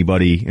thought of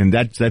anybody, and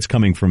that's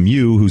coming from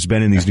you, who's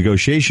been in these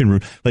negotiation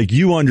rooms. Like,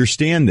 you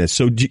understand this.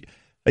 So do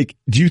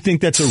you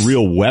think that's a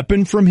real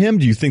weapon from him?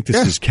 Do you think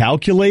this is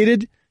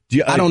calculated?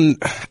 I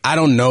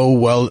don't know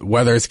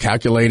whether it's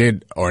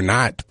calculated or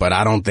not, but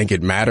I don't think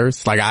it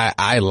matters. Like,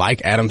 I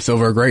like Adam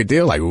Silver a great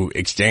deal. Like, we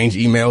exchange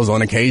emails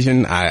on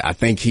occasion. I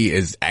think he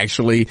is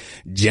actually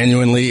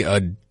genuinely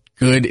a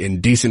good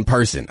and decent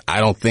person. I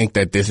don't think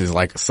that this is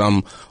like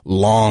some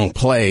long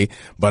play,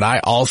 but I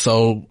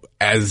also,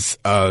 as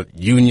a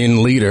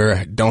union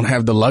leader, don't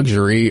have the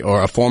luxury,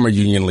 or a former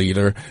union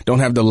leader, don't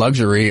have the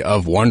luxury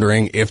of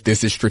wondering if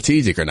this is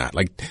strategic or not.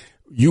 Like,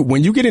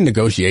 when you get in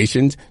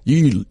negotiations,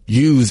 you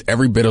use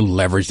every bit of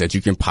leverage that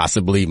you can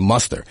possibly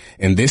muster.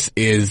 And this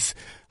is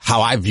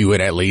how I view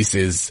it, at least,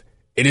 is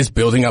it is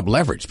building up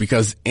leverage,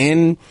 because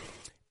in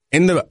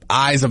the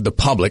eyes of the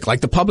public, like,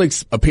 the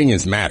public's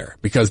opinions matter,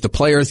 because the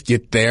players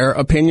get their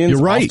opinions.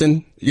 You're right.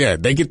 Often. Yeah,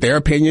 they get their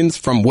opinions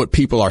from what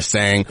people are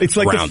saying. It's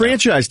like the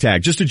franchise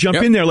tag. Just to jump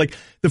in there, like,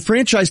 the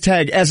franchise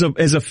tag, as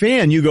a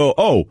fan, you go,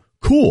 oh,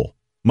 cool.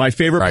 My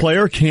favorite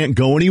player can't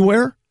go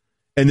anywhere.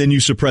 And then you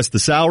suppress the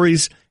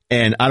salaries.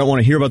 And I don't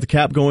want to hear about the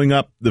cap going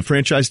up, the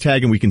franchise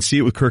tag, and we can see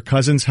it with Kirk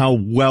Cousins, how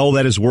well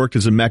that has worked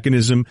as a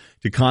mechanism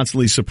to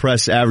constantly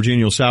suppress average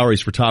annual salaries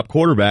for top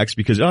quarterbacks,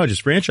 because,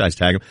 just franchise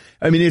tag them.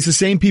 I mean, it's the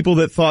same people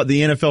that thought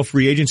the NFL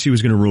free agency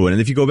was going to ruin.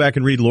 And if you go back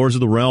and read Lords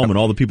of the Realm and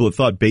all the people that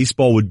thought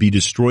baseball would be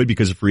destroyed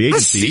because of free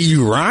agency. I see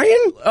you,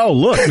 Ryan. Oh,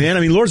 look, man. I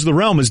mean, Lords of the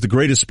Realm is the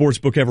greatest sports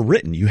book ever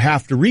written. You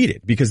have to read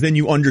it, because then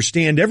you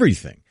understand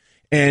everything.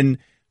 And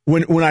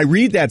when I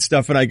read that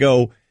stuff and I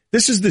go,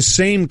 this is the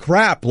same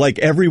crap like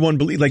everyone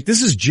believes. Like,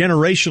 this is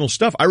generational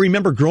stuff. I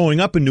remember growing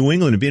up in New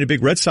England and being a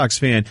big Red Sox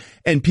fan,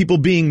 and people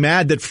being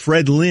mad that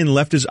Fred Lynn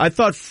left I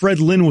thought Fred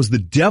Lynn was the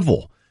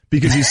devil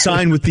because he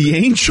signed with the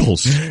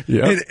Angels.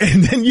 Yep.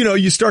 And then,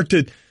 you start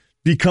to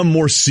become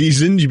more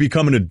seasoned, you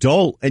become an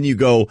adult, and you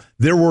go,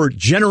 there were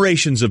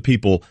generations of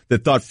people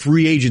that thought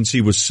free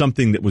agency was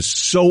something that was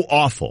so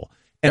awful.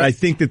 And I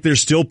think that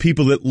there's still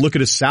people that look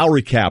at a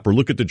salary cap or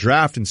look at the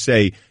draft and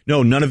say,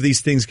 no, none of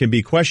these things can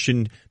be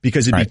questioned,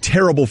 because it'd be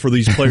terrible for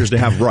these players to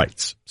have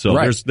rights. So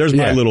there's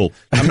my little,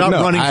 I'm not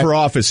running for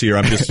office here.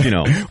 I'm just,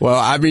 Well,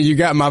 I mean, you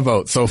got my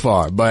vote so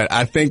far, but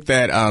I think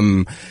that,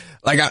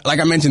 like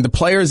I mentioned, the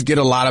players get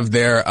a lot of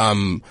their,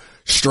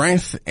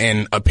 strength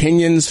and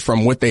opinions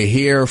from what they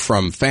hear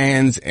from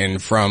fans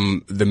and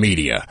from the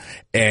media.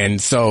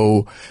 And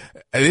so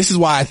this is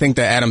why I think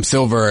that Adam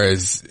Silver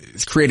has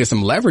created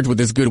some leverage with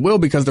this goodwill,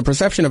 because the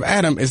perception of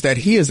Adam is that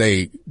he is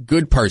a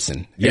good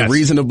person, a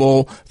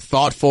reasonable,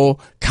 thoughtful,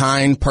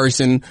 kind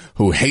person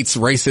who hates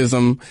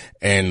racism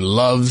and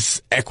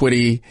loves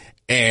equity.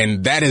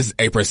 And that is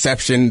a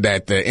perception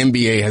that the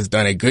NBA has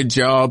done a good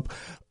job,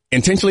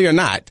 intentionally or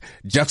not,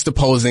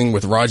 juxtaposing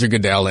with Roger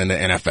Goodell in the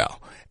NFL.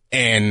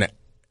 And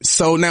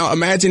so now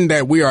imagine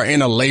that we are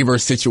in a labor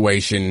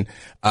situation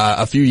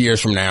a few years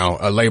from now,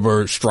 a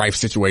labor strife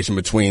situation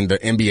between the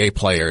NBA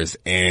players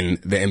and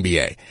the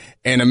NBA.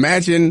 And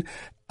imagine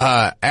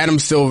Adam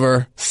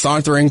Silver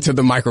sauntering to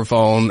the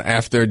microphone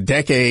after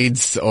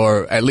decades,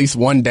 or at least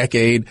one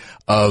decade,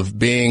 of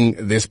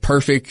being this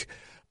perfect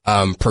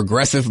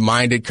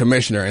progressive-minded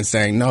commissioner, and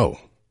saying, no,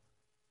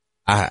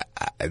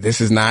 this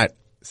is not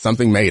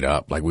something made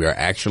up. Like, we are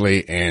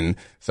actually in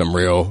some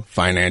real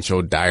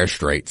financial dire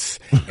straits,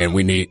 and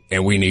we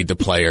need the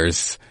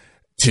players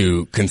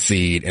to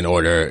concede in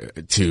order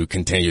to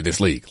continue this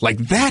league. Like,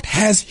 that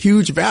has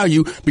huge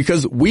value,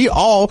 because we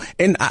all,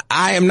 and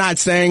I am not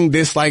saying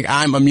this like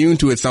I'm immune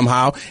to it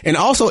somehow, and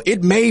also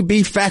it may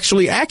be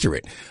factually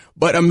accurate,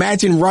 but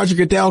imagine Roger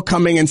Goodell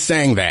coming and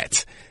saying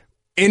that.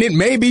 And it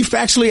may be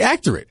factually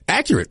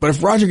accurate. But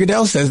if Roger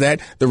Goodell says that,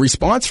 the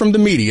response from the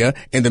media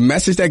and the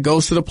message that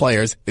goes to the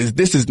players is,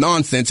 this is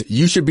nonsense.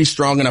 You should be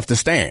strong enough to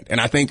stand. And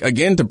I think,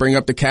 again, to bring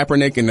up the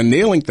Kaepernick and the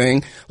kneeling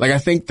thing, like, I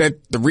think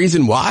that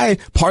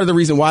part of the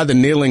reason why the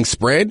kneeling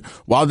spread,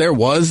 while there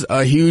was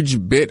a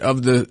huge bit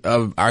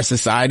of our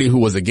society who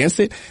was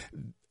against it,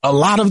 a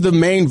lot of the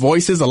main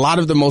voices, a lot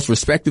of the most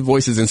respected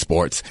voices in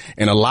sports,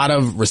 and a lot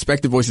of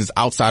respected voices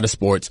outside of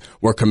sports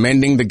were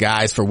commending the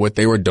guys for what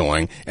they were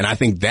doing. And I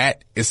think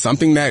that is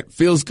something that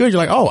feels good.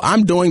 You're like, oh,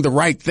 I'm doing the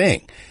right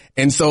thing.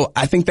 And so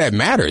I think that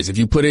matters. If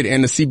you put it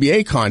in the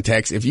CBA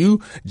context, if you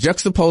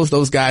juxtapose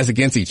those guys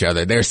against each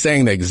other, they're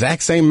saying the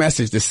exact same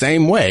message the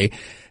same way.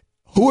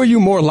 Who are you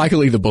more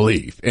likely to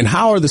believe? And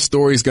how are the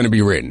stories going to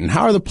be written?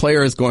 How are the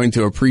players going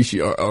to appreciate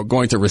or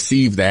going to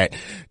receive that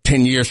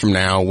 10 years from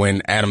now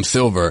when Adam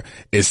Silver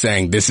is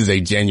saying this is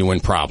a genuine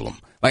problem?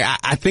 Like,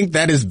 I think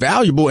that is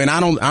valuable, and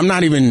I'm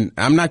not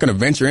going to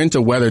venture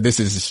into whether this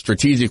is a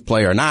strategic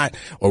play or not,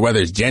 or whether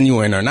it's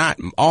genuine or not.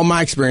 All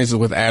my experiences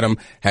with Adam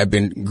have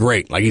been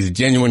great. Like, he's a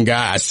genuine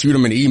guy. I shoot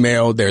him an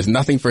email. There's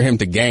nothing for him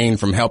to gain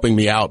from helping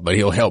me out, but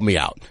he'll help me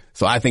out.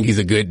 So I think he's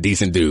a good,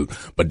 decent dude.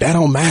 But that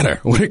don't matter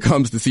when it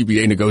comes to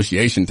CBA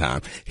negotiation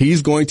time.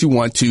 He's going to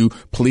want to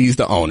please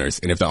the owners.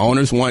 And if the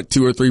owners want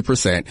 2 or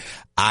 3%,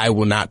 I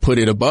will not put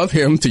it above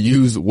him to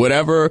use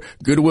whatever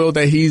goodwill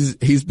that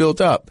he's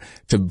built up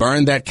to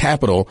burn that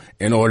capital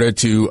in order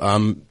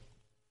to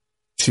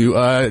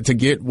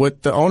get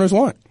what the owners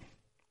want.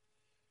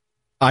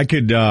 I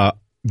could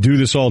do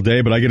this all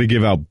day, but I got to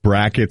give out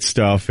bracket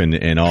stuff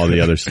and all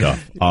the other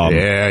stuff.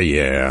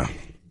 Yeah.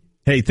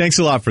 Hey, thanks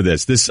a lot for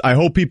this. I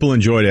hope people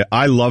enjoyed it.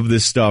 I love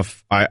this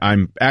stuff.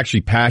 I'm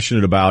actually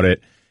passionate about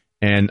it,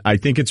 and I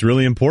think it's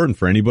really important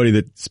for anybody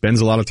that spends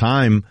a lot of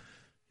time,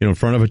 in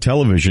front of a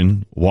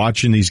television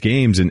watching these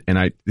games. And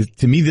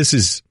to me, this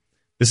is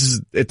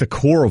at the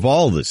core of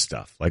all this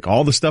stuff. Like,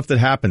 all the stuff that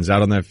happens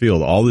out on that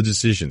field, all the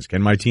decisions.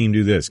 Can my team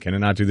do this? Can it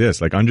not do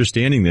this? Like,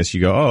 understanding this,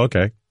 you go, oh,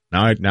 okay.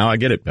 Now I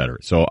get it better.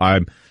 So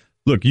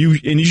look, you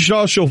should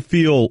also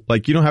feel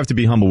like you don't have to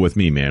be humble with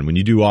me, man. When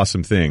you do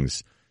awesome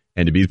things,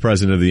 and to be the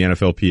president of the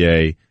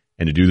NFLPA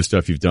and to do the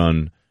stuff you've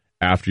done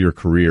after your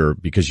career,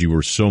 because you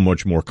were so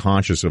much more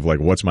conscious of, like,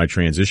 what's my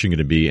transition going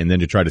to be, and then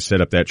to try to set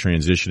up that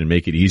transition and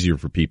make it easier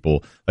for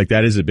people, like,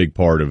 that is a big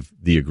part of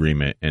the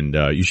agreement, and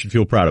you should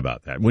feel proud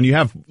about that. When you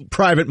have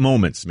private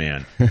moments,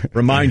 man,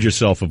 remind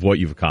yourself of what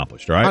you've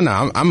accomplished, right? Oh,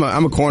 no, I'm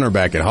a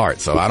cornerback at heart,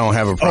 so I don't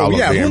have a problem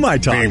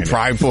being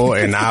prideful,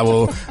 and I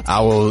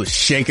will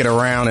shake it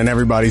around in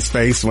everybody's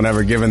face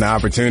whenever given the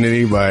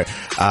opportunity. But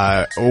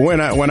when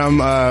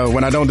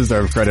I don't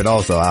deserve credit,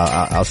 also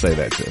I'll say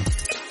that too.